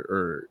this,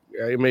 or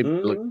I may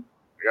look,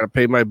 I gotta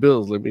pay my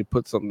bills. Let me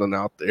put something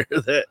out there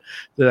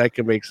that I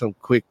can make some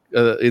quick.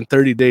 In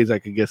 30 days, I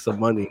could get some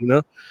money.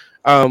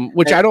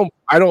 Which I don't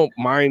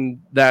mind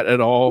that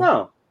at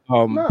all.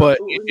 No, but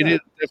it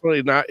is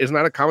definitely not. It's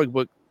not a comic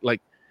book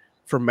like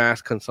for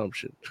mass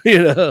consumption.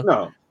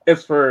 No,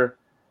 it's for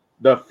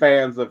the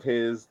fans of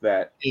his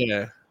that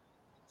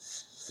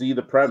see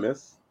the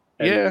premise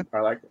and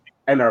are like,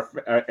 and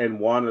and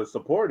want to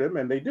support him,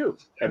 and they do.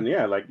 And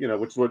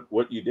which is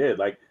what you did.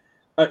 Like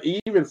he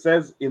even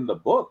says in the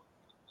book,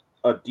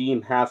 a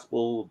Dean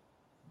Haspel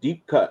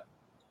deep cut.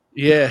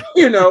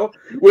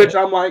 Which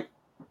I'm like,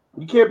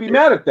 you can't be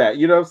mad at that.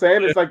 You know what I'm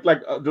saying? It's like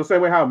the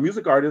same way how a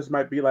music artist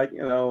might be like,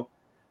 I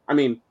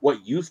mean,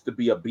 what used to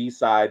be a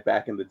B-side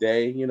back in the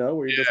day,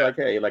 where you're just like,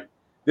 hey, like,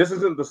 this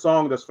isn't the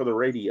song that's for the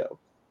radio.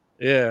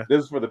 Yeah.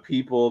 This is for the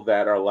people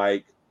that are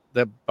like,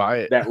 that buy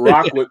it, that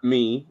rock with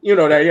me,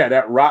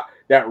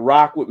 that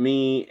rock with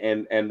me,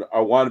 and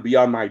I want to be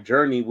on my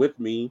journey with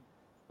me.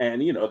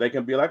 And, they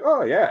can be like,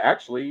 oh yeah,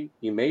 actually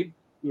he made,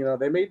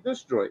 they made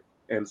this joint.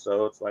 And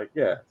so it's like,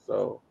 yeah,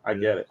 so I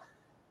get it.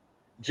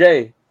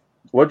 Jay,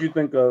 what do you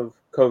think of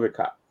COVID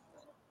Cop?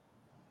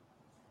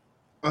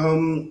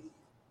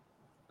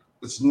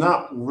 It's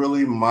not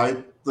really my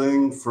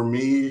thing for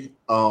me.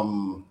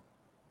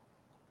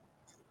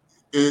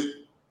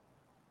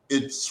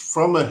 It's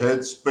from a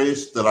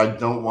headspace that I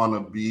don't want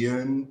to be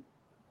in.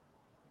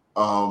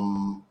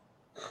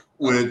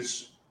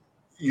 Which,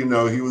 he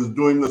was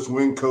doing this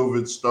when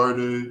COVID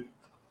started,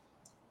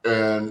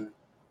 and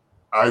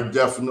I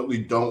definitely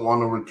don't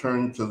want to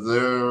return to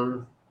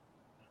there.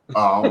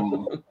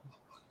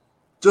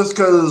 Just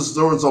because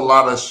there was a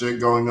lot of shit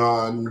going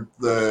on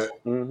that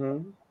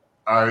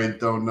I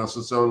don't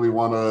necessarily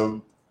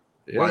want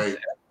to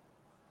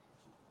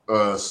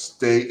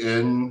stay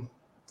in,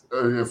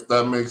 if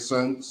that makes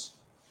sense.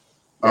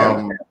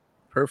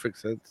 Perfect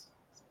sense.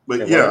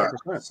 But yeah,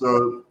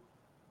 so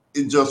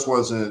it just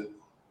wasn't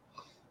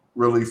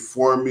really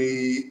for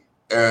me,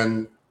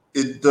 and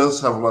it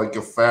does have like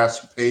a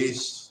fast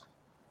pace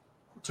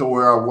to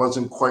where I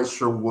wasn't quite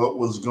sure what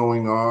was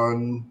going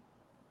on.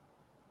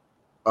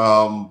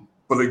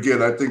 But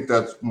again, I think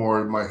that's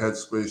more in my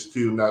headspace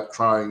too, not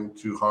trying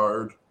too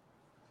hard.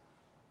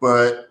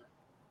 But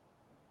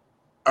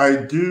I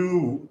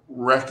do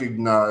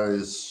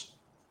recognize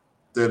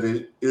that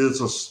it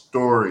is a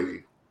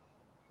story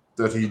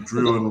that he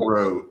drew and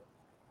wrote.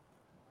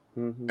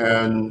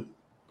 And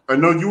I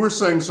know you were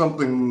saying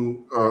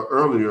something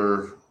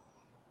earlier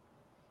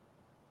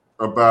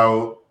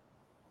about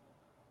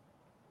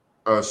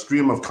a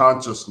stream of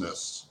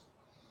consciousness.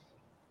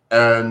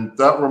 And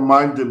that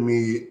reminded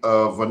me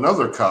of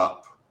another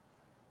cop,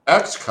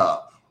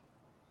 Ex-Cop.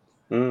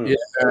 And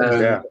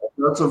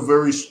that's a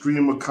very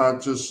stream of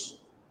conscious,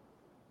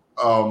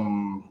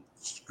 kind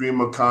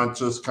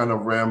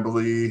of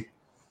rambly.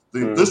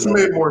 This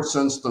made more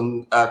sense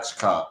than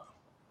Ex-Cop.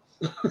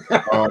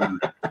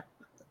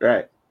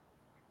 Right.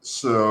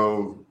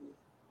 So,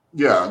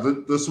 yeah,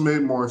 this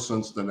made more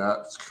sense than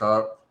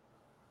Ex-Cop.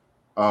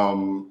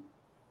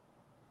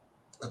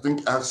 I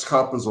think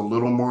Ex-Cop is a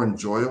little more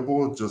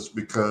enjoyable just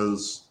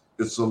because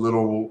it's a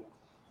little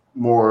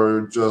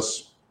more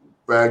just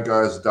bad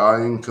guys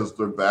dying because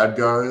they're bad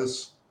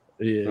guys.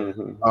 Yeah.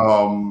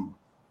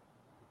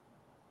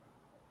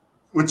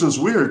 Which is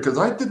weird because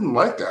I didn't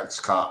like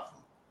Ex-Cop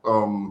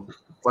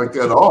like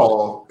at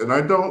all, and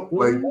I don't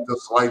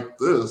dislike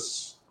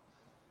this.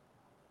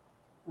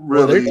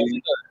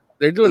 Really,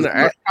 they're doing the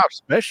Ex-Cop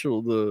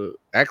special, the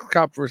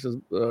Ex-Cop versus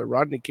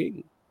Rodney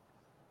King.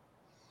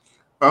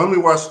 I only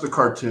watched the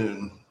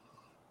cartoon,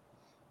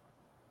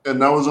 and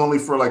that was only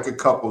for like a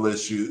couple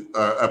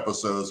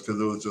episodes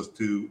because it was just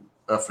too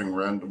effing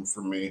random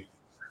for me.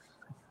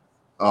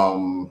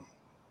 But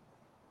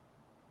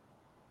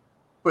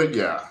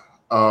yeah,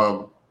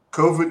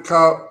 COVID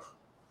Cop.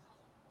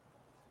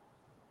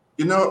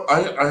 You know,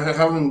 I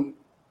haven't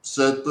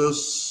said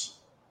this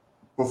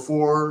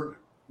before,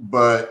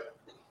 but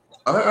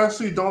I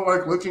actually don't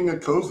like looking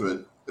at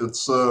COVID.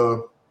 It's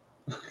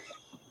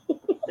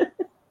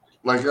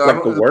like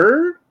the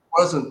word? It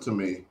wasn't to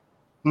me.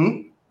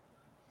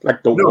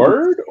 Like the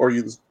word, or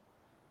you?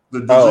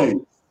 The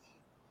disease.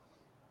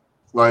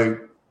 Like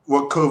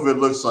what COVID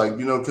looks like,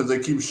 you know, because they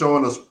keep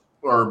showing us,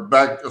 or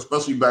back,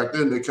 especially back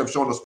then, they kept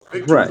showing us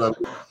pictures of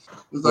it.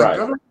 It's like, I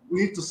don't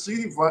need to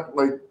see,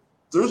 like,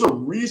 there's a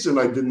reason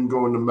I didn't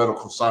go into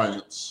medical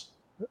science.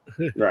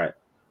 Right.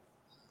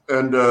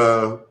 And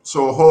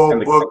so a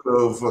whole book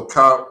of a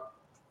cop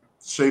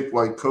shaped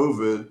like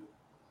COVID.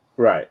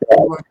 Right.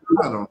 I'm like,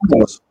 I don't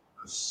know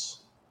this.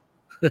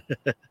 But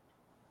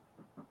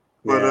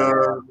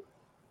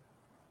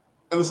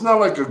and it's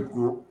not like a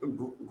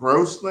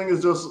gross thing.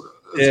 It's just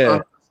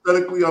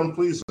aesthetically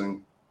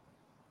unpleasing.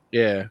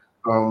 Yeah.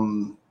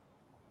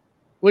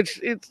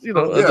 Which it's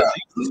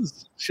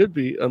disease should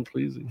be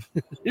unpleasing.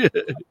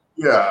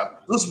 Yeah,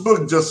 this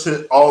book just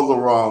hit all the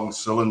wrong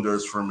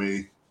cylinders for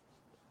me.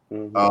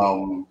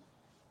 I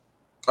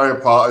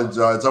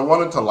apologize. I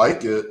wanted to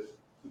like it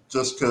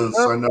just because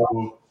I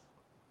know.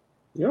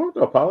 You don't have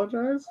to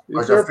apologize.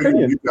 Like I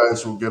figured you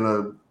guys were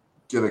gonna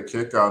get a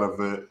kick out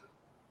of it.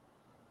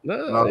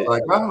 No, and I was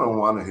like, I don't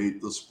want to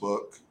hate this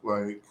book.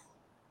 Like,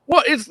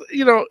 well, it's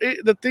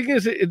the thing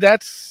is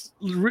it's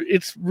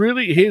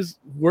really his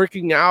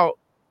working out.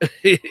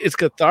 It's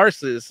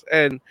catharsis,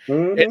 and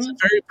it's a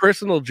very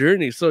personal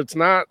journey. So it's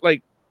not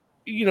like,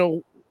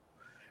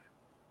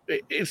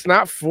 it's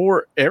not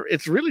for.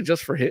 It's really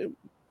just for him,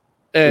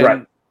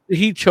 and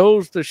he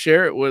chose to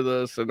share it with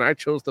us, and I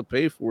chose to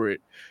pay for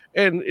it.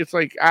 And it's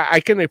like I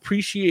can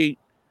appreciate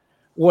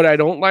what I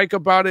don't like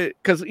about it,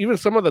 because even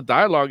some of the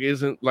dialogue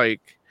isn't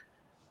like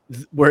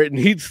where it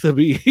needs to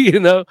be,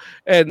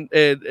 and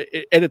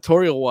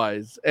editorial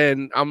wise.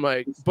 And I'm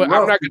like, but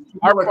I'm not going to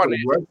harp on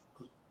it.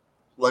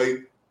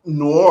 Like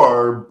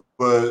noir,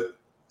 but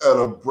at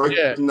a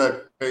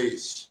breakneck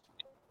pace.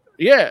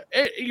 Yeah,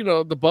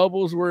 the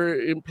bubbles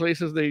were in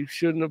places they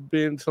shouldn't have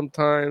been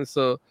sometimes.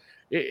 So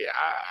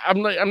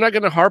I'm not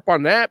going to harp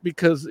on that,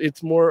 because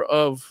it's more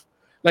of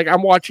like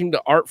I'm watching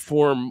the art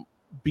form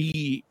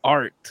be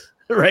art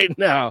right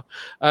now.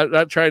 I'm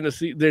not trying to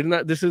see.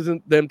 This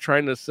isn't them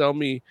trying to sell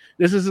me.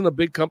 This isn't a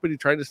big company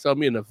trying to sell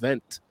me an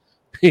event,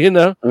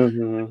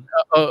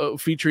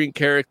 featuring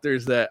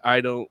characters that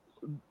I don't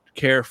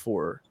care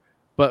for,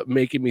 but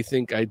making me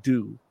think I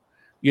do,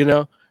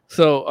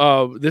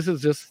 So this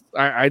is just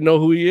I know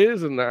who he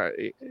is, and I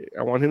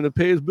want him to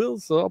pay his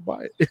bills, so I'll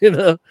buy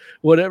it,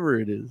 whatever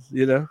it is,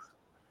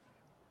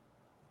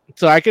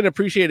 So I can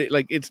appreciate it.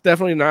 Like it's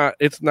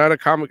not a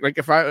comic. Like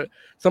if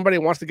somebody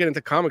wants to get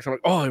into comics, I'm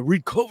like, oh, I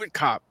read COVID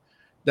Cop.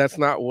 That's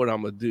not what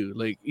I'm gonna do.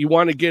 Like you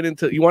want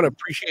to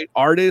appreciate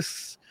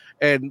artists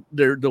and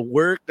the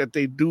work that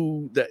they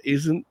do that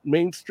isn't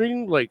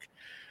mainstream. Like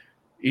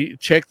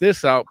check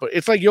this out. But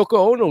it's like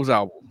Yoko Ono's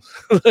albums.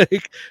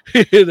 Like,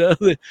 you know,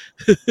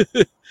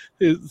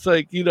 it's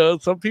like, you know,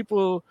 some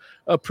people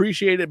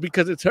appreciate it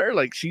because it's her.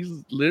 Like,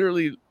 she's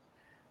literally,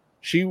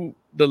 the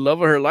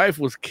love of her life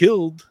was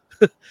killed.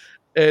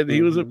 And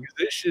he was a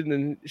musician,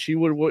 and she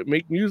would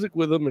make music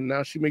with him, and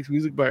now she makes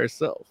music by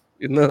herself.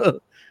 You know,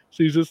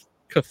 she's just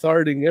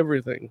catharting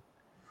everything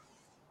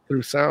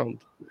through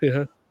sound.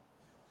 Yeah.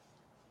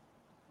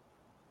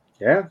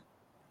 Yeah.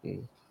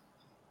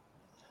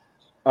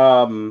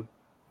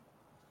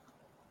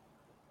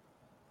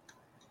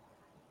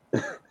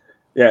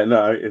 Yeah,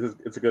 no,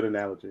 it's a good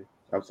analogy.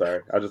 I'm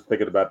sorry. I was just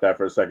thinking about that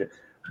for a second.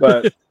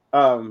 But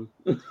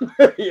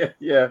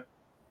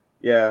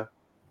yeah.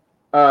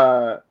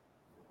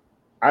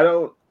 I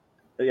don't,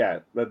 yeah,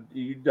 but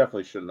you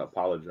definitely shouldn't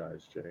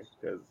apologize, Jay,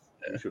 because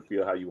you should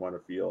feel how you want to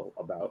feel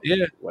about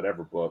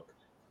whatever book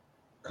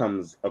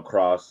comes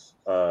across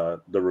the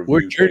review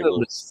We're table.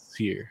 journalists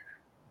here.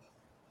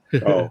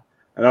 Oh,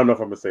 I don't know if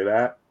I'm gonna say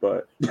that,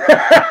 but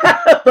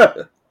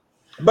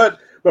but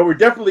we're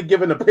definitely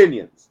giving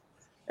opinions,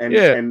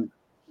 and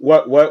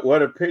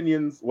what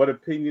opinions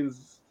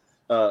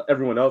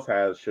everyone else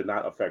has should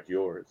not affect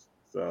yours.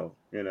 So,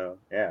 you know,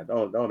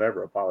 don't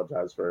ever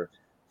apologize for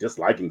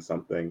disliking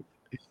something.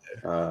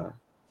 No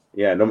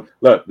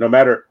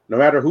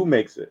matter who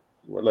makes it.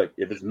 Look,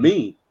 if it's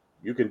me,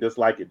 you can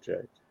dislike it,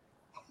 Jay.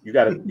 You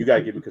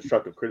gotta give me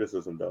constructive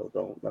criticism though.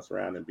 Don't mess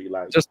around and be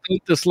like, just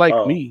don't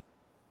dislike me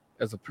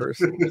as a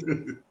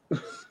person.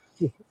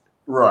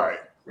 Right.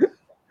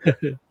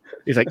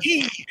 He's like,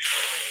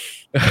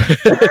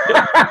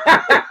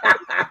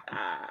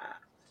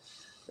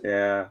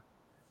 yeah.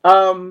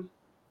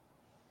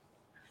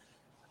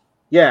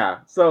 Yeah,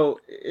 so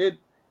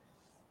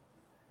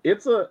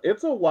it's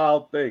a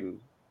wild thing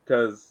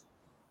because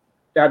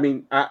I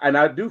mean,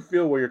 I do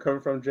feel where you're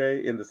coming from,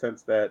 Jay, in the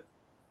sense that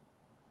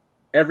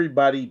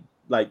everybody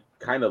like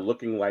kind of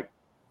looking like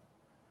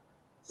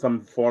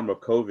some form of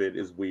COVID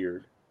is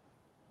weird,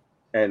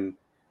 and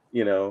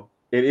you know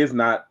it is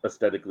not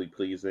aesthetically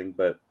pleasing.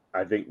 But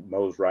I think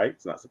Mo's right;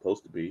 it's not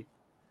supposed to be.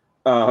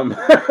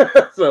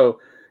 So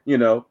you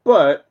know,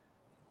 but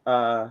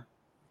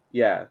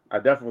yeah, I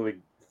definitely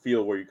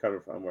feel where you're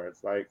coming from, where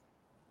it's like,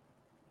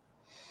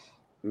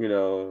 you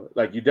know,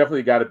 like you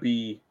definitely got to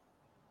be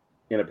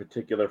in a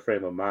particular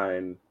frame of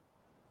mind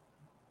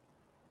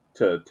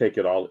to take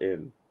it all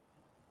in.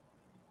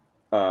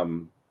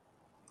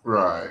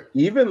 Right.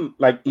 Even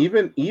like, you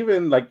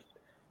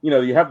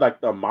know, you have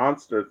like the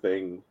monster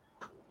thing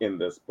in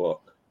this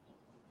book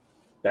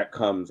that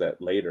comes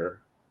at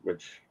later,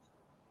 which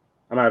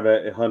I'm not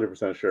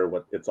 100% sure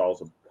what it's all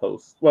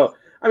supposed. Well,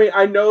 I mean,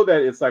 I know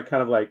that it's like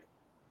kind of like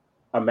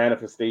a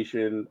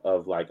manifestation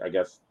of like, I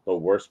guess, the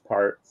worst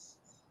parts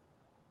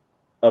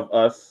of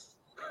us.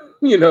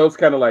 You know, it's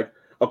kind of like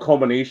a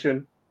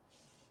culmination.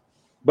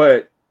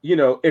 But, you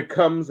know, it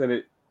comes and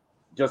it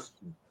just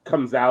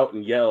comes out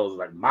and yells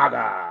like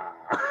MAGA.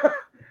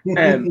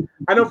 And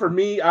I know for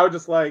me, I was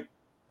just like,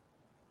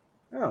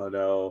 I don't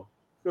know,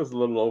 it was a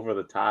little over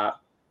the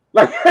top.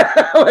 Like,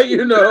 like,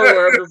 you know,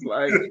 where I'm just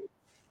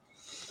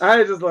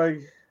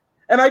like,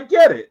 and I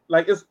get it.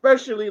 Like,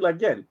 especially like,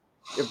 again,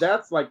 if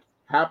that's like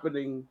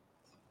happening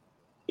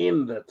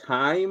in the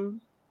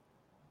time,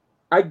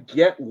 I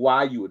get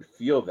why you would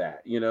feel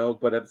that, you know,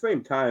 but at the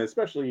same time,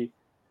 especially,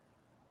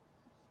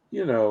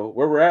 you know,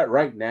 where we're at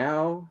right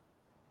now,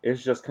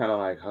 it's just kind of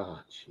like, oh,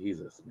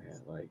 Jesus,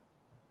 man. Like,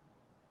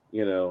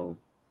 you know,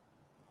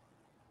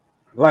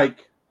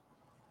 like,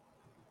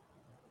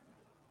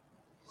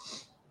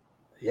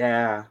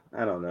 yeah,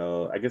 I don't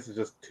know. I guess it's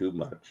just too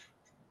much.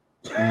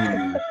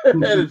 And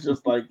it's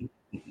just like,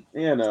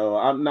 you know,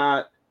 I'm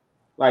not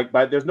like,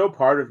 but there's no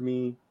part of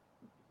me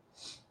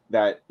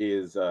that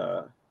is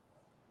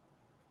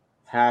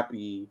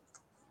happy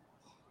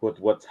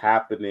with what's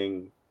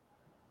happening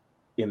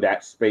in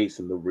that space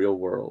in the real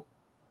world,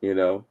 you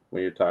know,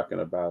 when you're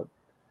talking about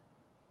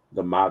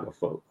the MAGA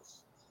folks.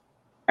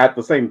 At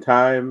the same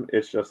time,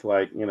 it's just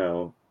like, you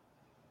know,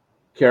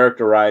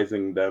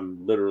 characterizing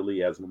them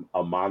literally as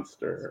a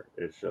monster.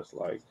 It's just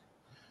like,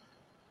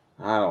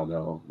 I don't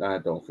know. I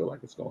don't feel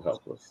like it's gonna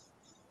help us.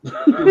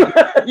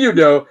 You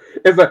know,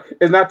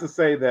 it's not to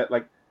say that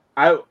like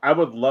I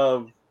would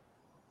love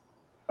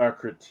a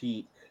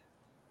critique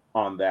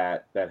on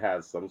that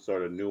has some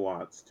sort of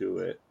nuance to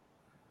it,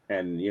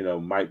 and you know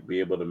might be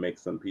able to make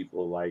some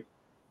people like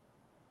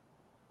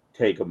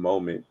take a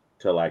moment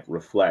to like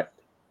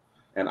reflect.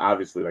 And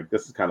obviously, like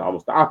this is kind of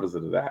almost the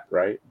opposite of that,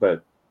 right?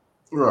 But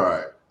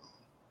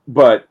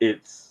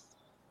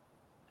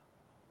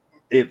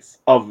it's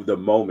of the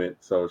moment,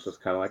 so it's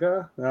just kind of like,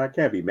 I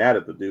can't be mad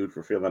at the dude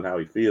for feeling how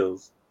he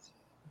feels.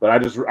 But I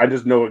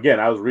just know, again,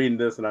 I was reading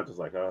this and I'm just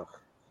like, oh,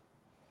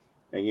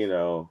 and you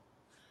know,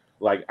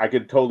 like I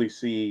could totally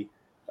see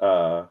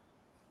on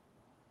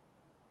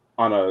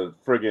a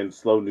friggin'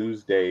 slow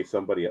news day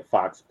somebody at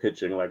Fox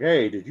pitching like,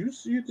 hey, did you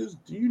see this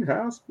Dean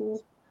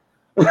Haskell?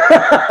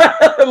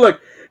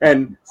 Look,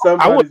 and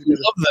somebody, I would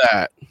love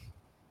that.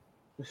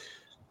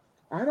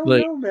 I don't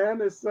Like, know,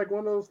 man. It's like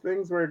one of those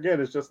things where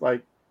again, it's just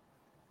like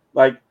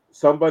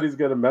somebody's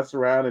gonna mess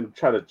around and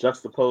try to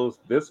juxtapose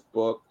this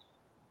book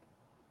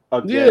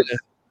yeah, against,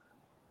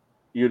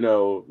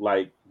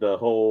 like the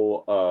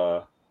whole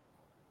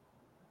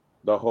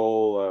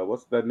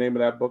what's the name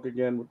of that book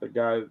again with the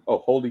guy? Oh,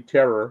 Holy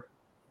Terror.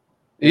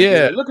 And being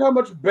yeah. like, look how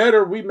much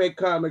better we make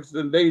comics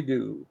than they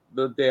do.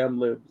 The damn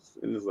libs.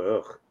 And it's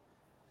ugh.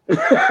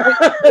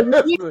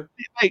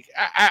 Like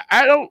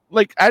I don't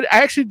like. I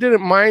actually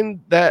didn't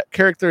mind that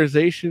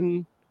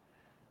characterization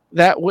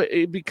that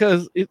way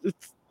because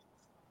it's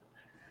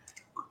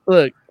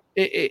look.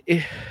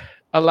 A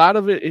lot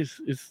of it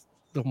is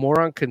the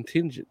moron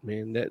contingent,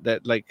 man.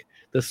 That like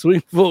the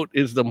swing vote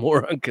is the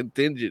moron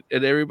contingent,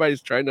 and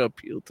everybody's trying to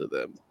appeal to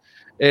them.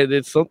 And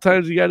it's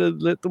sometimes you got to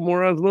let the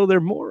morons know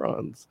they're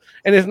morons.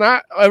 And it's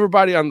not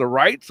everybody on the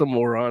right's a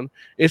moron.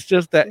 It's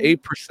just that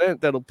 8%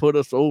 that'll put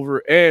us over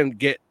and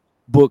get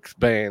books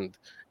banned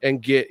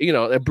and get,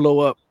 and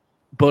blow up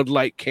Bud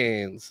Light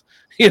cans,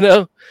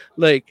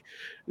 like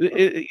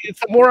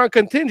it's a moron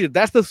contingent.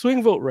 That's the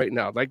swing vote right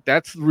now. Like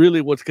that's really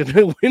what's going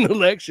to win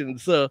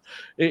elections. So,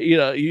 you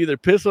either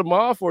piss them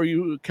off or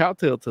you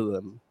kowtow to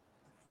them.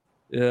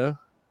 Yeah.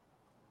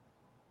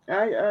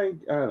 I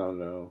don't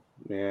know,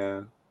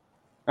 man.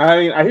 I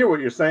mean, I hear what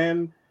you're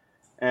saying,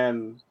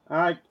 and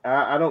I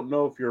don't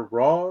know if you're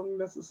wrong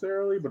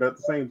necessarily, but at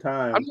the same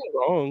time, I'm not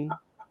wrong.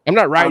 I'm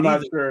not right I'm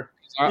not either. sure.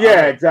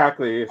 Yeah,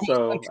 exactly.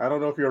 So I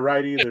don't know if you're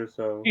right either.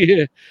 So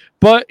yeah,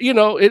 but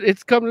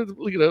it's coming to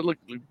look,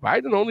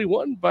 Biden only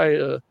won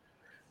by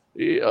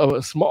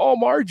a small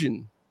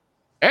margin,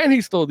 and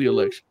he stole the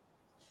election.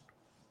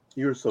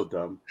 You're so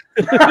dumb.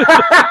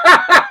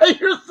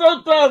 You're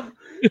so dumb.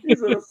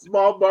 He's in a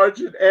small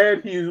margin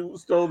and he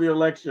stole the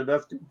election.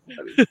 That's too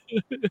funny.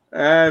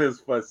 That is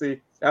fun. See,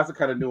 that's the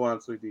kind of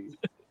nuance we need.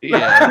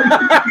 Yeah.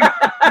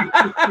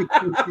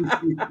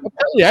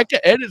 I can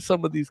edit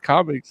some of these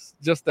comics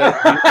just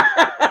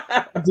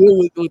that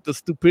deal with the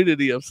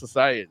stupidity of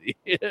society.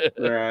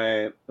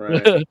 Right.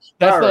 That's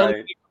the only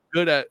thing I'm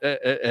good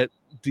at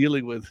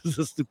dealing with is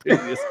the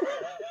stupidity.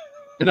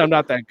 And I'm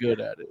not that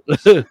good at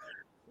it.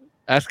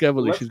 Ask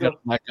Emily. She's got a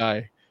black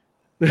eye.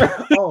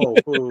 Oh,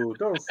 boo.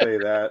 Don't say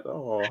that.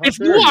 Oh, it's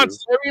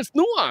nuance, Harry. It's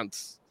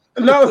nuance.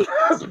 No,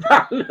 that's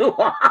not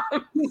nuance.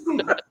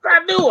 That's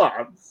not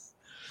nuance.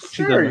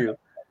 Sure you.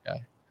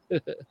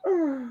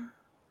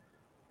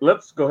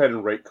 Let's go ahead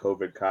and rate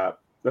COVID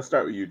Cop. Let's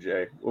start with you,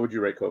 Jay. What would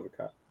you rate COVID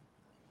Cop?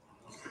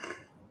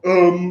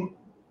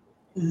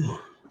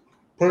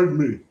 Pardon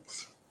me.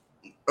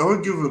 I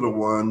would give it a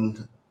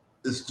 1.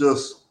 It's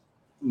just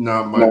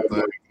not my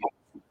thing.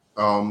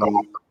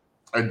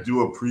 I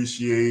do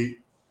appreciate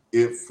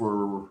it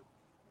for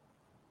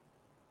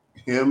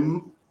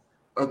him,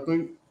 I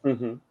think.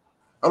 Mm-hmm.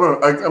 I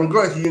don't know. I'm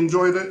glad he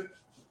enjoyed it.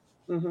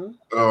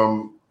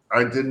 Mm-hmm.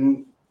 I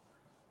didn't.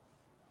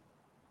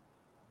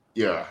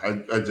 Yeah,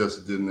 I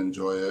just didn't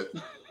enjoy it.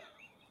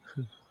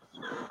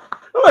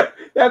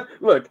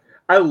 Look,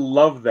 I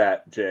love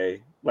that,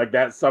 Jay. Like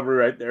that summary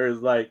right there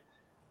is like,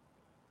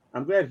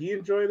 I'm glad he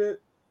enjoyed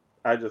it.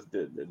 I just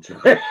didn't enjoy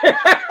it.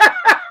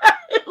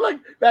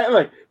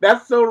 like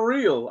that's so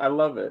real. I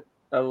love it.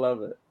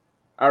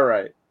 All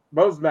right,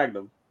 Mose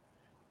Magnum,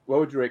 what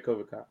would you rate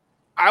COVID Cop?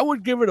 I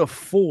would give it a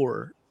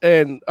 4,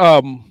 and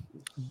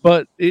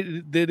but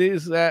it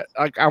is that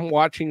like I'm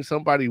watching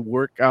somebody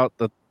work out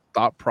the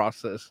thought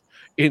process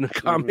in a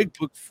comic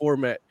book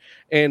format,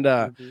 and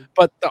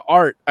but the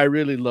art, I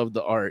really love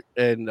the art,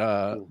 and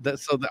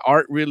so the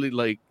art really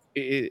like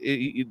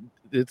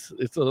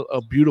it's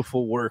a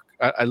beautiful work.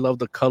 I love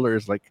the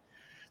colors, like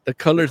the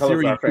color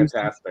theory are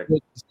fantastic.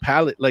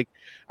 Palette, like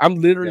I'm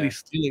literally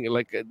stealing it.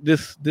 Like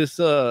this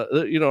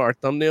our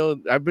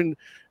thumbnail. I've been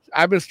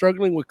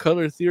struggling with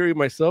color theory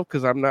myself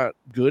because I'm not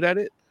good at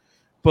it.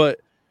 But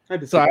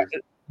these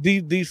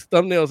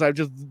thumbnails, I've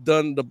just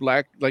done the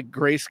black, like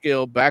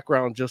grayscale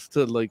background just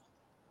to like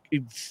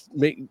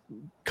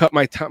cut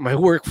my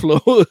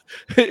workflow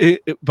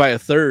by a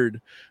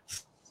third.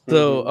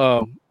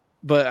 So,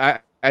 but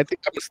I think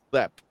I'm just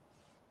that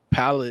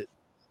palette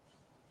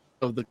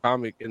of the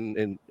comic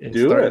and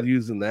start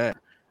using that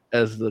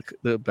as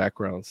the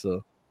background.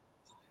 So,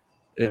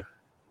 yeah.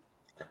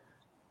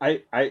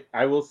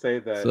 I will say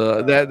that.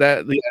 So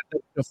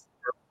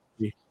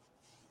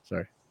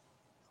sorry.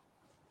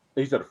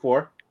 You said a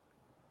 4?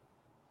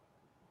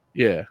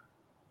 Yeah.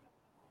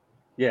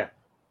 Yeah.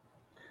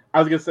 I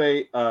was gonna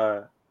say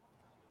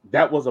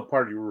that was a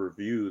part of your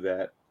review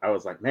that I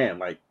was like, man,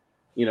 like,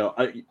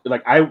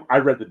 I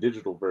read the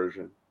digital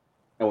version,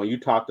 and when you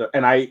talked to,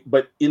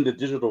 but in the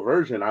digital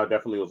version, I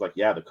definitely was like,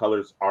 yeah, the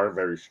colors are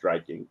very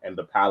striking, and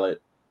the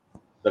palette,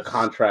 the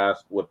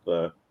contrast with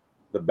the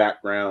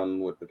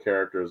background with the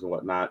characters and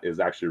whatnot is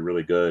actually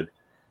really good.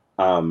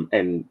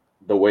 And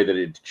the way that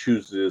it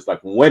chooses,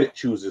 like when it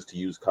chooses to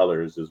use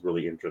colors, is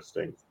really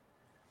interesting.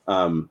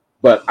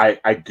 But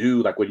I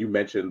do like when you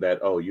mentioned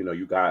that,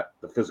 you got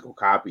the physical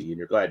copy and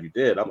you're glad you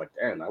did. I'm like,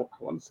 damn, I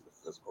want to see the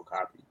physical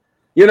copy,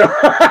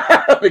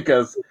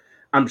 because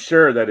I'm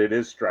sure that it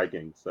is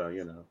striking. So,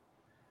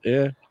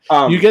 Yeah.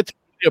 You get to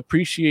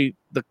appreciate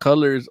the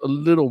colors a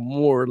little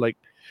more. Like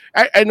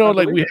I know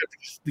like we have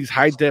these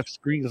high def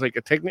screens. Like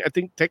I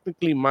think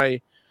technically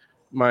my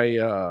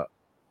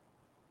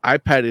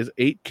iPad is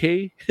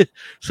 8K,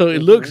 so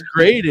it looks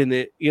great in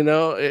it. You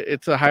know,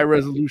 it's a high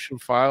resolution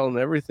file and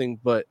everything.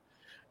 But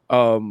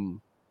the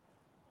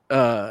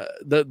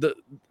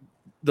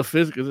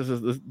physical,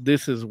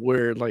 this is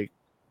where like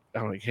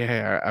I'm like,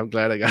 yeah, I'm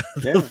glad I got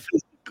the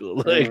physical.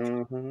 Like,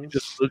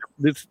 just look,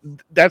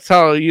 that's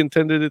how he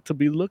intended it to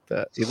be looked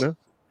at. You know.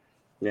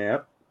 Yeah.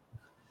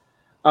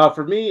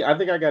 For me, I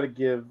think I got to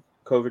give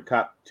COVID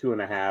Cop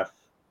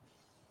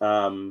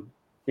 2.5.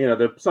 You know,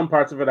 there's some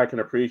parts of it I can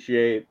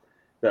appreciate.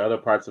 The other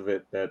parts of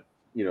it that,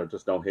 you know,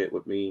 just don't hit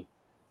with me.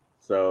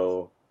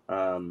 So,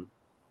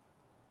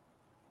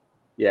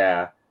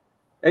 yeah.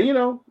 And, you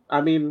know,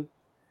 I mean,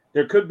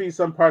 there could be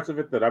some parts of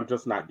it that I'm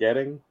just not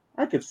getting.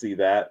 I could see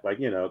that, like,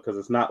 you know, because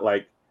it's not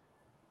like,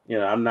 you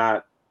know, I'm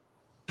not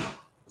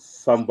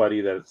somebody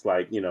that's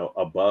like, you know,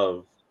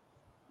 above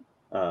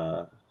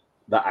the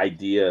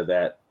idea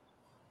that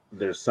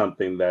there's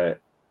something that,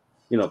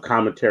 you know,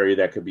 commentary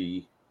that could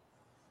be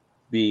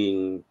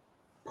being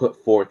put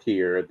forth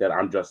here that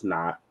I'm just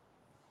not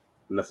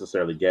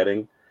necessarily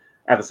getting.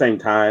 At the same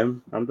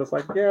time, I'm just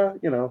like, yeah,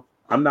 you know,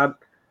 I'm not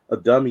a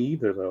dummy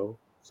either, though.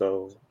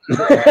 So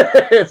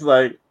it's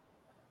like,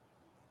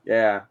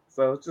 yeah.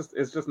 So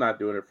it's just not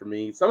doing it for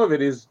me. Some of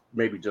it is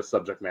maybe just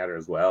subject matter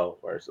as well,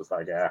 where it's just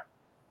like,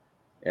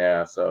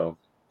 yeah. So,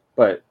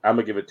 but I'm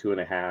gonna give it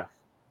 2.5.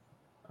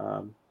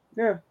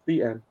 Yeah,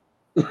 the end.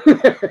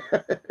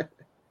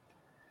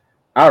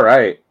 All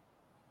right,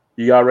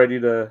 you all ready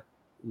to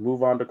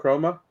move on to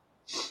Kroma?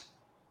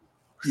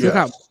 Still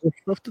got more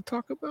stuff to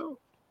talk about.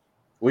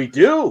 We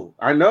do.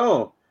 I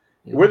know.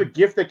 Yeah. We're the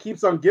gift that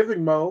keeps on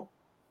giving, Mo.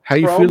 How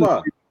you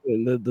feeling?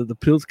 The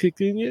pills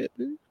kicked in yet?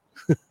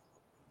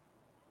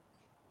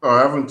 Oh,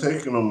 I haven't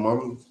taken them.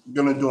 I'm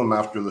gonna do them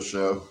after the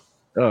show.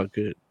 Oh,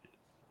 good.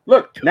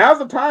 Look, now's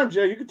the time,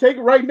 Jay. You can take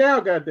it right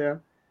now,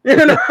 goddamn. You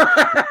know?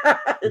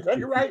 Take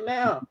it right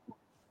now.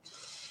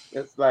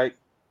 It's like,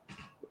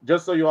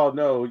 just so you all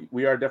know,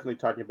 we are definitely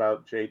talking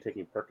about Jay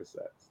taking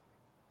Percocets.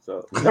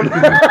 So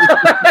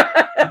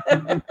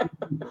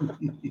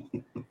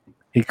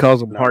he calls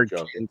them hard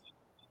candy.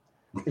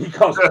 He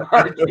calls it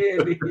hard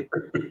candy.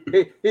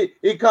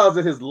 He calls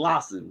it his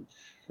lozenge.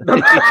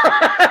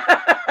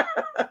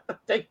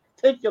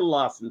 Take your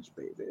lozenge,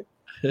 baby.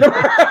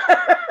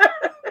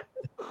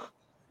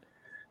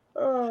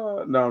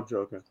 No, I'm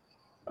joking.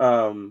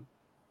 I'm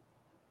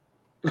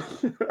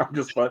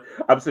just fun.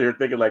 I'm sitting here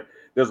thinking like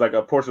there's like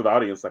a portion of the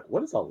audience like,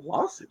 what is a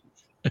lozenge?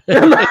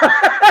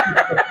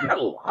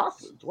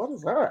 Lozenge? What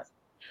is that?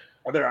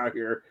 And they're out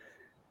here.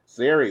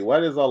 Siri,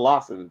 what is a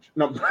lozenge?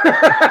 No.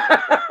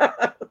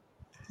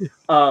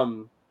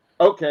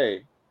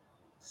 Okay.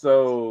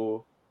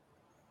 So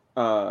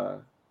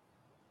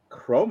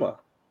Kroma.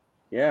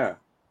 Yeah.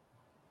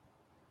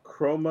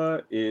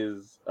 Kroma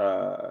is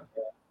a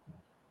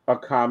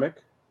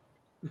comic.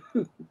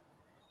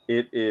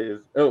 It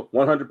is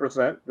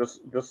 100%,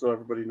 just so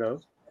everybody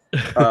knows.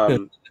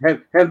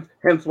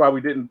 Hence why we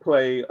didn't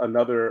play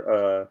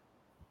another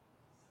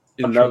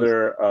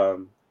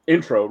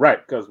intro,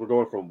 right? Because we're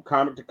going from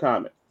comic to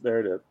comic.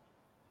 There it is.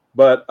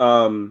 But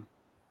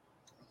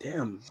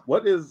damn,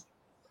 what is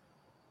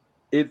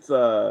it's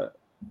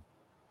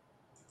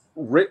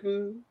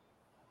written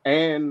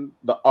and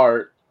the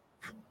art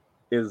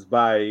is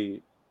by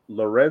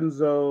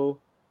Lorenzo.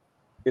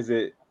 Is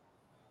it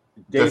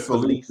De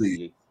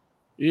Felici?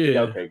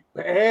 Yeah. Okay.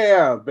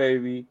 Bam,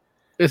 baby.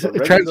 It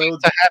translates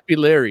to Happy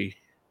Larry.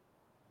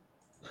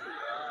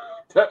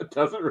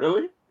 Does it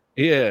really?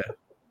 Yeah.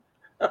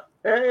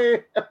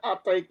 Hey,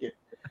 I'll take it.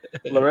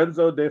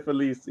 Lorenzo De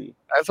Felici.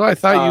 That's why I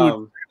thought you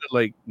would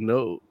like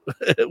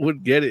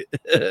would get it.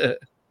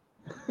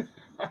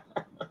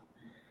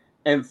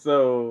 And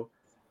so,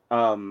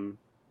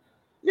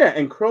 yeah,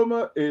 and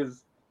Kroma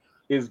is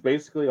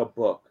basically a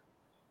book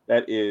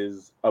that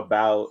is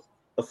about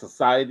a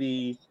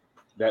society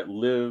that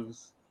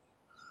lives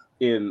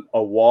in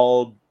a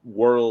walled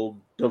world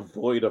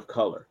devoid of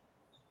color.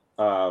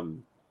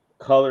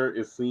 Color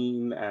is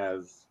seen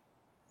as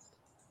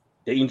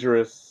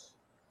dangerous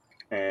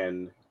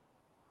and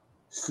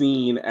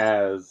seen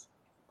as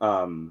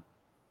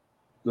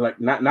like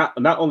not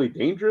only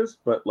dangerous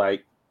but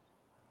like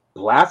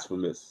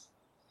blasphemous,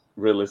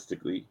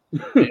 realistically.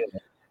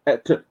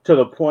 to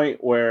the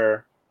point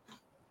where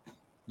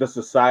the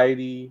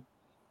society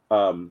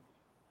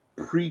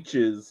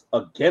preaches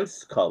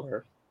against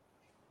color,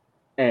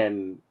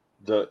 and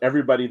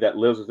everybody that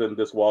lives within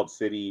this walled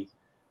city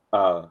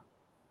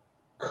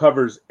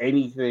covers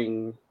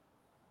anything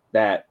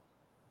that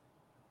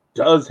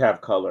does have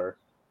color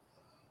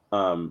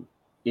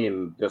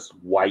in this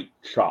white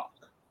chalk.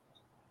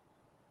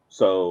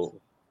 So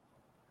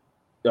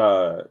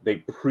they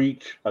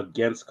preach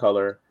against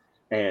color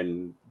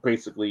and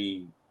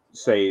basically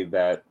say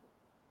that,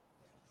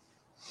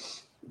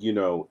 you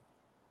know,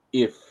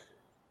 if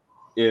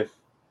you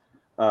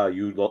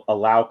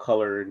allow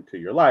color into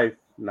your life,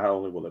 not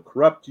only will it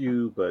corrupt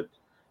you, but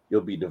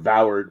you'll be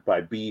devoured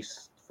by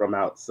beasts from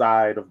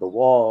outside of the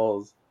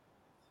walls.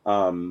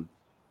 And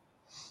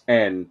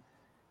to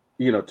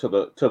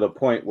the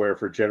point where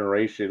for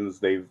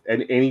generations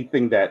and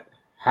anything that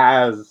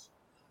has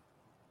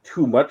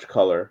too much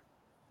color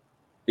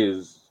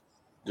is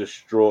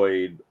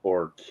destroyed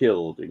or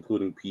killed,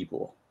 including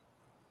people.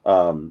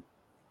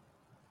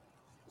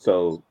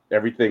 So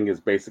everything is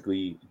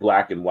basically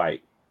black and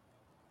white,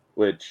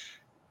 which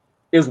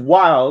is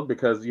wild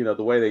because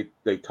the way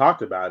they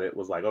talked about it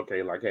was like,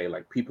 okay, like, hey,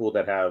 like people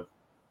that have,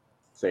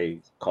 say,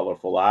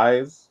 colorful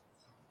eyes,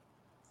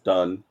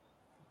 done,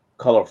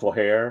 colorful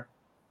hair,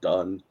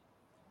 done.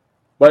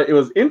 But it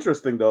was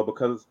interesting though,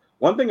 because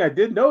one thing I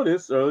did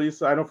notice, or at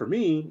least I know for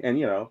me,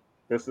 and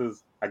this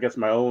is, I guess,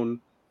 my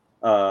own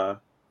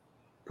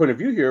point of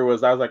view here,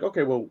 was I was like,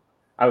 okay, well,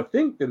 I would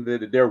think then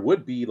that there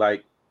would be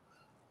like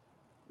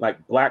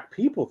black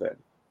people then,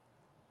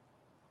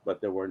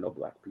 but there were no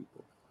black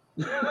people.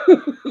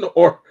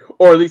 or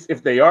at least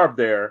if they are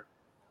there,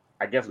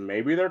 I guess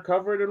maybe they're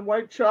covered in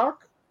white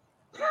chalk.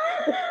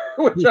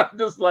 Which I'm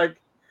just like,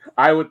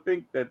 I would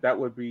think that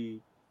would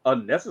be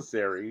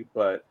unnecessary,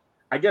 but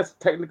I guess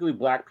technically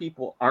black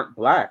people aren't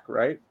black,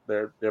 right?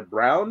 They're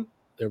brown.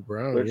 They're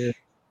brown, which yeah.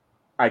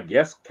 I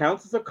guess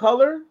counts as a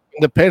color.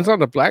 Depends on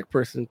the black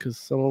person, because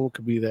some of them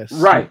could be that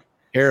right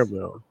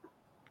caramel.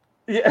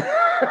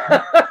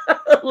 Yeah.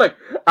 Like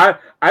I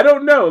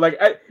don't know. Like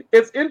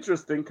it's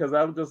interesting because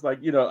I'm just like,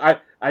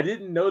 I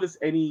didn't notice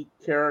any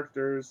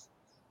characters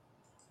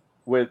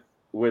with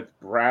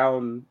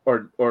brown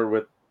or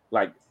with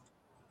like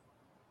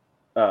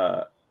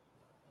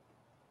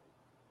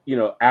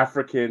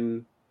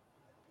African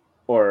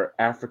or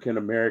African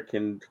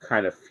American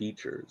kind of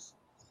features.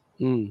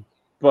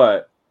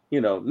 But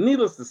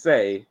needless to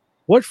say,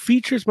 what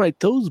features might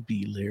those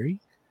be, Larry?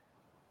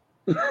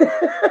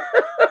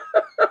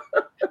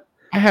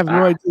 I have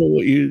no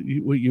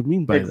idea what you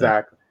mean by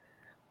exactly.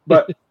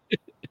 But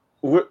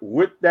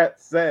with that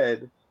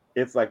said,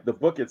 it's like the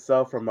book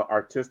itself, from an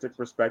artistic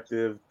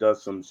perspective,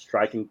 does some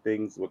striking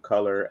things with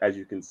color, as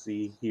you can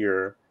see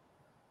here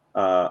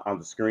on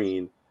the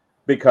screen,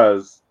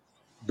 because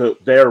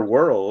their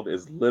world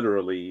is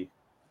literally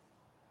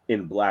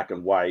in black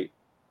and white,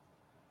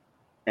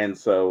 and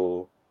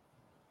so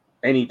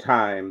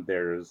anytime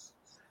there's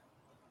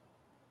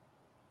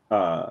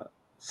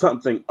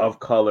something of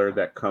color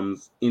that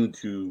comes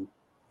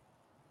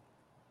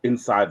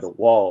inside the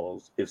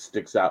walls, it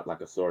sticks out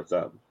like a sore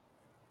thumb.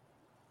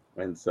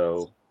 And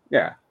so,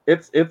 yeah,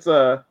 it's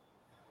a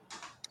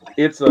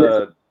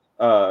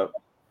well,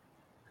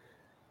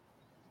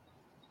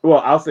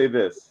 I'll say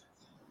this.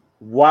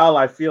 While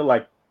I feel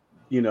like,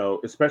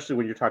 especially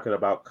when you're talking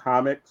about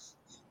comics,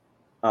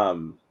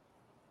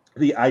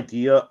 the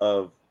idea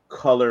of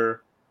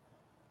color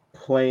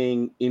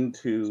playing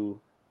into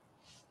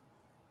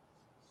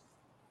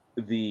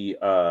the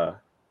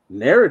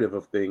narrative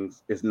of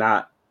things is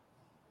not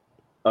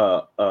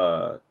a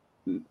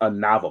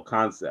novel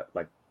concept.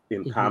 Like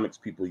in comics,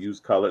 people use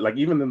color. Like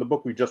even in the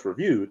book we just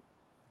reviewed,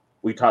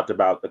 we talked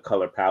about the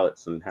color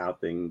palettes and how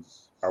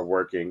things are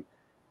working.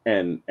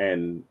 And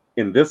in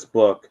this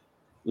book,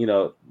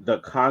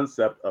 the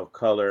concept of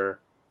color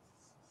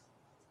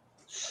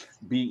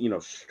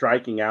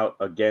striking out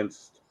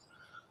against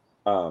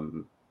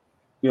the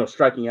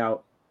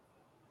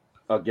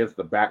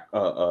back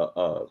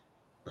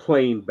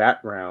plain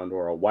background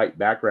or a white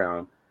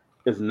background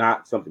is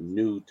not something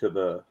new to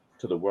the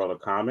world of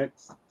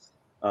comics.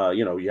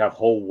 You have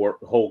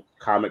whole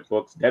comic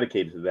books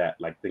dedicated to that,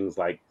 like things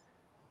like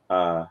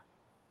Sonya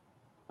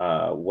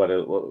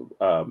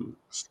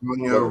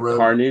Red.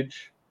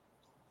 Carnage,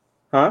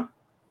 huh?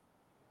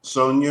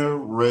 Sonya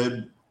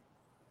Red.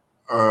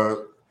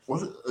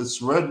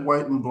 It's red,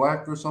 white, and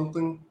black or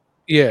something.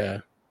 Yeah.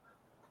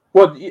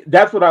 Well,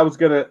 that's what I was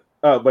gonna.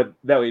 But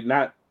that way,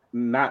 not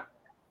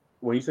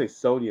when you say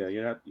Sonya,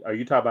 you're not. Are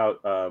you talking about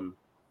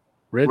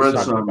Red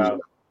talking about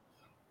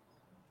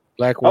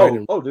black,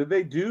 white? Did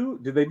they do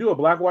a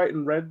black, white,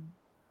 and red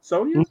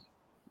Sonya?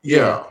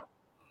 Yeah.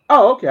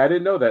 Oh, okay. I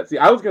didn't know that. See,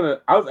 I was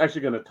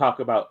actually gonna talk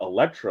about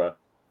Elektra,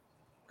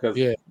 because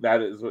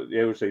that is what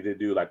they did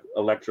do, like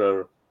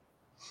Elektra.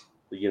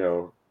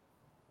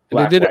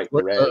 Black, they did white,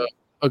 and red.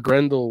 A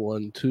Grendel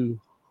one too.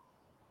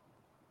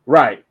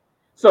 Right.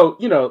 So,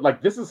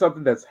 like this is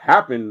something that's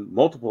happened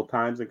multiple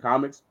times in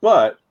comics,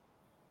 but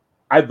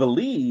I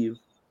believe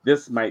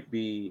this might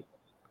be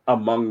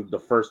among the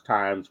first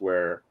times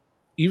where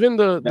even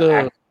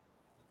the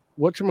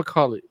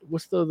whatchamacallit,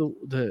 what's the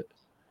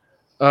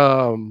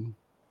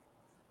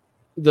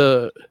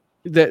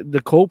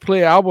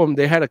Coldplay album,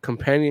 they had a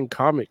companion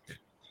comic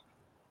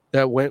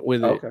that went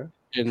with it. Okay.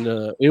 And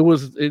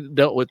it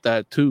dealt with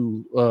that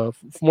too,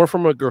 more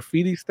from a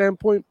graffiti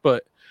standpoint,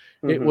 but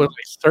it was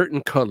like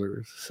certain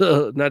colors,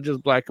 so not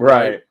just black and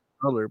white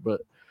color,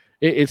 but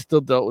it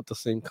still dealt with the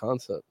same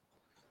concept.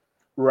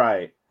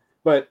 Right.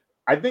 But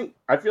I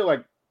feel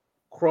like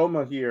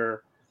Kroma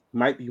here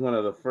might be one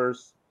of the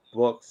first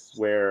books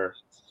where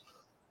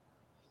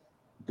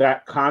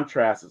that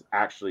contrast is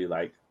actually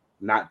like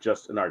not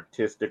just an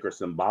artistic or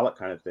symbolic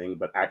kind of thing,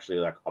 but actually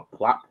like a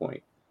plot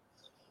point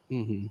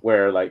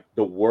where like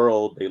the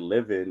world they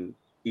live in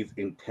is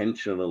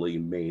intentionally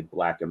made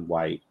black and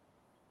white.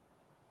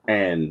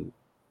 And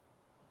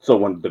so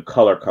when the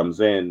color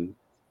comes in,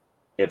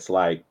 it's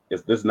like,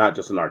 this is not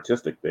just an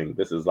artistic thing.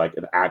 This is like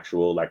an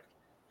actual, like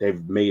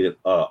they've made it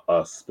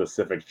a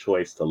specific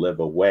choice to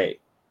live away.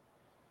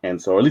 And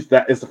so at least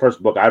that is the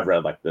first book I've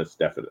read like this,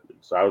 definitely.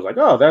 So I was like,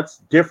 oh, that's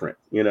different.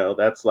 You know,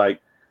 that's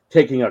like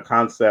taking a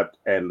concept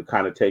and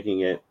kind of taking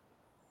it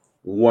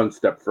one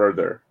step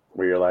further,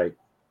 where you're like,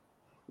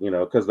 you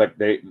know, because like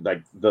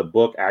the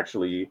book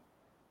actually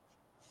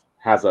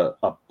has a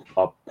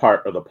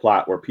part of the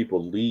plot where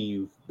people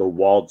leave the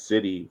walled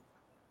city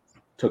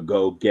to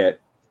go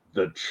get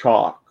the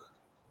chalk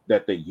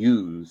that they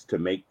use to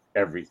make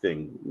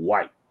everything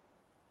white.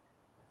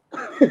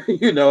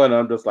 You know, and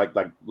I'm just like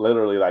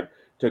literally like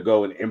to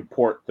go and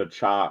import the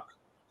chalk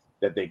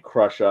that they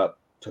crush up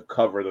to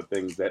cover the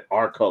things that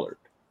are colored.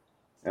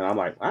 And I'm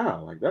like,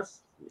 wow, like that's,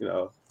 you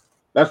know,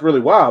 that's really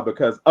wild,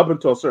 because up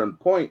until a certain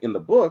point in the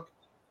book,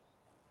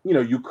 you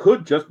know, you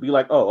could just be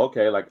like, oh,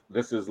 okay, like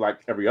this is like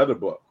every other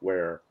book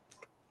where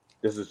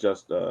this is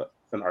just an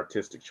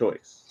artistic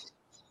choice.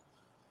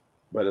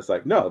 But it's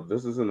like, no,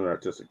 this isn't an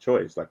artistic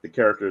choice. Like the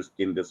characters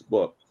in this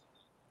book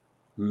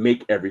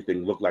make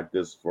everything look like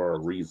this for a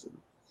reason.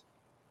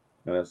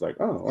 And it's like,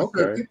 oh,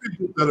 okay. I think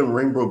they did that in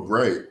Rainbow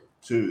Bright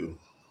too.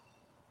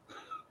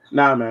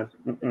 Nah, man.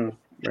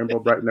 Rainbow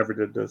Bright never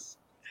did this.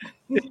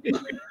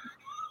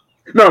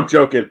 No, I'm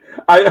joking.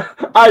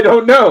 I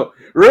don't know.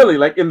 Really,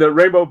 like in the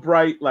Rainbow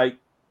Bright, like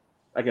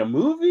a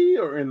movie,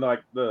 or in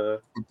like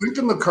the. I think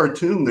in the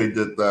cartoon they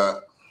did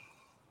that.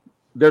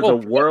 There's a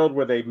world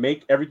where they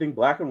make everything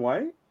black and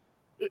white.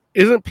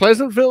 Isn't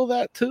Pleasantville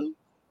that too?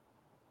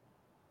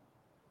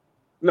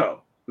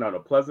 No.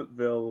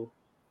 Pleasantville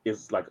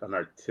is like an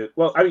artist.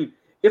 Well, I mean,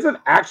 it's an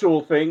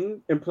actual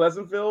thing in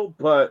Pleasantville,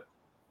 but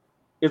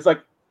it's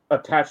like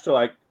attached to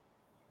like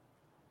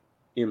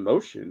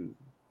emotion.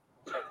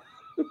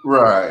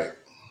 Right.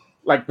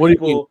 Like what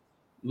people,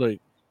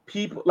 like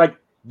people like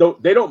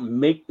they don't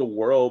make the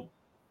world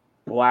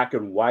black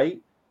and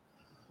white.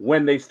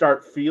 When they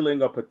start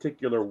feeling a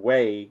particular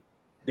way,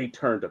 they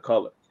turn to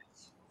color.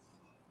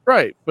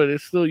 Right, but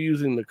it's still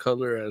using the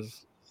color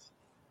as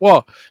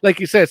well,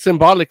 like you said,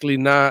 symbolically,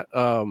 not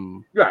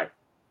right,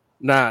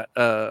 not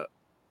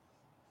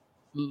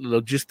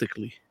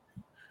logistically.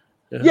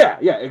 Yeah,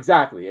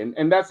 exactly.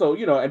 And that's, so,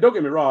 you know, and don't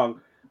get me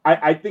wrong,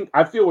 I think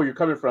I feel where you're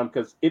coming from,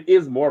 because it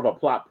is more of a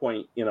plot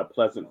point in a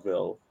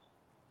Pleasantville.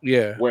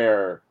 Yeah.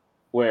 Where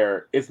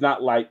it's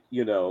not like,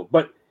 you know,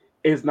 but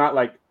it's not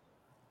like,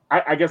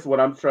 I guess what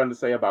I'm trying to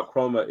say about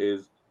Kroma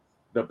is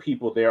the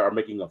people there are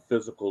making a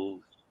physical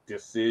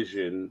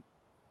decision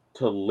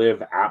to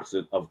live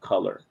absent of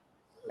color.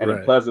 And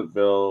in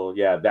Pleasantville,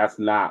 yeah, that's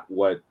not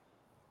what,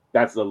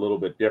 that's a little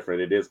bit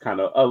different. It is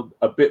kind of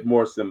a bit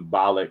more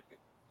symbolic,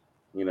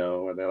 you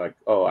know, and they're like,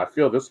 oh, I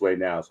feel this way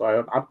now,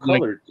 so I'm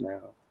colored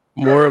now.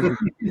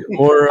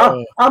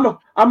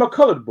 I'm a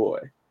colored boy.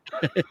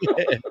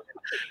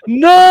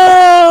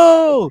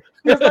 No,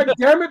 it's like,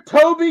 damn it,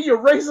 Toby, you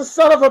racist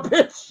son of a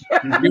bitch.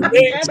 Your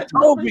name's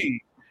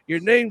Toby. Your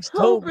name's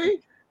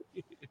Toby.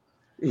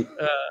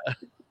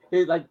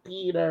 He's like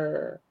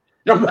Peter.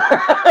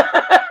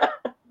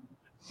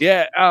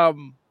 Yeah.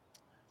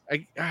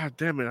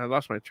 Damn it, I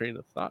lost my train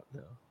of thought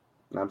now.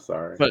 I'm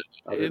sorry, but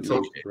I didn't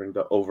mean to bring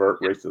the overt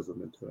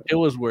racism into it. It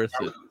was worth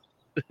it.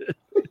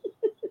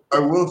 I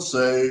will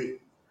say,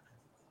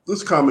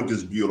 this comic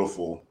is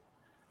beautiful.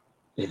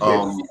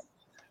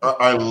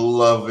 I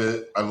love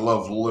it. I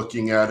love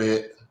looking at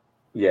it.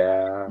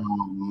 Yeah.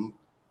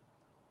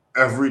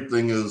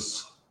 Everything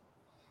is,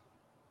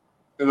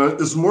 and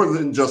it's more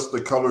than just the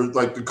colors.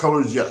 Like the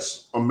colors,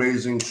 yes,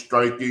 amazing,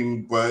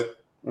 striking,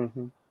 but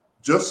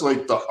just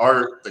like the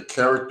art, the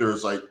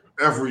characters, like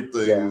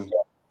everything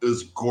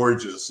is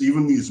gorgeous.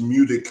 Even these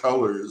muted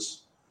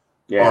colors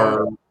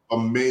are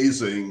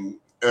amazing,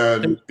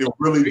 and it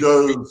really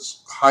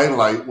does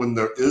highlight when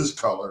there is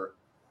color.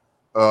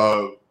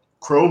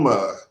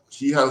 Kroma,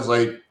 she has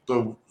like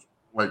the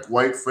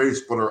white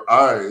face, but her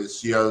eyes,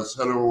 she has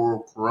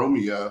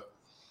heterochromia,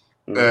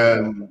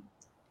 and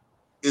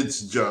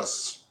it's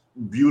just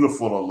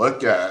beautiful to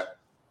look at.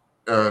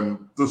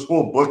 And this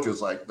whole book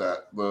is like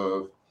that.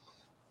 The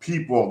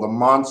people, the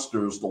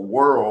monsters, the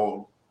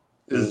world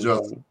is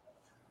just.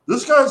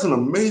 This guy's an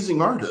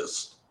amazing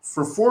artist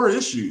for 4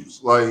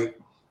 issues. Like,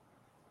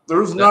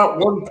 there's not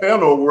one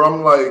panel where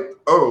I'm like,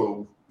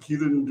 oh, he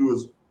didn't do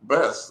his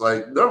best.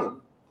 Like, no.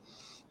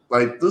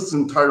 Like, this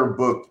entire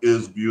book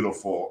is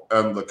beautiful,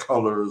 and the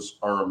colors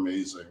are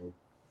amazing.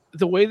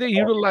 The way they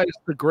utilize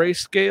the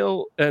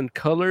grayscale and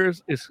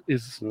colors is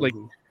like,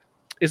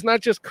 it's not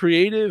just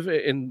creative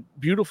and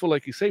beautiful,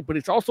 like you say, but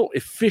it's also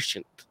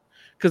efficient.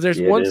 Because there's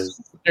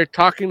they're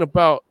talking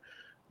about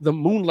the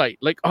moonlight.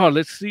 Like, oh,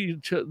 let's see,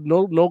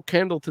 no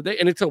candle today,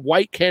 and it's a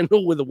white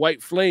candle with a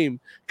white flame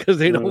because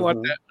they don't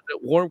want that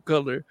warm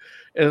color.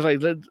 And it's like,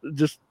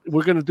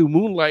 we're gonna do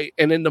moonlight,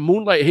 and then the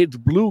moonlight hits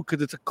blue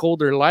because it's a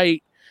colder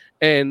light,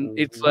 and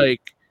it's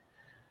like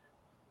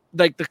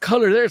the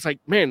color there. It's like,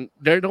 man,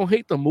 they don't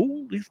hate the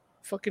moon. These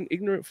fucking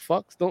ignorant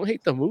fucks don't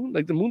hate the moon.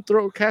 Like the moon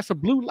casts a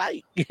blue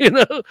light, you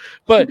know.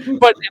 But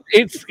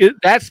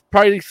that's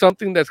probably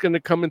something that's going to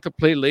come into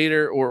play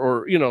later,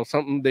 or you know,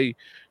 something they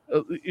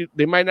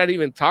might not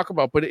even talk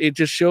about. But it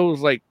just shows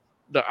like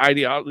the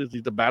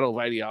ideology, the battle of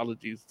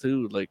ideologies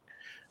too, like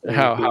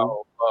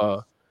how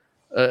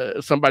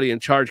somebody in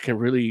charge can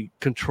really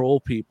control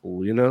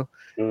people, you know.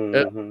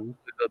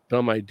 A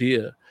dumb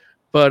idea,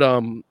 but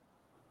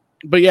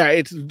yeah,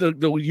 it's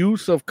the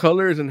use of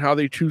colors and how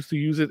they choose to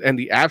use it, and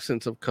the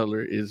absence of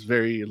color is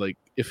very like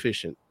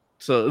efficient.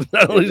 So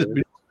not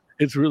only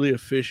it's really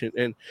efficient,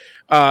 and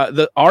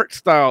the art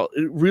style,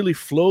 it really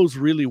flows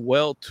really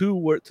well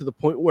too, to the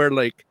point where,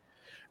 like,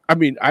 I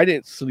mean, I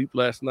didn't sleep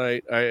last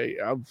night.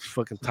 I'm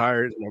fucking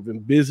tired, and I've been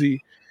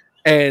busy,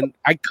 and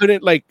I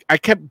couldn't, like, I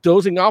kept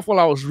dozing off while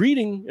I was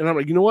reading, and I'm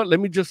like, you know what?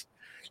 Let me just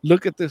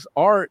look at this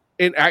art,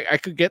 and I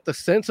could get the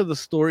sense of the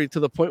story to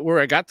the point where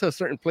I got to a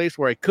certain place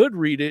where I could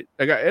read it.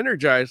 I got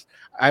energized.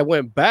 I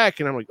went back,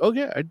 and I'm like, oh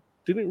yeah, I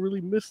didn't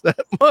really miss that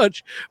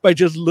much by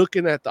just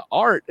looking at the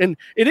art. And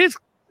it is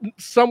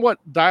somewhat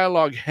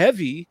dialogue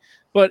heavy,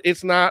 but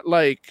it's not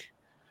like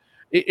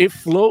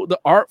the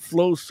art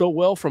flows so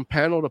well from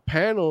panel to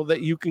panel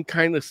that you can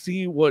kind of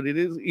see what it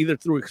is, either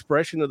through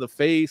expression of the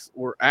face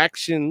or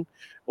action,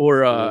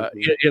 or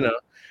you know.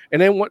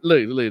 And then what,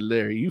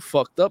 Larry, you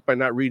fucked up by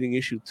not reading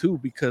issue 2,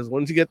 because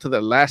once you get to the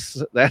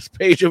last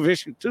page of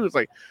issue 2, it's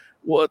like,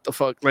 what the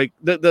fuck? Like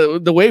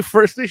the way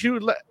first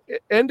issue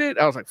ended,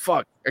 I was like,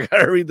 fuck, I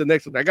gotta read the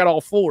next one. I got all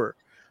 4.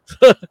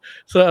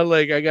 So I'm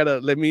like,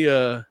 let me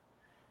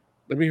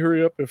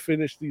hurry up and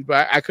finish these.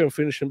 But I couldn't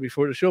finish them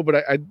before the show.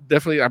 But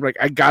I'm like,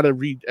 I gotta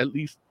read at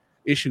least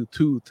issue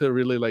 2 to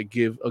really like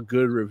give a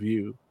good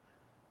review.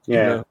 Yeah,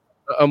 you know?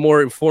 A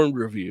more informed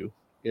review.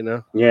 You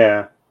know.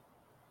 Yeah.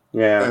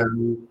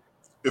 And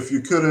if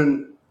you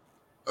couldn't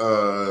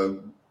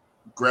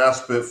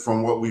grasp it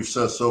from what we've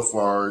said so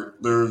far,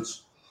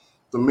 there's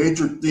the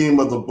major theme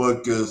of the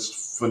book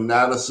is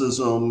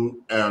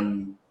fanaticism,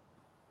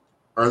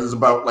 or it's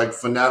about like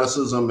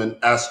fanaticism and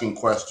asking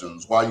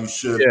questions, why you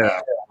should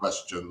ask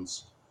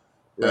questions,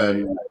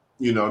 and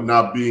you know,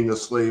 not being a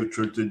slave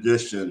to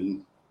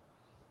tradition,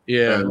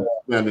 and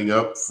standing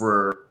up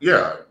for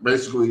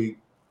basically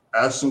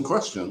asking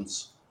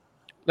questions,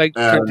 like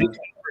tradition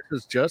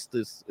versus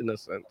justice, in a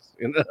sense,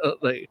 you know,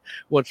 like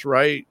what's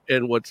right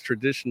and what's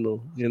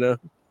traditional, you know.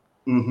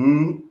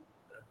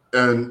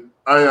 And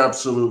I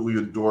absolutely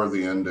adore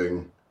the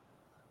ending.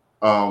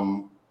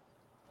 I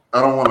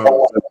don't want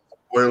to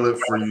spoil it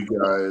for you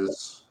guys.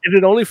 Is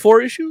it only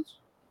 4 issues?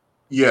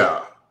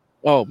 Yeah.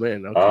 Oh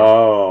man. Okay.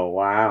 Oh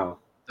wow.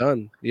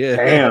 Done. Yeah.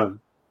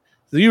 Damn.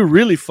 So you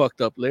really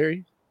fucked up,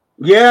 Larry.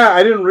 Yeah,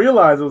 I didn't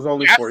realize it was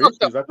only 4 issues.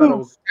 I thought it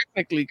was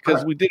technically,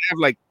 because we did have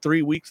like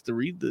 3 weeks to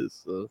read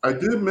this. So. I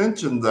did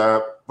mention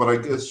that, but I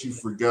guess you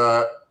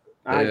forgot.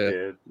 I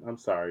did. I'm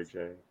sorry,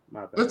 Jay.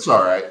 My bad. It's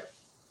all right.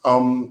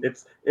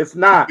 It's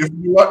not.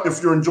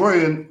 If you're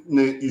enjoying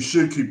it, you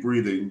should keep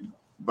reading.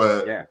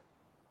 But yeah,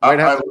 I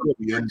love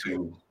the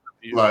ending.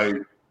 Like,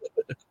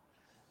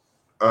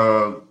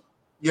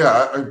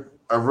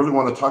 I really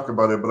want to talk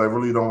about it, but I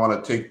really don't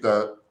want to take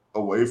that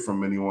away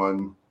from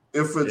anyone.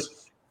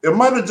 It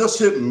might have just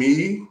hit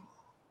me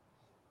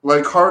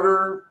like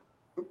harder,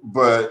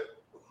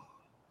 but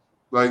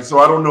like, so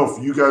I don't know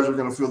if you guys are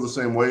gonna feel the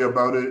same way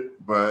about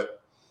it,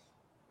 but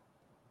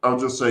I'll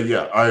just say,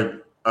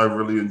 I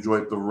really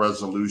enjoyed the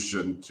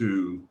resolution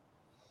to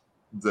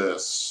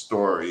this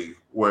story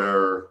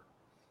where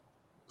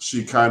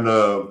she kind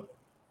of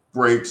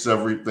breaks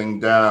everything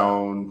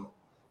down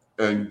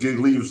and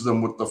leaves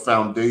them with the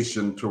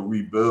foundation to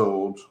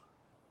rebuild.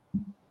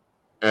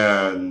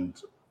 And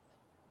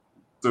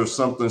there's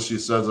something she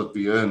says at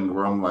the end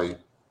where I'm like,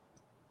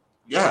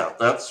 yeah,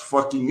 that's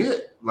fucking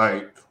it.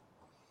 Like,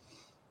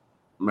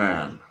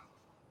 man,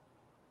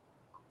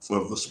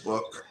 love this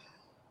book.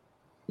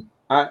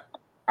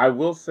 I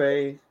will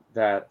say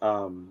that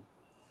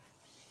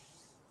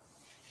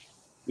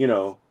you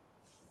know,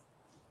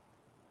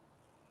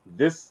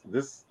 this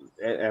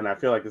and I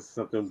feel like this is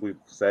something we've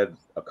said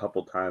a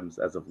couple times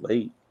as of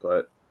late,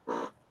 but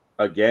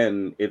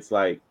again, it's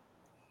like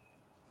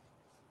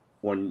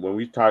when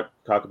we talk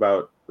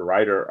about the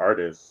writer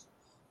artist,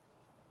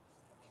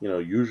 you know,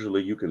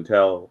 usually you can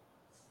tell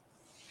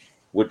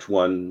which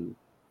one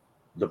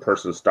the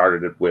person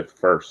started it with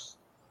first.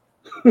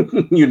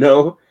 You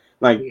know,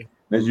 like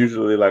there's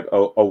usually like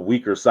a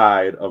weaker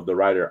side of the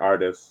writer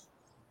artist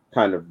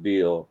kind of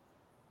deal.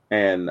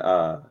 And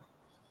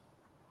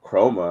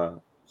Kroma,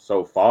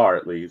 so far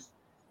at least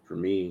for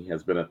me,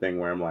 has been a thing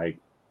where I'm like,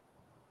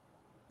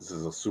 this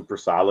is a super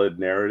solid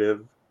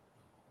narrative.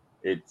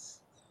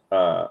 It's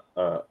a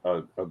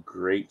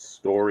great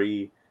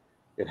story.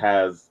 It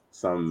has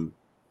some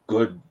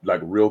good,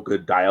 like real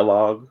good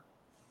dialogue.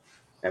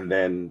 And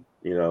then,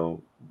 you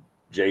know,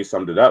 Jay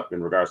summed it up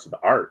in regards to the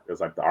art.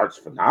 It's like the art's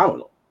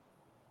phenomenal.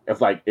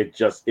 It's like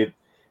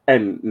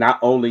and not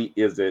only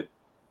is it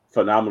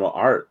phenomenal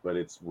art, but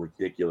it's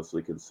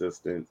ridiculously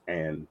consistent,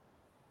 and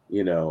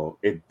you know,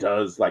 it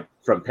does, like,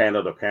 from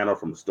panel to panel,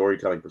 from a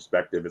storytelling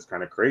perspective, it's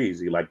kind of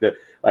crazy.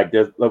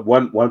 There's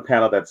one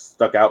panel that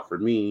stuck out for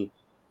me,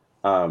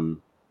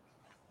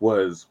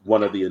 was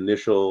one of the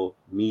initial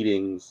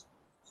meetings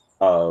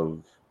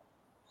of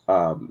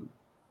um,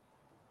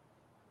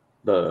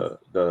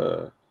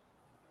 the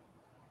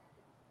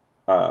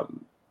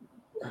um,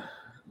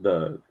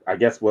 I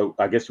guess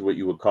what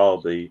you would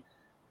call the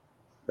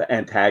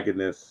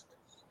antagonist.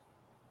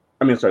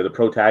 I mean, sorry, the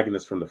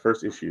protagonist from the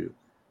first issue,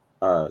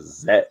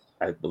 Zet,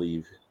 I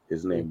believe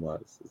his name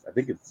was. I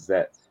think it's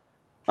Zet.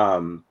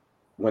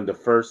 When the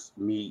first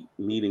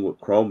meeting with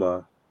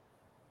Kroma,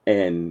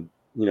 and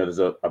you know, there's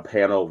a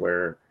panel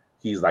where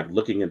he's like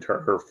looking into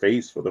her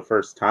face for the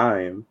first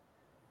time,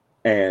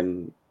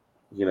 and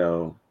you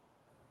know,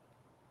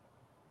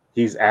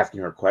 he's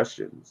asking her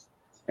questions,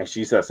 and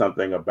she says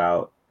something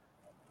about,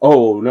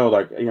 "Oh no,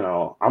 like, you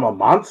know, I'm a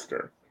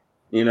monster,"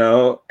 you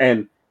know,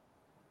 and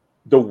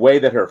the way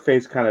that her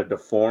face kind of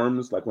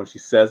deforms, like when she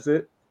says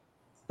it,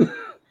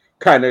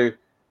 kind of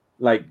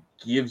like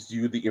gives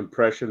you the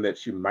impression that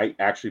she might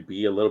actually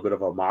be a little bit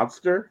of a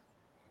monster.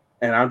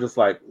 And I'm just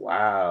like,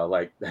 wow,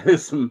 like that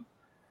is some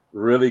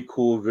really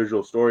cool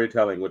visual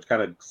storytelling, which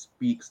kind of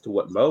speaks to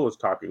what Mo was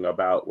talking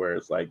about, where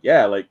it's like,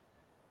 yeah, like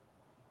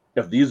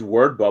if these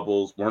word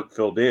bubbles weren't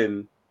filled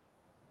in,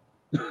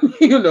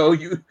 you know,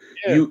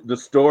 the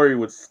story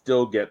would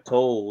still get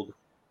told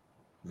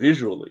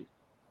visually,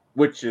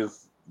 which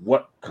is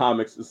what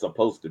comics is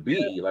supposed to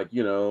be. Like,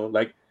 you know,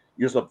 like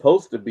you're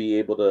supposed to be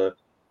able to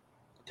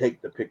take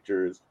the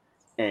pictures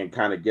and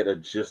kind of get a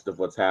gist of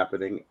what's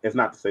happening. It's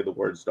not to say the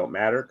words don't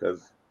matter,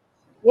 because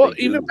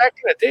even back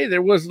in the day,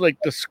 there was like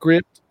the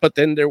script, but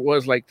then there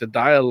was like the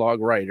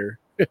dialogue writer,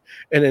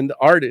 and then the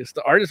artist.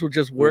 The artist would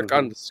just work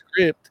on the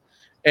script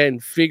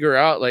and figure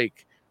out,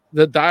 like,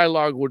 the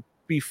dialogue would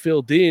be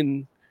filled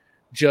in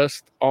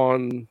just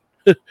on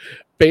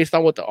based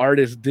on what the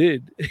artist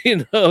did,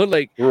 you know,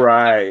 like,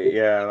 right.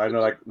 Yeah, I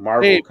know, like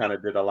Marvel kind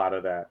of did a lot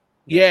of that.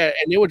 Yeah,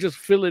 and they would just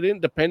fill it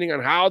in depending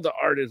on how the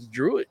artist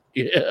drew it.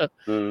 Yeah.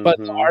 But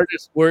the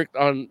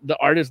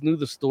artist knew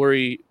the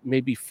story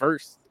maybe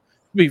first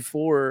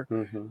before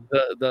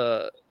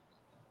the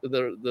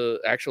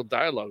actual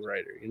dialogue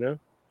writer, you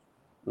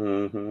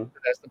know?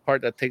 That's the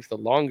part that takes the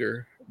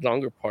longer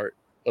part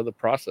of the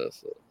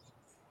process.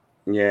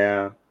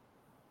 Yeah.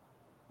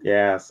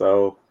 Yeah,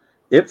 so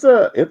it's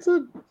a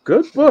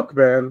good book,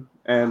 man.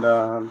 And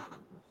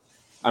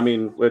I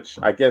mean, which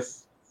I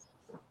guess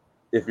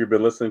if you've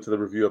been listening to the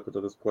review up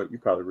until this point, you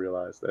probably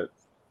realize that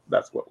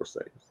that's what we're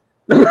saying.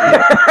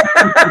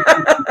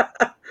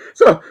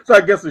 So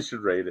I guess we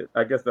should rate it.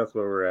 I guess that's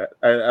where we're at.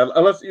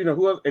 Unless, you know,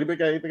 who else? Anybody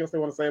got anything else they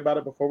want to say about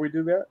it before we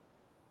do that?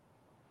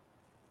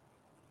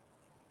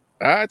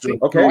 I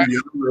think okay.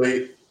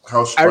 Reiterate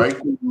how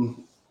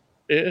striking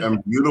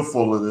and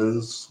beautiful it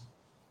is.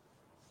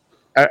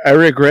 I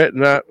regret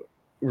not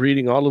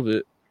reading all of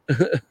it.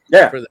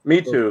 Yeah,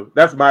 me too.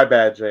 That's my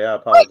bad, Jay. I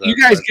apologize. You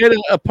guys get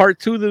a part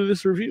 2 to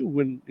this review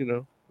when, you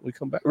know, we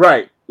come back.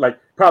 Right. Like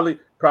probably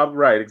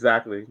right.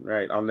 Exactly.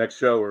 Right. On next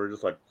show, we're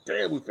just like,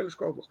 damn, we finished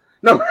Kroma.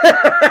 No,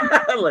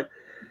 like,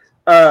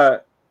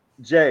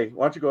 Jay,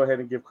 why don't you go ahead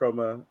and give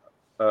Kroma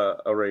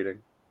a rating?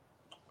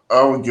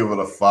 I would give it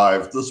a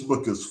 5. This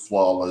book is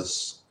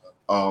flawless.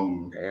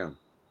 Damn.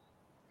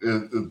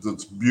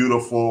 It's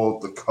beautiful.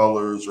 The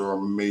colors are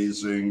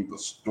amazing. The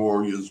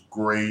story is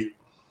great.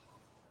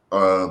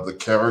 The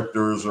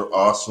characters are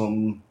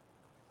awesome.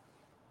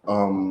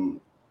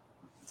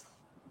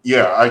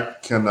 Yeah, I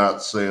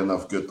cannot say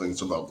enough good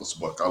things about this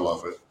book. I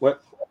love it. When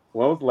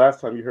was the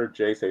last time you heard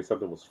Jay say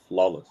something was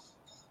flawless?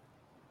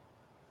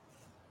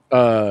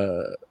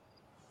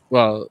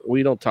 Well,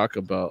 we don't talk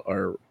about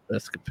our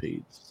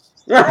escapades.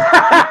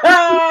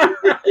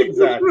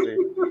 Exactly.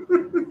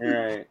 All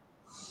right.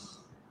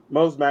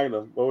 Most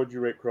Magnum, what would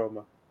you rate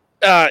Kroma?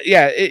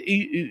 Yeah,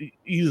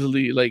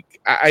 easily. Like,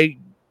 I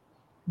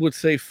would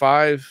say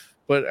 5,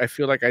 but I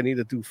feel like I need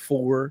to do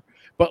 4.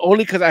 But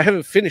only because I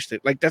haven't finished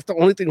it. Like, that's the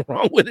only thing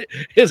wrong with it,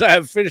 is I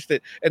haven't finished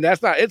it, and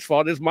that's not its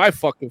fault. It's my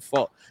fucking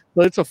fault.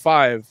 So it's a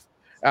 5.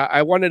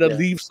 I wanted to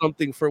leave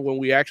something for when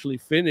we actually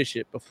finish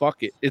it, but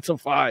fuck it, it's a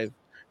 5.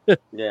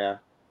 Yeah.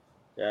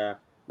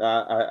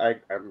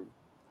 I'm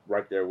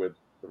right there with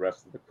the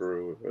rest of the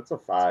crew. It's a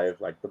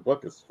 5. Like, the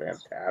book is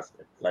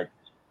fantastic. Like,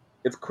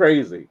 it's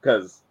crazy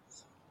because,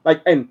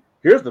 like, and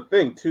here's the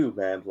thing too,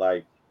 man.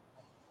 Like,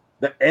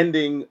 the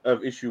ending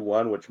of issue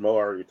 1, which Mo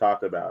already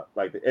talked about,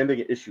 like the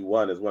ending of issue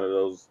 1 is one of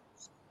those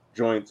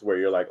joints where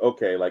you're like,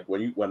 okay, like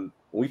when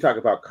we talk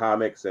about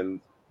comics and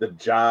the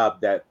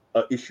job that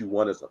issue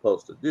 1 is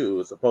supposed to do,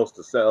 is supposed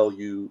to sell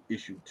you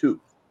issue 2.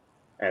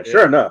 And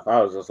sure enough,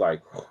 I was just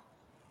like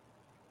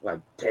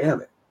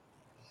damn it.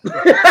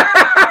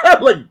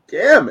 Like,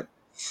 damn it.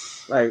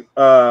 Like,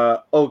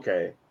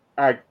 okay.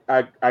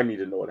 I need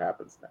to know what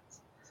happens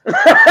next.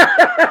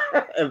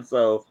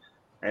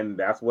 and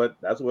that's what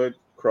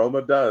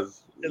Kroma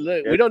does.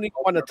 Look, we don't even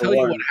want to tell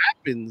you what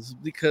happens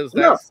because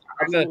No, that's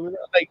absolutely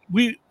not. like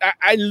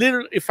I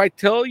literally, if I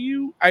tell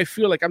you, I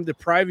feel like I'm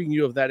depriving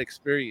you of that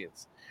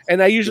experience,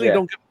 and I usually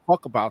don't give a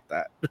fuck about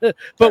that. But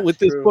That's with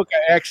this true. book,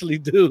 I actually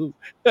do.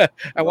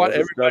 I want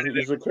everybody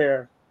to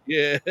care.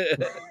 Yeah.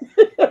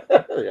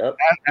 Yep.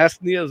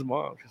 Ask Nia's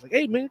mom. She's like,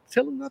 "Hey man,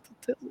 tell him not to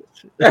tell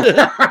it."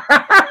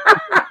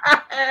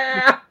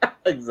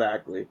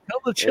 Exactly. Tell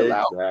him to chill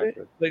out. Man.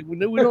 Like we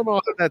don't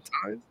all have that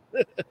time.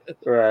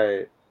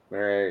 Right.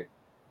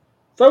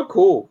 So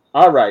cool.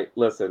 All right,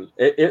 listen,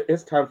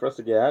 it's time for us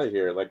to get out of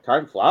here. Like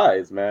time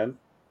flies, man.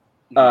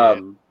 Yeah.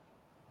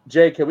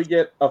 Jay, can we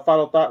get a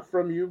final thought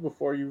from you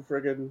before you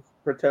friggin'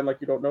 pretend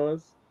like you don't know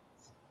us?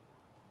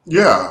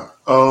 Yeah.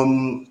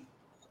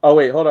 Oh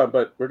wait, hold on,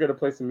 but we're gonna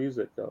play some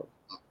music though.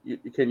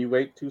 Can you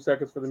wait 2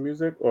 seconds for the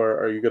music, or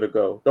are you gonna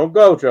go? Don't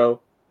go,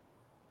 Joe.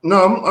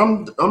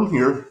 No, I'm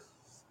here.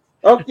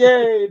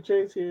 Okay,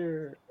 Jay's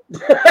here.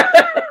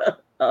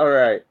 All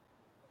right.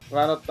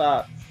 Final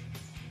thoughts.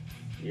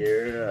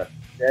 Yeah.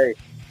 Jay.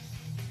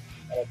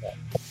 Final thoughts.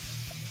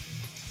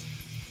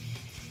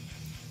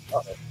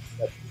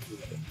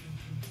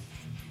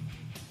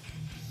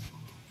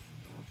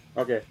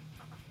 Okay.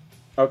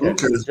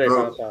 Jay,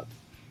 final thoughts.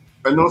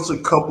 I know it's a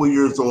couple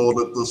years old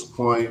at this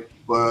point,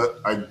 but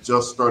I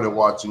just started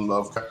watching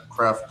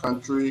Lovecraft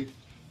Country.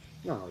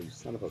 No, you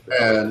son of a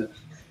bitch. And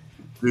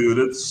dude,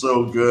 it's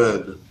so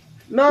good.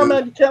 No,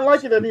 man, you can't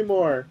like it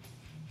anymore.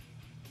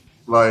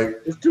 Like,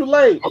 it's too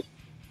late.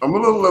 I'm a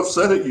little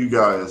upset at you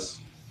guys.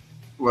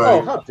 Like,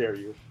 oh, how dare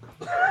you?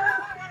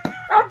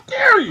 How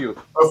dare you?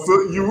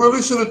 You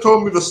really should have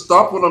told me to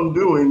stop what I'm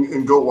doing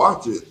and go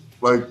watch it.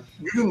 Like,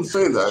 you didn't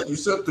say that. You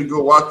said to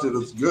go watch it.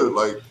 It's good.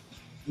 Like,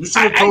 you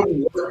should have told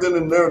me right then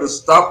and there to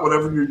stop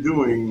whatever you're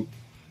doing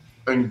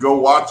and go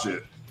watch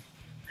it.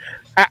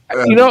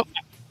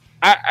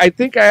 I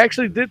think I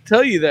actually did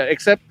tell you that,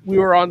 except we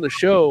were on the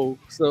show.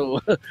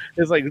 So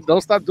it's like,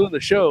 don't stop doing the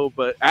show,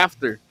 but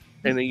after,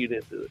 and then you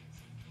didn't do it.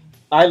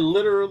 I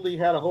literally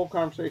had a whole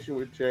conversation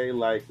with Jay,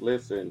 like,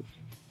 listen,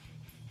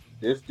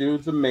 this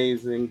dude's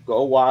amazing.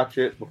 Go watch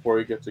it before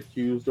he gets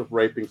accused of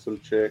raping some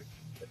chick.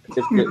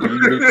 It's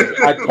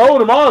good. I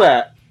told him all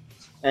that.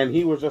 And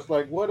he was just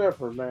like,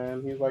 whatever,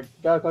 man. He's like,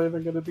 that's not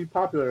even going to be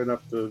popular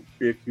enough to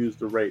be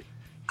accused of rape.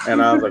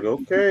 And I was like,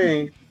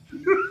 okay.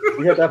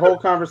 We had that whole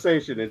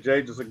conversation, and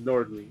Jay just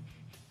ignored me.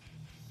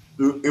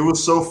 It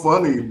was so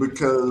funny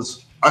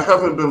because I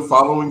haven't been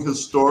following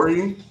his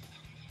story.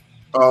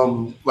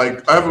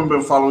 Like, I haven't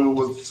been following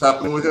what's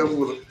happening with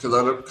him because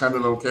I kind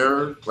of don't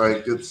care.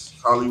 Like, it's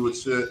Hollywood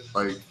shit.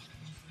 Like,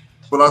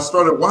 but I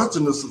started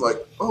watching this, like,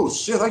 oh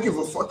shit, I give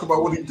a fuck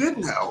about what he did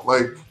now.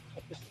 Like,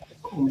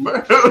 oh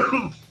man,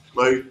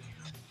 like,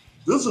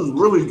 this is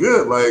really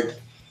good. Like,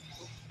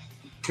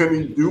 can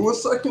he do a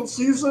second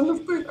season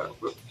if they have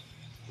it?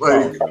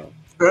 Like,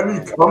 can he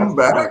come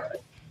back?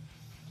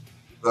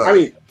 I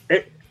mean,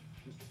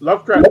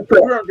 Lovecraft.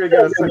 We're not gonna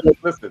get a second.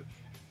 Listen,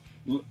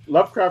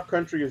 Lovecraft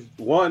Country is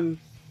one.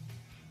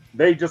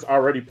 They just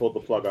already pulled the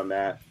plug on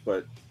that.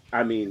 But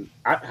I mean,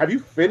 have you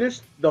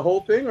finished the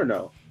whole thing or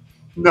no?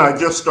 No, I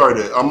just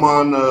started. I'm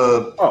on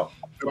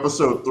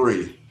episode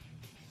 3.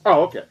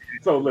 Oh, okay.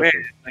 So listen,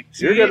 man,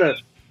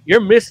 like,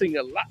 you're missing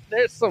a lot.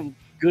 There's some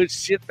good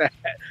shit that,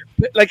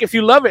 like, if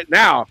you love it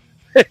now.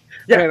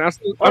 Yeah, man, I'm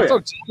so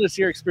jealous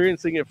you're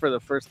experiencing it for the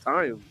first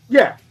time.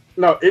 Yeah,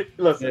 no,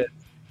 listen,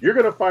 you're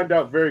gonna find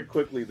out very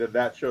quickly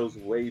that show's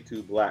way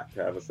too black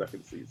to have a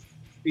second season.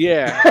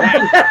 Yeah,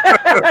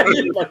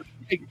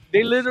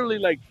 they literally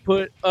like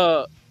put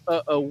a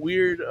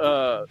weird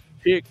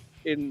pick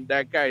in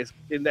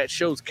that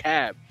show's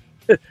cab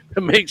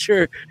to make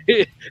sure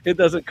it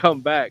doesn't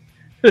come back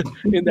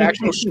in the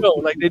actual show.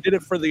 Like they did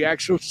it for the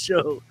actual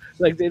show.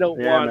 Like they don't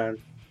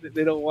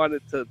want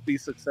it to be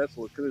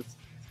successful because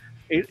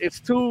it's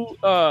too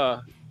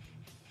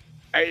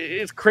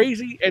it's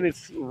crazy and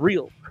it's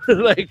real.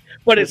 Like,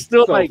 but it's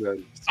still so like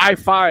good.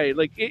 Sci-fi.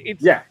 Like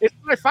it's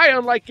sci-fi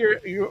unlike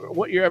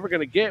what you're ever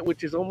gonna get,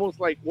 which is almost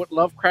like what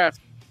Lovecraft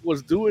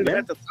was doing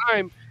at the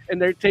time,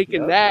 and they're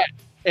taking that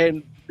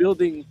and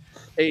building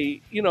a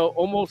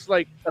almost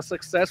like a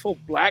successful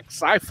black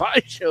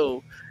sci-fi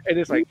show. And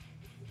it's like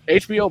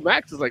HBO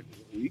Max is like,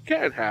 we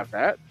can't have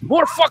that.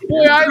 More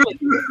Fuckboy Island.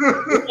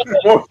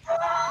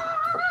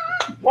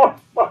 More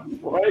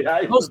Fuckboy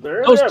Island.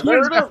 Those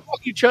twins that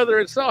fuck each other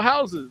and sell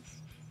houses.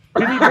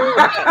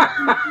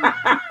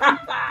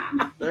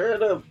 There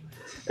it is.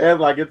 And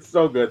like, it's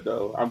so good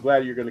though. I'm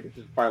glad you're gonna get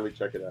to finally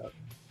check it out.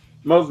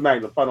 Moses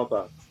Magna, final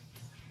thoughts.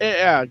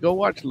 Yeah, go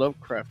watch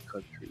Lovecraft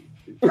Country.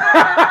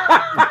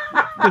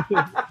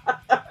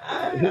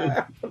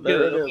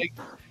 There it is.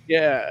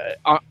 Yeah,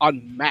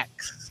 on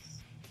Max.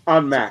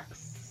 On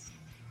Max.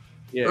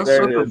 Yeah, that's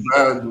such a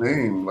bad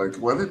name. Like,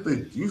 why did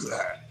they do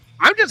that?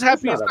 I'm just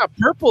happy it's not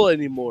purple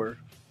anymore.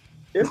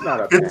 It's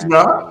not. It's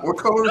not. What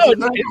color is it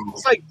now?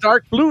 It's like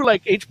dark blue,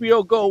 like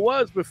HBO Go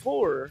was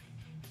before.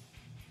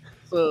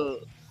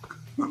 So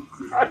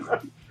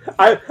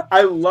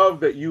I love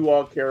that you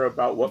all care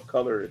about what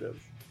color it is.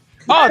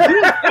 Oh,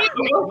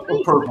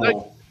 dude,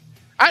 Purple.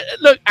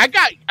 I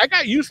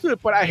got used to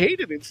it, but I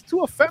hated it. It's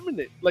too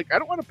effeminate. Like I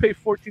don't want to pay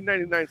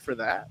 $14.99 for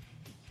that.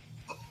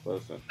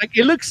 Listen, like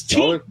it looks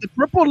cheap. The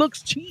purple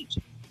looks cheap.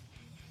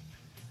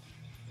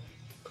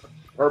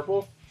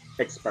 Purple,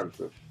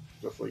 expensive.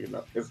 Just so you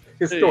know, it's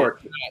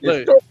historic.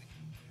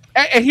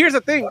 And here's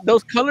the thing: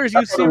 those colors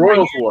you see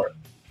right here,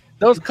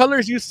 those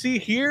colors you see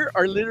here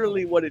are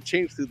literally what it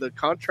changed to. The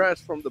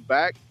contrast from the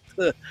back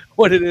to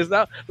what it is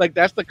now. Like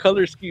that's the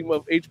color scheme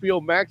of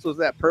HBO Max was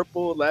that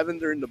purple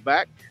lavender in the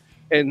back,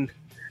 and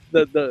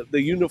the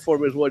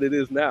uniform is what it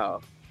is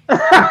now.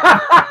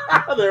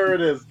 There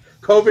it is.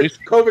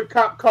 COVID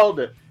cop called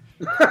it.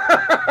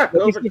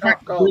 COVID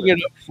cop called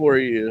it up for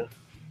you.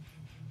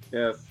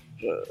 Yes.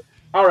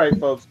 All right,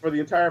 folks. For the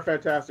entire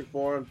Fantastic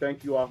Forum,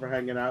 thank you all for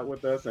hanging out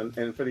with us, and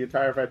for the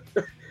entire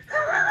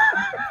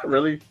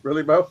really,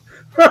 Bo?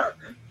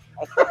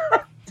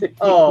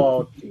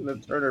 Oh, Tina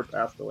Turner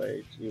passed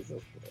away.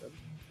 Jesus. Man.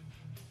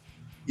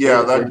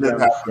 Yeah, that did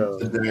happen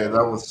today.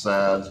 That was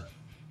sad.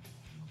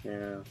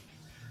 Yeah.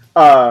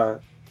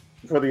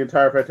 For the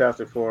entire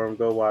Fantastic Forum,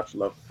 go watch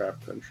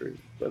Lovecraft Country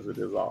because it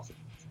is awesome.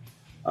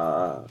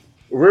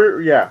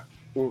 We're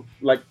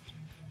like.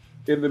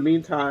 In the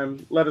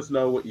meantime, let us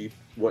know what you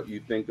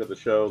think of the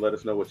show. Let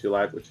us know what you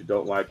like, what you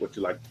don't like, what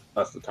you like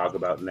us to talk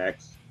about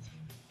next.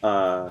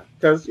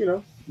 Because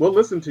we'll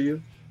listen to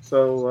you.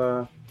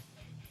 So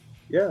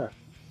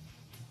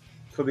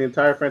for the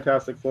entire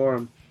Fantastic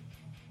Forum,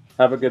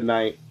 have a good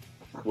night.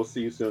 We'll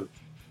see you soon.